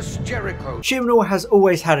Eustachius Jericho. Chibnall has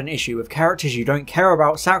always had an issue with characters you don't care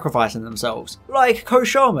about sacrificing themselves, like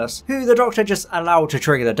Koshamus, who the Doctor just allowed to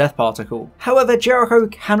trigger the death particle. However, Jericho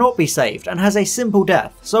cannot be saved and has a simple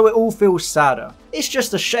death, so it all feels sadder. It's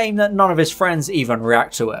just a shame that none of his friends even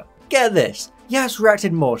react to it. Get this. Yas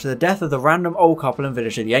reacted more to the death of the random old couple in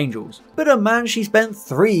Village of the Angels, but a man she spent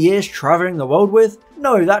 3 years travelling the world with?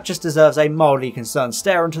 No, that just deserves a mildly concerned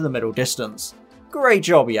stare into the middle distance. Great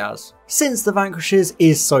job, Yaz. Since The Vanquishers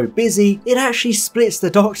is so busy, it actually splits the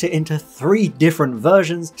Doctor into 3 different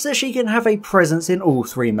versions so she can have a presence in all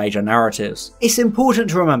 3 major narratives. It's important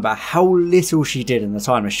to remember how little she did in the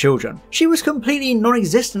time as children. She was completely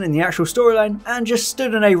non-existent in the actual storyline and just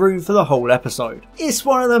stood in a room for the whole episode. It's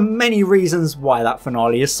one of the many reasons why that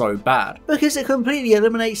finale is so bad, because it completely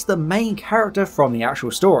eliminates the main character from the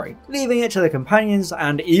actual story, leaving it to the companions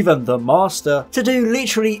and even the Master to do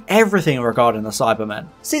literally everything regarding the Cybermen.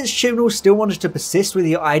 Since Chibnall still wanted to persist with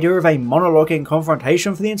the idea of a monologuing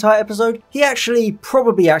confrontation for the entire episode, he actually,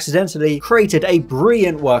 probably accidentally, created a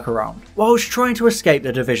brilliant workaround. Whilst trying to escape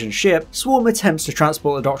the Division ship, Swarm attempts to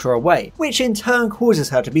transport the Doctor away, which in turn causes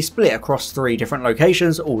her to be split across 3 different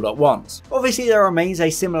locations all at once. Obviously there remains a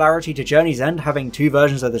similarity to Journey's End having 2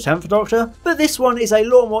 versions of the 10th Doctor, but this one is a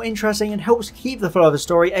lot more interesting and helps keep the flow of the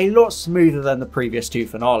story a lot smoother than the previous 2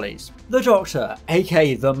 finales. The Doctor,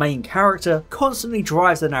 aka the main character, constantly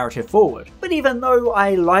drives the narrative forward, but even though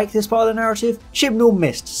I like this part of the narrative, Chibnall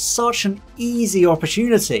missed such an easy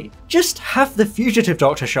opportunity. Just have the fugitive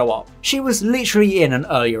Doctor show up. She was literally in an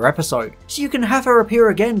earlier episode, so you can have her appear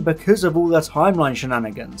again because of all the timeline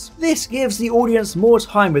shenanigans. This gives the audience more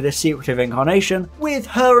time with this secretive incarnation, with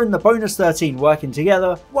her and the bonus 13 working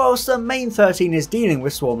together, whilst the main 13 is dealing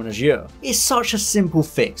with Swarm and Azure. It's such a simple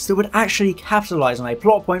fix that would actually capitalise on a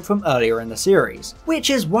plot point from earlier in the series, which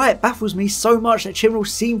is why it baffles me so much that Chibnall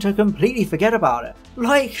seemed to completely forget about it.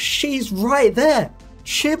 Like, she's right there.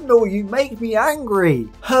 Chibnall, you make me angry!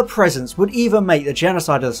 Her presence would even make the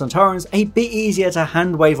genocide of the Sontarans a bit easier to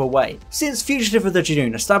hand-wave away, since Fugitive of the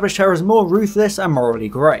Junoon established her as more ruthless and morally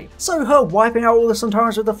grey, so her wiping out all the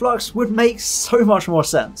Sontarans with the Flux would make so much more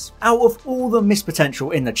sense. Out of all the missed potential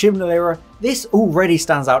in the Chibnall era, this already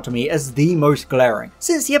stands out to me as the most glaring,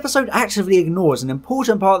 since the episode actively ignores an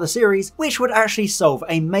important part of the series which would actually solve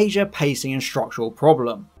a major pacing and structural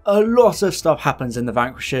problem. A lot of stuff happens in The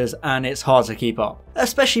Vanquishers and it's hard to keep up,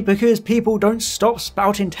 especially because people don't stop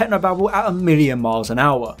spouting technobabble at 1,000,000 miles an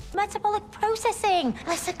hour. Metabolic processing,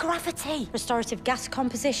 lesser gravity, Restorative gas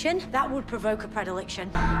composition. that would provoke a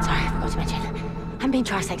predilection. Sorry, I forgot to mention. I'm being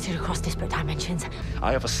trisected across disparate dimensions.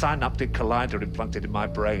 I have a synaptic collider implanted in my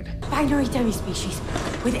brain. Binary demispecies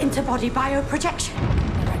with interbody bioprojection.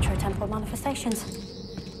 Retrotemporal manifestations.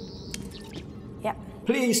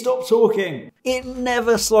 Please stop talking. It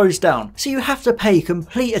never slows down, so you have to pay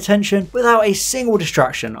complete attention without a single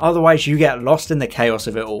distraction, otherwise you get lost in the chaos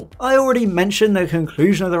of it all. I already mentioned the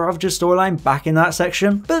conclusion of the Ravagers storyline back in that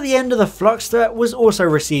section, but the end of the Flux threat was also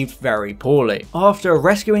received very poorly. After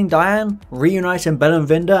rescuing Diane, reuniting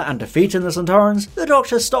Belenvinda and defeating the Centaurans, the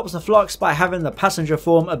Doctor stops the Flux by having the passenger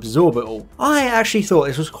form absorb it all. I actually thought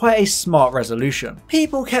this was quite a smart resolution.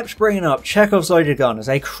 People kept bringing up Chekhov's loaded gun as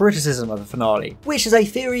a criticism of the finale, which is a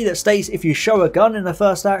theory that states if you show a gun in the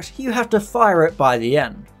first act, you have to fire it by the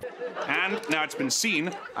end. And now it's been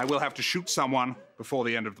seen, I will have to shoot someone before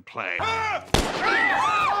the end of the play.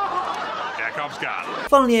 Chekhov's gun.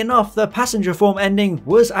 Funnily enough, the passenger form ending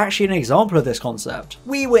was actually an example of this concept.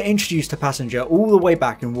 We were introduced to Passenger all the way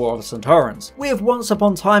back in War of the Centaurans, with Once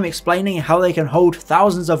Upon a Time explaining how they can hold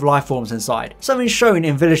thousands of life forms inside, something shown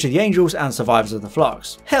in Village of the Angels and Survivors of the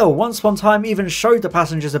Flux. Hell, Once Upon a Time even showed the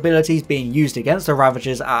Passenger's abilities being used against the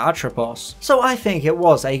Ravagers at Atropos. So I think it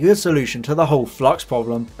was a good solution to the whole Flux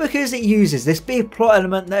problem, because it uses this big plot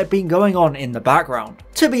element that had been going on in the background.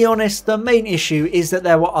 To be honest, the main issue is that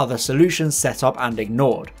there were other solutions set up and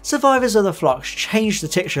ignored. Survivors of the Flux changed the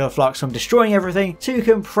titular Flux from destroying everything to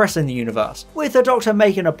compressing the universe, with the Doctor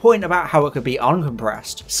making a point about how it could be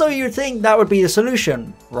uncompressed. So you'd think that would be the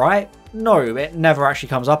solution, right? No, it never actually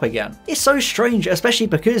comes up again. It's so strange, especially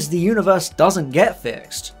because the universe doesn't get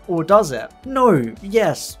fixed. Or does it? No,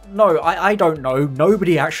 yes, no, I don't know,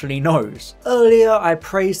 nobody actually knows. Earlier I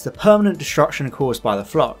praised the permanent destruction caused by the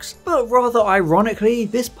Flux, but rather ironically,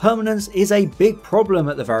 this permanence is a big problem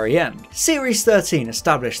at the very end. Series 13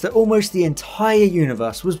 established that almost the entire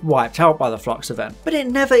universe was wiped out by the Flux event, but it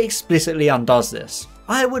never explicitly undoes this.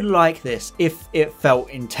 I would like this if it felt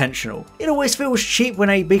intentional. It always feels cheap when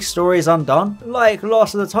a big story is undone, like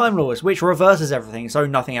Last of the Time Lords, which reverses everything so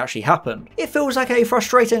nothing actually happened. It feels like a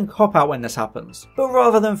frustrating cop-out when this happens, but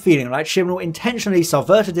rather than feeling like Chibnall intentionally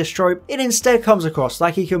subverted this trope, it instead comes across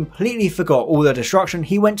like he completely forgot all the destruction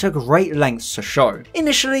he went to great lengths to show.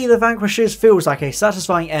 Initially, the Vanquishers feels like a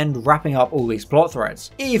satisfying end wrapping up all these plot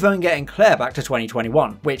threads, even getting Claire back to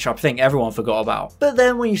 2021, which I think everyone forgot about. But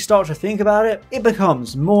then when you start to think about it, it becomes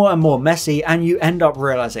more and more messy and you end up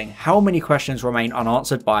realizing how many questions remain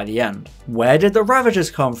unanswered by the end. Where did the Ravagers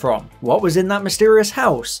come from? What was in that mysterious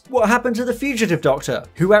house? What happened to the fugitive Doctor?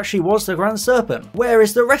 Who actually was the Grand Serpent? Where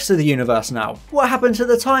is the rest of the universe now? What happened to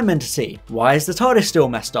the Time Entity? Why is the TARDIS still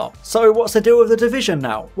messed up? So what's the deal with the Division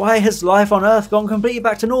now? Why has life on Earth gone completely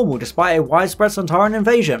back to normal despite a widespread Centaurian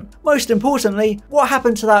invasion? Most importantly, what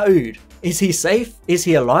happened to that Ood? Is he safe? Is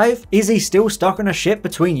he alive? Is he still stuck on a ship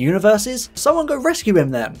between universes? Someone go rescue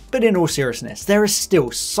him then. But in all seriousness, there is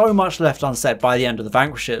still so much left unsaid by the end of the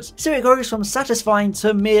Vanquishers, so it goes from satisfying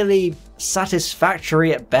to merely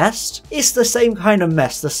satisfactory at best. It's the same kind of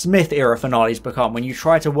mess the Smith era finales become when you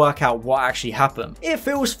try to work out what actually happened. It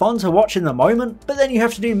feels fun to watch in the moment, but then you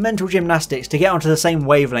have to do mental gymnastics to get onto the same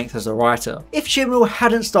wavelength as the writer. If Chibnall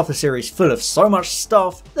hadn't stuffed the series full of so much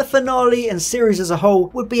stuff, the finale and series as a whole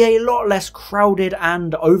would be a lot less crowded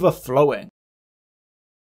and overflowing.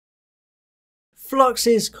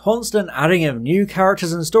 Flux's constant adding of new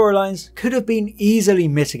characters and storylines could have been easily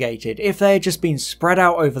mitigated if they had just been spread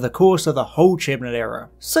out over the course of the whole Chibnall era.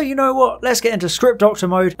 So you know what, let's get into Script Doctor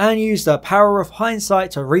mode and use the power of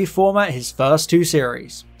hindsight to reformat his first two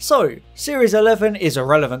series. So, Series 11 is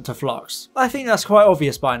irrelevant to Flux. I think that's quite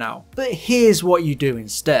obvious by now. But here's what you do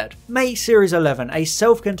instead. Make Series 11 a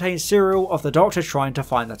self-contained serial of the Doctor trying to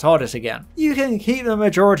find the TARDIS again. You can keep the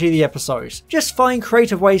majority of the episodes, just find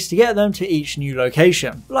creative ways to get them to each new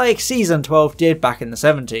location, like Season 12 did back in the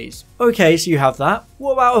 70s. Okay, so you have that.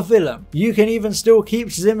 What about a villain? You can even still keep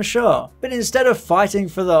Zim Shah, but instead of fighting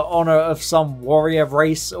for the honour of some warrior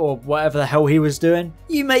race or whatever the hell he was doing,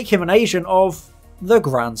 you make him an agent of the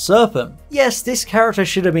Grand Serpent. Yes, this character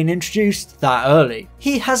should have been introduced that early.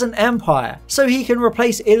 He has an empire, so he can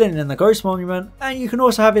replace Ilin in the Ghost Monument, and you can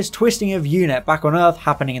also have his twisting of UNIT back on Earth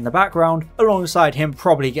happening in the background, alongside him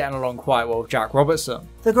probably getting along quite well with Jack Robertson.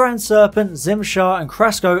 The Grand Serpent, Zim Shah and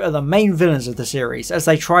Krasko are the main villains of the series as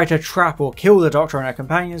they try to trap or kill the Doctor and her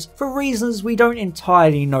companions for reasons we don't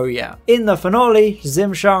entirely know yet. In the finale,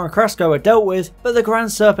 Zim Shah and Krasko are dealt with, but the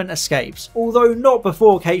Grand Serpent escapes, although not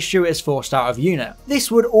before Kate Stewart is forced out of UNIT.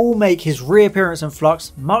 This would all make his reappearance in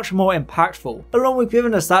Flux much more impactful, along with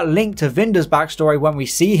giving us that link to Vinder's backstory when we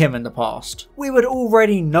see him in the past. We would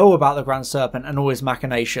already know about the Grand Serpent and all his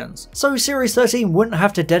machinations, so Series 13 wouldn't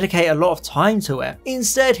have to dedicate a lot of time to it.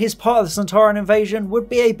 Instead, his part of the Centaurian invasion would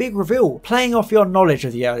be a big reveal, playing off your knowledge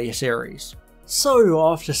of the earlier series. So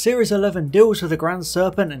after Series 11 deals with the Grand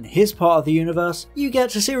Serpent and his part of the universe, you get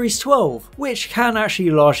to Series 12, which can actually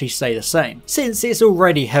largely stay the same, since it's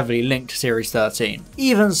already heavily linked to Series 13.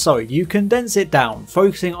 Even so, you condense it down,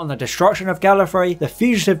 focusing on the destruction of Gallifrey, the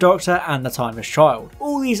Fugitive Doctor and the Timeless Child.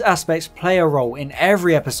 All these aspects play a role in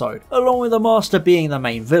every episode, along with the Master being the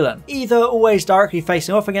main villain, either always directly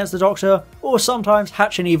facing off against the Doctor, or sometimes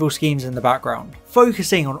hatching evil schemes in the background.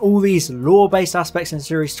 Focusing on all these lore-based aspects in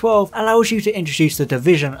Series 12 allows you to introduce the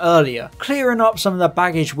Division earlier, clearing up some of the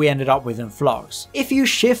baggage we ended up with in Flux. If you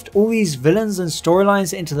shift all these villains and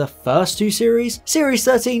storylines into the first two series, Series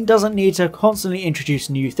 13 doesn't need to constantly introduce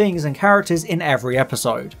new things and characters in every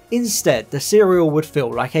episode. Instead, the serial would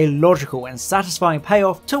feel like a logical and satisfying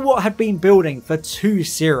payoff to what had been building for 2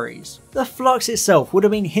 series. The Flux itself would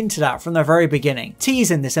have been hinted at from the very beginning,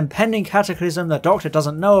 teasing this impending cataclysm the Doctor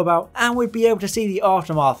doesn't know about, and we'd be able to see the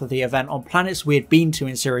aftermath of the event on planets we had been to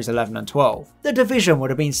in Series 11 and 12. The Division would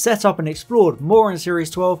have been set up and explored more in Series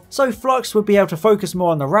 12, so Flux would be able to focus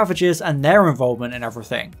more on the Ravagers and their involvement in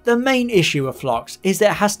everything. The main issue of Flux is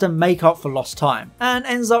that it has to make up for lost time, and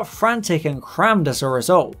ends up frantic and crammed as a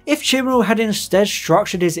result. If Chibnall had instead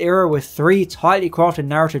structured his era with 3 tightly crafted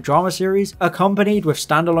narrative drama series, accompanied with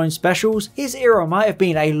standalone specials, his era might have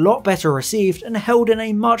been a lot better received and held in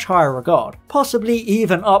a much higher regard, possibly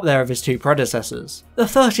even up there with his 2 predecessors. The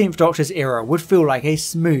 13th Doctor's era would feel like a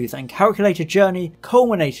smooth and calculated journey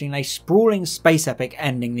culminating in a sprawling space epic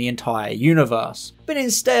ending the entire universe. But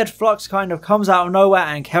instead, Flux kind of comes out of nowhere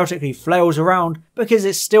and chaotically flails around because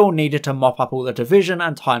it still needed to mop up all the Division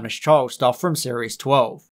and Timeless Child stuff from Series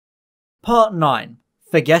 12. Part 9.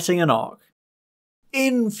 Forgetting an Arc.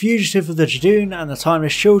 In Fugitive of the Judoon and the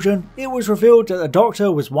Timeless Children, it was revealed that the Doctor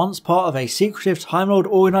was once part of a secretive Time Lord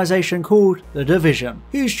organisation called the Division,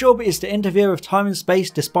 whose job is to interfere with time and space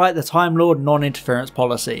despite the Time Lord non-interference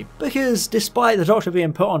policy. Because despite the Doctor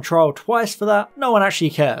being put on trial twice for that, no one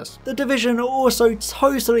actually cares. The Division are also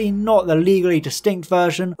totally not the legally distinct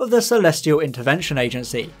version of the Celestial Intervention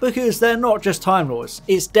Agency, because they're not just Time Lords,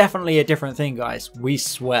 it's definitely a different thing guys, we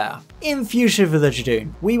swear. In Fugitive of the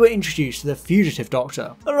Judoon, we were introduced to the Fugitive Doctor,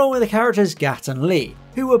 along with the characters Gat and Lee,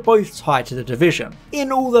 who were both tied to the Division.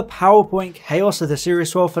 In all the PowerPoint chaos of the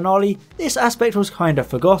Series 12 finale, this aspect was kind of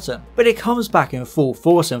forgotten, but it comes back in full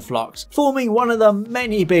force in Flux, forming one of the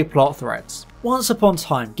many big plot threads. Once Upon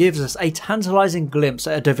Time gives us a tantalising glimpse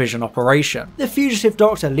at a Division operation, the Fugitive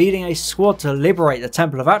Doctor leading a squad to liberate the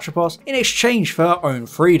Temple of Atropos in exchange for her own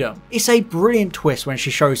freedom. It's a brilliant twist when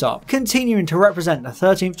she shows up, continuing to represent the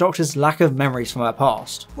 13th Doctor's lack of memories from her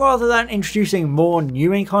past. Rather than introducing more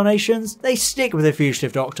new incarnations, they stick with the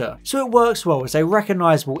Fugitive Doctor, so it works well as a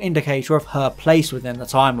recognisable indicator of her place within the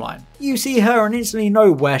timeline. You see her and instantly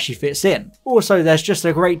know where she fits in. Also, there's just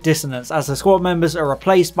a great dissonance as the squad members are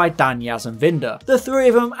replaced by Dan, Yaz and Vinder, the 3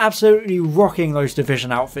 of them absolutely rocking those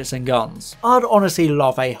Division outfits and guns. I'd honestly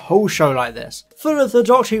love a whole show like this, full of the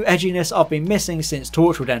Doctor Who edginess I've been missing since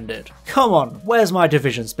Torchwood ended. Come on, where's my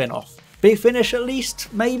Division spin-off? Big Finish at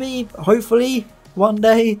least? Maybe? Hopefully? One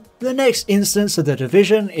day? The next instance of the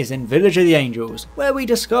Division is in Village of the Angels, where we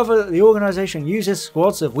discover that the organisation uses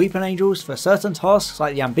squads of Weeping Angels for certain tasks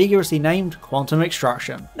like the ambiguously named Quantum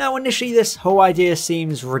Extraction. Now initially this whole idea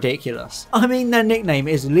seems ridiculous. I mean, their nickname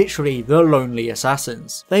is literally the Lonely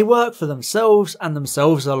Assassins. They work for themselves and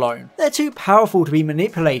themselves alone. They're too powerful to be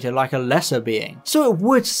manipulated like a lesser being, so it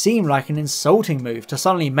would seem like an insulting move to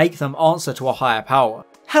suddenly make them answer to a higher power.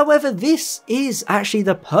 However, this is actually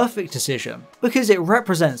the perfect decision, because it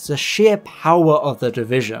represents the sheer power of the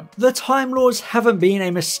Division. The Time Lords haven't been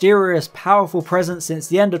a mysterious, powerful presence since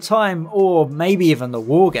the end of time, or maybe even the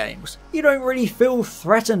War Games. You don't really feel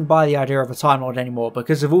threatened by the idea of a Time Lord anymore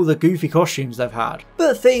because of all the goofy costumes they've had.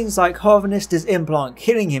 But things like Harvenister's implant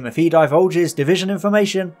killing him if he divulges Division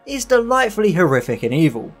information is delightfully horrific and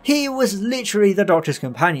evil. He was literally the Doctor's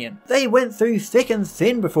companion. They went through thick and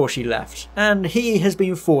thin before she left, and he has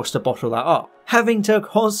been forced to bottle that up, having to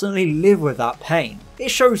constantly live with that pain. It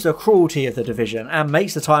shows the cruelty of the Division and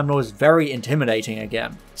makes the Time Lords very intimidating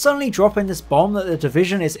again. Suddenly dropping this bomb that the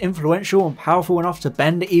Division is influential and powerful enough to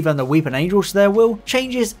bend even the Weeping Angels to their will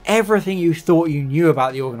changes everything you thought you knew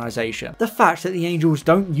about the organisation. The fact that the Angels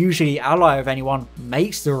don't usually ally with anyone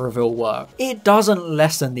makes the reveal work. It doesn't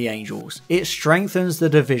lessen the Angels, it strengthens the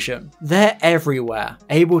Division. They're everywhere,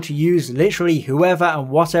 able to use literally whoever and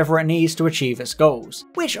whatever it needs to achieve its goals,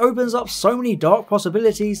 which opens up so many dark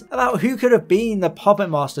possibilities about who could have been the puppet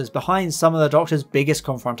masters behind some of the Doctor's biggest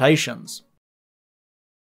confrontations.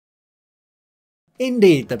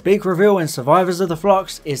 Indeed, the big reveal in Survivors of the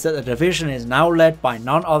Flux is that the division is now led by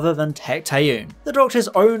none other than Tecteun, the Doctor's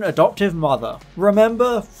own adoptive mother.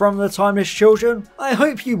 Remember from the Timeless Children? I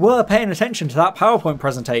hope you were paying attention to that PowerPoint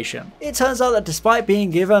presentation. It turns out that despite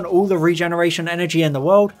being given all the regeneration energy in the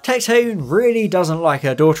world, Tecteun really doesn't like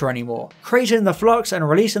her daughter anymore, creating the Flux and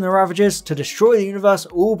releasing the Ravagers to destroy the universe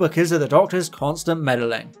all because of the Doctor's constant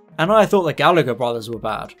meddling. And I thought the Gallagher brothers were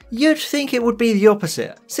bad. You'd think it would be the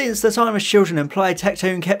opposite, since the Timeless Children implied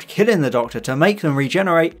Tecteun kept killing the Doctor to make them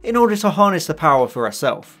regenerate in order to harness the power for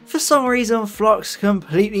herself. For some reason, Flux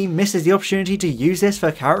completely misses the opportunity to use this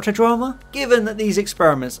for character drama. Given that these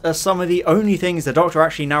experiments are some of the only things the Doctor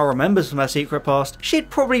actually now remembers from her secret past,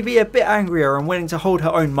 she'd probably be a bit angrier and willing to hold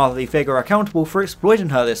her own motherly figure accountable for exploiting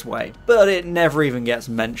her this way, but it never even gets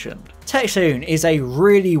mentioned. Tecteun is a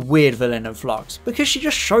really weird villain in Flux, because she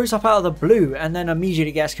just shows up out of the blue and then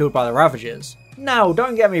immediately gets killed by the Ravagers. Now,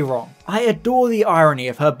 don't get me wrong, I adore the irony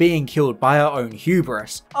of her being killed by her own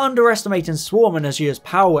hubris, underestimating Swarm and Azure's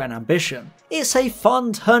power and ambition. It's a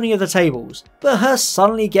fun turning of the tables, but her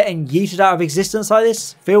suddenly getting yeeted out of existence like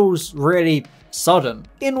this feels really sudden.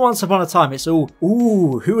 In Once Upon a Time it's all,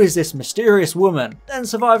 ooh, who is this mysterious woman? Then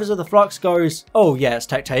Survivors of the Flux goes, oh yeah, it's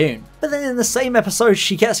Tecteun. But then in the same episode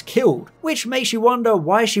she gets killed, which makes you wonder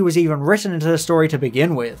why she was even written into the story to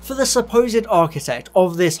begin with. For the supposed architect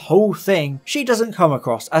of this whole thing, she doesn't come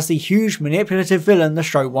across as the huge manipulative villain the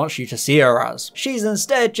show wants you to see her as. She's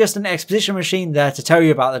instead just an exposition machine there to tell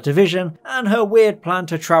you about the division and her weird plan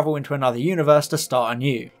to travel into another universe to start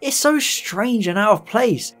anew. It's so strange and out of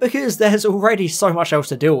place, because there's already so much else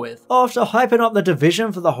to deal with. After hyping up the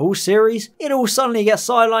division for the whole series, it all suddenly gets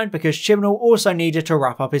sidelined because Chibnall also needed to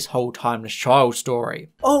wrap up his whole Timeless Child story.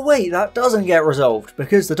 Oh wait, that doesn't get resolved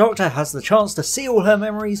because the Doctor has the chance to see all her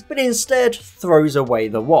memories but instead throws away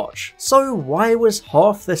the watch. So why was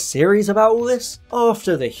half the series about all this?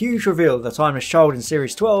 After the huge reveal of the Timeless Child in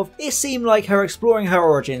series 12, it seemed like her exploring her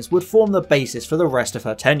origins would form the basis for the rest of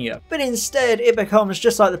her tenure, but instead it becomes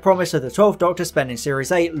just like the promise of the 12th Doctor spending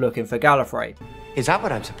series 8 looking for Gallifrey. Is that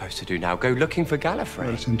what I'm supposed to do now? Go looking for Gallifrey?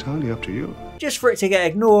 Well, it's entirely up to you. Just for it to get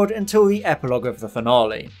ignored until the epilogue of the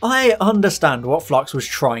finale. I understand what Flux was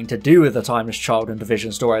trying to do with the Timeless Child and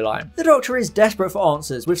Division storyline. The Doctor is desperate for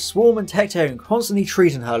answers, with Swarm and Tecteun constantly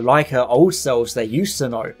treating her like her old selves they used to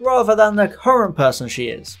know, rather than the current person she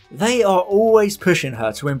is. They are always pushing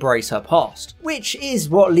her to embrace her past, which is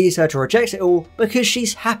what leads her to reject it all because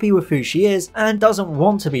she's happy with who she is and doesn't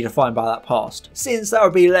want to be defined by that past, since that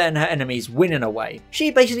would be letting her enemies win in a way. She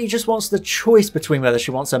basically just wants the choice between whether she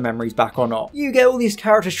wants her memories back or not. You get all these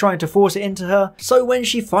characters trying to force it into her, so when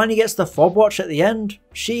she finally gets the fob watch at the end,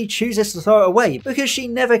 she chooses to throw it away because she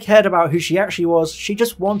never cared about who she actually was, she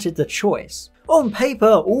just wanted the choice. On paper,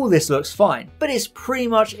 all this looks fine, but it's pretty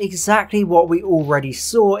much exactly what we already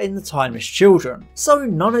saw in the Timeless Children, so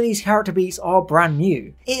none of these character beats are brand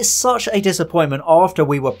new. It's such a disappointment after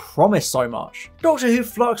we were promised so much. Doctor Who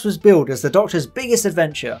Flux was billed as the Doctor's biggest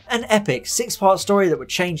adventure, an epic 6-part story that would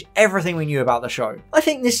change everything we knew about the show. I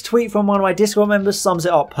think this tweet from one of my Discord members sums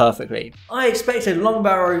it up perfectly. I expected Long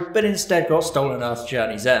Barrow, but instead got Stolen Earth's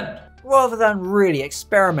Journey's End. Rather than really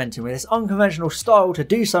experimenting with this unconventional style to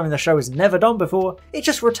do something the show has never done before, it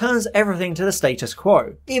just returns everything to the status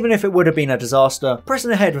quo. Even if it would have been a disaster, pressing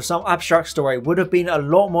ahead with some abstract story would have been a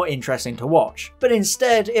lot more interesting to watch. But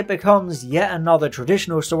instead, it becomes yet another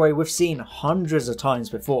traditional story we've seen hundreds of times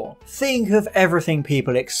before. Think of everything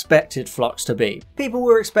people expected Flux to be. People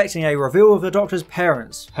were expecting a reveal of the Doctor's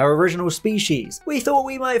parents, her original species. We thought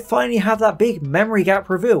we might finally have that big memory gap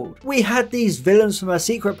revealed. We had these villains from her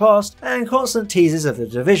secret past, and constant teasers of the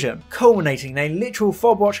division, culminating in a literal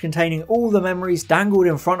fob watch containing all the memories dangled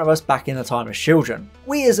in front of us back in the Timeless Children.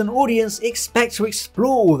 We as an audience expect to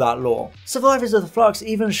explore all that lore. Survivors of the Flux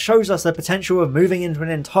even shows us the potential of moving into an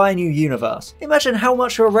entire new universe. Imagine how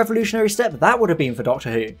much of a revolutionary step that would have been for Doctor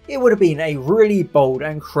Who. It would have been a really bold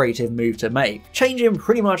and creative move to make, changing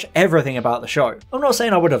pretty much everything about the show. I'm not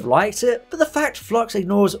saying I would have liked it, but the fact Flux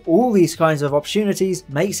ignores all these kinds of opportunities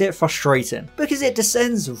makes it frustrating, because it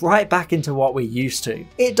descends right back into what we're used to.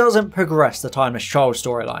 It doesn't progress the Timeless Child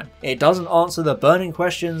storyline. It doesn't answer the burning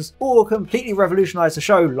questions or completely revolutionise the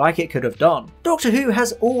show like it could have done. Doctor Who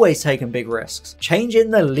has always taken big risks.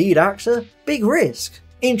 Changing the lead actor? Big risk.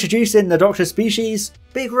 Introducing the Doctor species?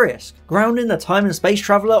 Big risk. Grounding the time and space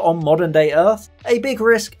traveller on modern day Earth? A big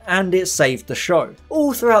risk, and it saved the show.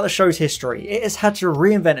 All throughout the show's history, it has had to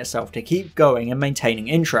reinvent itself to keep going and maintaining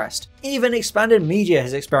interest. Even expanded media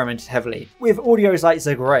has experimented heavily, with audios like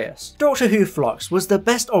Zagreus. Doctor Who Flux was the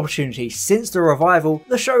best opportunity since the revival.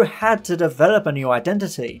 The show had to develop a new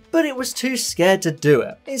identity, but it was too scared to do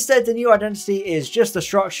it. Instead, the new identity is just the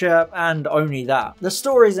structure and only that. The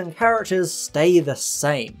stories and characters stay the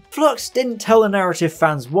same. Flux didn't tell the narrative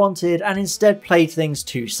fans wanted and instead played things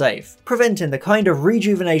too safe, preventing the kind of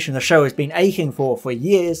rejuvenation the show has been aching for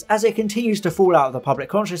years as it continues to fall out of the public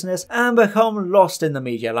consciousness and become lost in the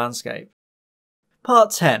media landscape.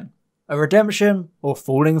 Part 10. A redemption or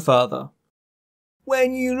falling further.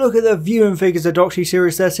 When you look at the viewing figures of Doctor Who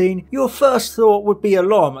Series 13, your first thought would be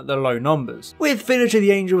alarm at the low numbers, with Village of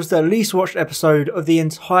the Angels the least watched episode of the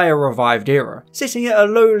entire revived era, sitting at a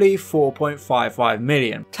lowly 4.55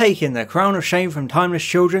 million, taking the crown of shame from Timeless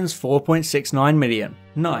Children's 4.69 million.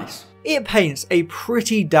 Nice. It paints a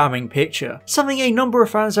pretty damning picture, something a number of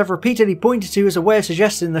fans have repeatedly pointed to as a way of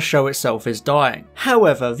suggesting the show itself is dying.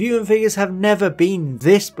 However, viewing figures have never been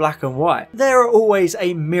this black and white. There are always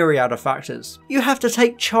a myriad of factors. You have to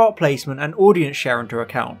take chart placement and audience share into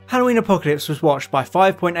account. Halloween Apocalypse was watched by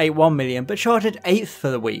 5.81 million but charted 8th for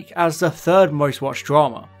the week as the third most watched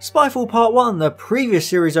drama. Spyfall Part 1, the previous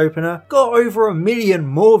series opener, got over 1 million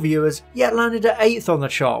more viewers yet landed at 8th on the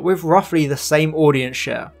chart with roughly the same audience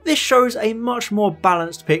share. This shows a much more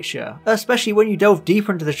balanced picture, especially when you delve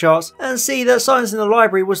deeper into the charts and see that Silence in the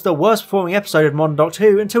Library was the worst performing episode of modern Doctor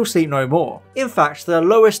Who until Sleep No More. In fact, the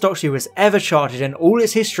lowest Doctor Who has ever charted in all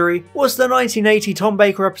its history was the 1980 Tom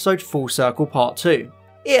Baker episode Full Circle Part 2.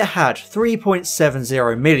 It had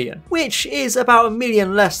 3.70 million, which is about 1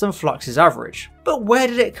 million less than Flux's average. But where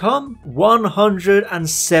did it come?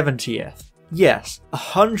 170th. Yes,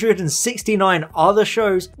 169 other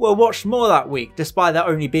shows were watched more that week despite there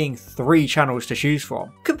only being 3 channels to choose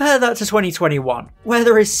from. Compare that to 2021, where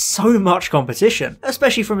there is so much competition,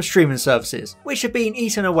 especially from streaming services, which have been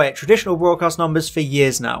eaten away at traditional broadcast numbers for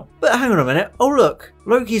years now. But hang on a minute, oh look,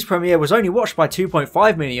 Loki's premiere was only watched by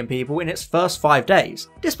 2.5 million people in its first 5 days,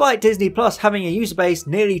 despite Disney Plus having a user base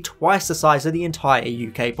nearly twice the size of the entire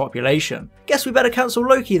UK population. Guess we better cancel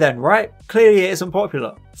Loki then, right? Clearly it isn't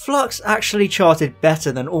popular. Flux actually charted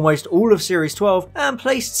better than almost all of Series 12 and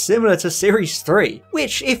placed similar to Series 3,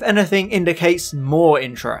 which if anything indicates more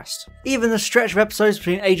interest. Even the stretch of episodes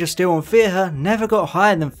between Age of Steel and Fear Her never got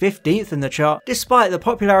higher than 15th in the chart, despite the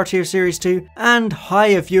popularity of Series 2 and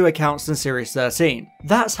higher viewer counts than Series 13.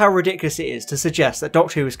 That's how ridiculous it is to suggest that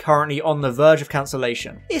Doctor Who is currently on the verge of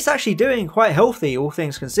cancellation. It's actually doing quite healthy, all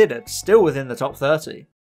things considered, still within the top 30.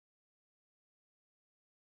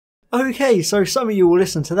 Okay, so some of you will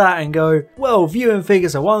listen to that and go, well, viewing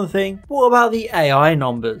figures are one thing, what about the AI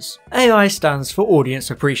numbers? AI stands for Audience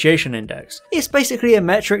Appreciation Index. It's basically a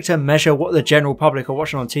metric to measure what the general public are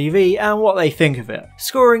watching on TV and what they think of it,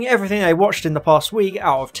 scoring everything they watched in the past week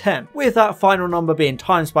out of 10, with that final number being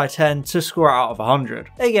times by 10 to score out of 100.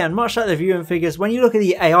 Again, much like the viewing figures, when you look at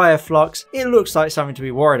the AI of Flux, it looks like something to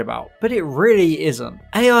be worried about, but it really isn't.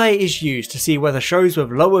 AI is used to see whether shows with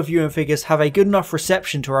lower viewing figures have a good enough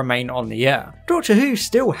reception to remain on the air. Doctor Who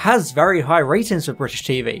still has very high ratings for British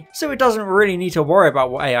TV, so it doesn't really need to worry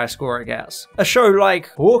about what AI score it gets. A show like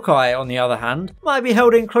Hawkeye, on the other hand, might be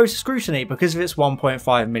held in closer scrutiny because of its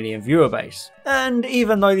 1.5 million viewer base. And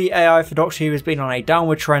even though the AI for Doctor Who has been on a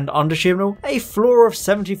downward trend under Chibnall, a floor of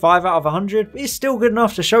 75 out of 100 is still good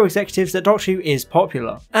enough to show executives that Doctor Who is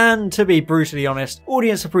popular. And to be brutally honest,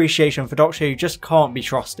 audience appreciation for Doctor Who just can't be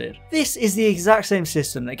trusted. This is the exact same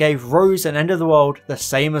system that gave Rose and End of the World the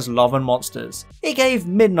same as Love and Monsters. It gave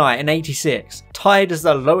Midnight in '86, tied as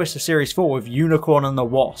the lowest of Series 4 with Unicorn and the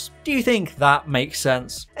Wasp. Do you think that makes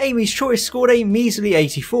sense? Amy's Choice scored a measly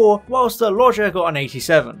 84, whilst The Lodger got an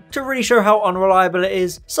 87. To really show how unreliable it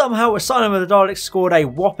is, somehow Asylum of the Daleks scored a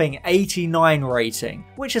whopping 89 rating,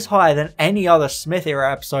 which is higher than any other Smith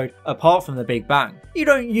era episode apart from The Big Bang. You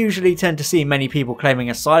don't usually tend to see many people claiming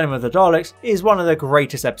Asylum of the Daleks is one of the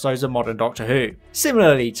greatest episodes of modern Doctor Who.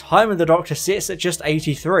 Similarly, Time of the Doctor sits at just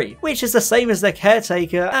 83, which is the same as The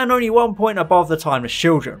Caretaker and only 1 point above The Timeless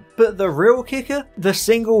Children. But the real kicker? The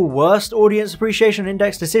single worst audience appreciation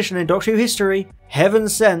index decision in Doctor Who history? Heaven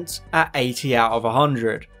Sent at 80 out of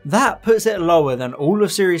 100. That puts it lower than all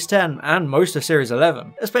of Series 10 and most of Series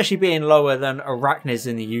 11, especially being lower than Arachnids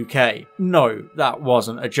in the UK. No, that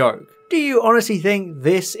wasn't a joke. Do you honestly think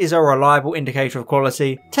this is a reliable indicator of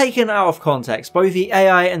quality? Taken out of context, both the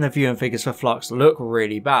AI and the viewing figures for Flux look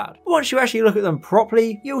really bad. But once you actually look at them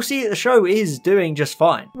properly, you'll see that the show is doing just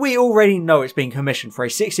fine. We already know it's been commissioned for a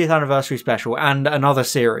 60th anniversary special and another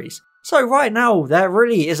series. So right now, there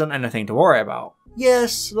really isn't anything to worry about.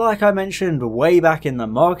 Yes, like I mentioned way back in the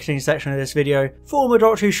marketing section of this video, former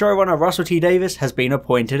Doctor Who showrunner Russell T Davies has been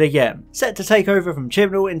appointed again, set to take over from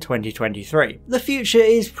Chibnall in 2023. The future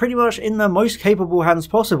is pretty much in the most capable hands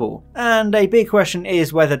possible, and a big question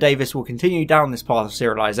is whether Davies will continue down this path of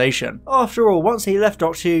serialisation. After all, once he left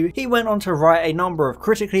Doctor Who, he went on to write a number of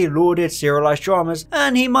critically lauded serialised dramas,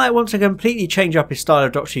 and he might want to completely change up his style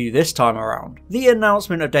of Doctor Who this time around. The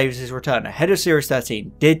announcement of Davies' return ahead of Series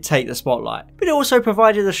 13 did take the spotlight, but it also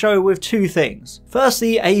provided the show with two things.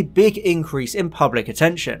 Firstly, a big increase in public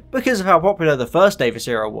attention, because of how popular the first Davies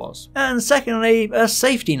era was. And secondly, a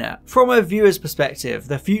safety net. From a viewer's perspective,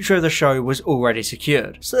 the future of the show was already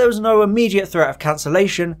secured, so there was no immediate threat of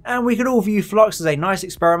cancellation, and we could all view Flux as a nice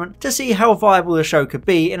experiment to see how viable the show could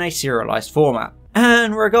be in a serialised format.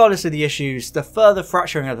 And regardless of the issues, the further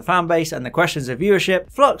fracturing of the fanbase and the questions of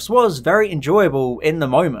viewership, Flux was very enjoyable in the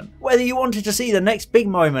moment. Whether you wanted to see the next big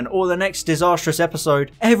moment or the next disastrous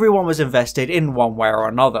episode, everyone was invested in one way or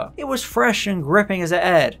another. It was fresh and gripping as it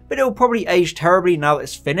aired, but it'll probably age terribly now that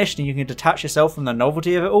it's finished and you can detach yourself from the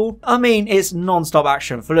novelty of it all. I mean, it's non-stop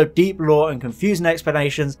action full of deep lore and confusing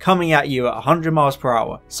explanations coming at you at 100 miles per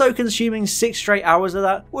hour, so consuming 6 straight hours of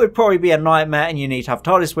that would probably be a nightmare, and you need to have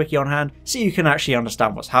TARDIS Wiki on hand so you can actually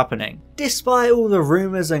understand what's happening. Despite all the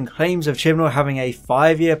rumours and claims of Chibnall having a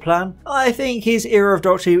 5-year plan, I think his era of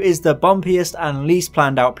Doctor Who is the bumpiest and least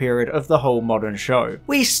planned out period of the whole modern show.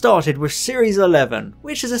 We started with Series 11,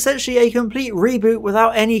 which is essentially a complete reboot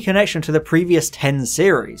without any connection to the previous 10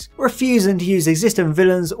 series, refusing to use existing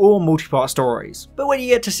villains or multi-part stories. But when you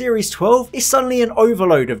get to Series 12, it's suddenly an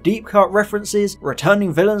overload of deep cut references,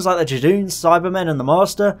 returning villains like the Jadoons, Cybermen and the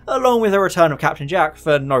Master, along with a return of Captain Jack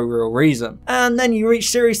for no real reason. And then you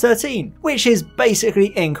reach Series 13, which is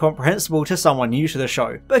basically incomprehensible to someone new to the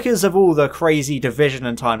show because of all the crazy division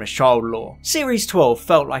and timeless child lore. Series 12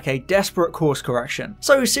 felt like a desperate course correction,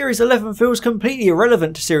 so Series 11 feels completely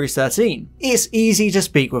irrelevant to Series 13. It's easy to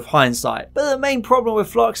speak with hindsight, but the main problem with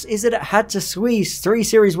Flux is that it had to squeeze 3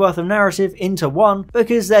 series worth of narrative into one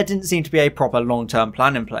because there didn't seem to be a proper long-term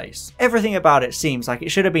plan in place. Everything about it seems like it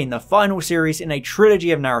should have been the final series in a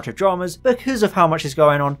trilogy of narrative dramas because of how much is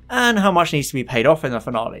going on and how much needs to be paid off in the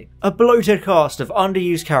finale. A bloated cast of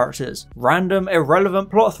underused characters, random irrelevant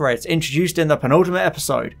plot threads introduced in the penultimate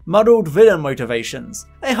episode, muddled villain motivations,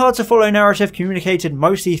 a hard to follow narrative communicated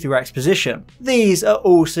mostly through exposition. These are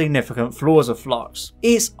all significant flaws of Flux.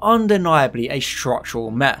 It's undeniably a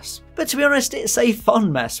structural mess. But to be honest, it's a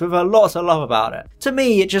fun mess with a lot to love about it. To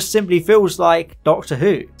me, it just simply feels like Doctor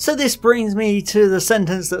Who. So this brings me to the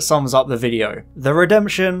sentence that sums up the video: the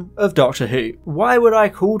redemption of Doctor Who. Why would I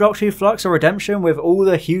call Doctor Who Flux a redemption with all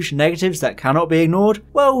the huge negatives that cannot be ignored?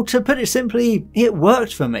 Well, to put it simply, it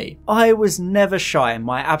worked for me. I was never shy in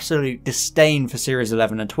my absolute disdain for Series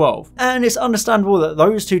 11 and 12, and it's understandable that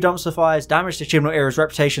those two dumpster fires damaged the Chibnall era's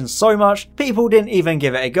reputation so much, people didn't even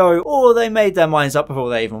give it a go, or they made their minds up before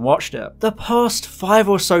they even watched it. The past 5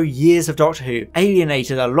 or so years of Doctor Who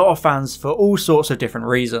alienated a lot of fans for all sorts of different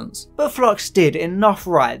reasons, but Flux did enough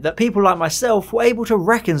right that people like myself were able to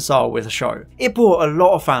reconcile with the show. It brought a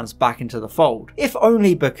lot of fans back into the fold, if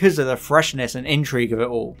only because of the freshness and intrigue of it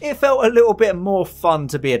all. It felt a little bit more fun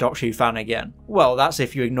to be a Doctor Who fan again. Well, that's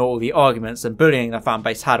if you ignore all the arguments and bullying the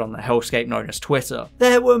fanbase had on the hellscape known as Twitter.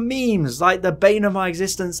 There were memes like the bane of my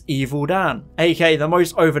existence, Evil Dan, aka the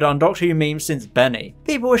most overdone Doctor Who meme since Benny.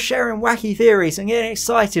 People were sharing wacky theories and getting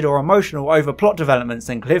excited or emotional over plot developments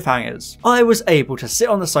and cliffhangers. I was able to sit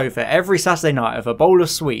on the sofa every Saturday night with a bowl of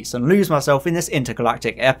sweets and lose myself in this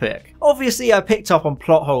intergalactic epic. Obviously, I picked up on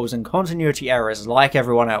plot holes and continuity errors like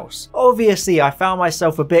everyone else. Obviously, I found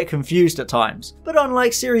myself a bit confused at times, but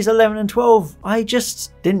unlike Series 11 and 12, I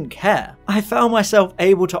just didn't care. I found myself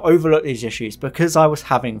able to overlook these issues because I was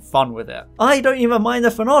having fun with it. I don't even mind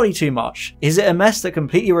the finale too much. Is it a mess that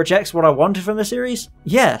completely rejects what I wanted from the series?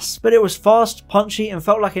 Yes, but it was fast, punchy, and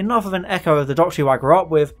felt like enough of an echo of the Doctor Who I grew up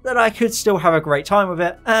with that I could still have a great time with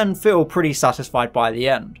it and feel pretty satisfied by the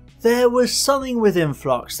end. There was something within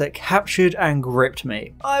Flux that captured and gripped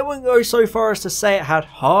me. I wouldn't go so far as to say it had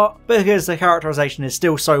heart, because the characterization is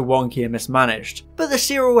still so wonky and mismanaged, but the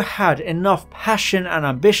serial had enough passion and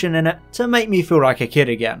ambition in it to make me feel like a kid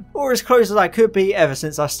again, or as close as I could be ever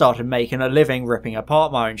since I started making a living ripping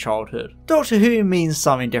apart my own childhood. Doctor Who means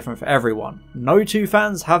something different for everyone. No two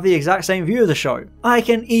fans have the exact same view of the show. I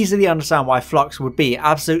can easily understand why Flux would be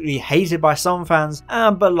absolutely hated by some fans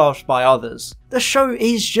and beloved by others. The show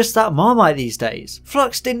is just that Marmite these days.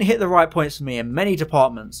 Flux didn't hit the right points for me in many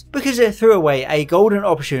departments, because it threw away a golden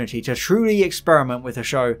opportunity to truly experiment with the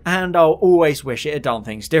show, and I'll always wish it had done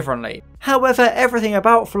things differently. However, everything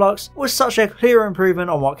about Flux was such a clear improvement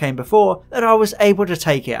on what came before that I was able to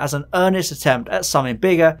take it as an earnest attempt at something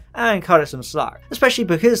bigger and cut it some slack, especially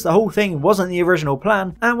because the whole thing wasn't the original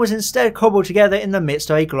plan and was instead cobbled together in the midst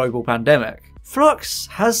of a global pandemic. Flux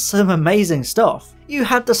has some amazing stuff. You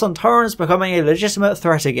had the Sontarans becoming a legitimate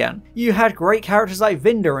threat again. You had great characters like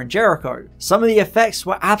Vinda and Jericho. Some of the effects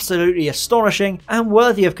were absolutely astonishing and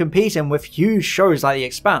worthy of competing with huge shows like The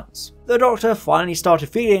Expanse. The Doctor finally started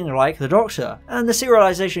feeling like the Doctor, and the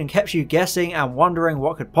serialization kept you guessing and wondering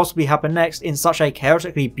what could possibly happen next in such a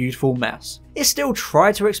chaotically beautiful mess. It still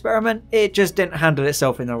tried to experiment, it just didn't handle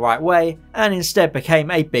itself in the right way, and instead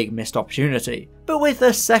became a big missed opportunity. But with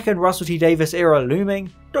the second Russell T Davies era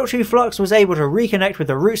looming, Doctor Who Flux was able to reconnect with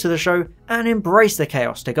the roots of the show and embrace the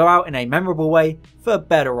chaos to go out in a memorable way, for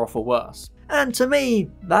better or for worse. And to me,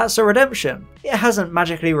 that's a redemption. It hasn't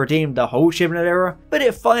magically redeemed the whole Chibnall era, but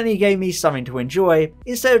it finally gave me something to enjoy.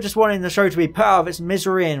 Instead of just wanting the show to be put out of its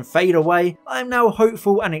misery and fade away, I'm now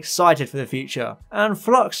hopeful and excited for the future, and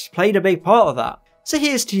Flux played a big part of that. So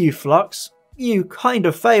here's to you, Flux. You kind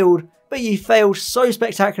of failed, but you failed so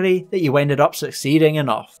spectacularly that you ended up succeeding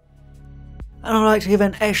enough. And I'd like to give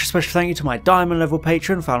an extra special thank you to my Diamond level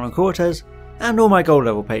patron Fallon Cortez, and all my Gold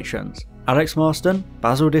level patrons: Alex Marston,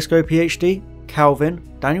 Basil Disco PhD, Calvin,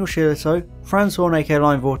 Daniel Shillito, Francois aka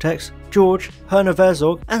Line Vortex, George, Herna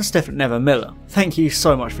Verzog, and Stefan Never Miller. Thank you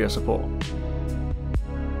so much for your support.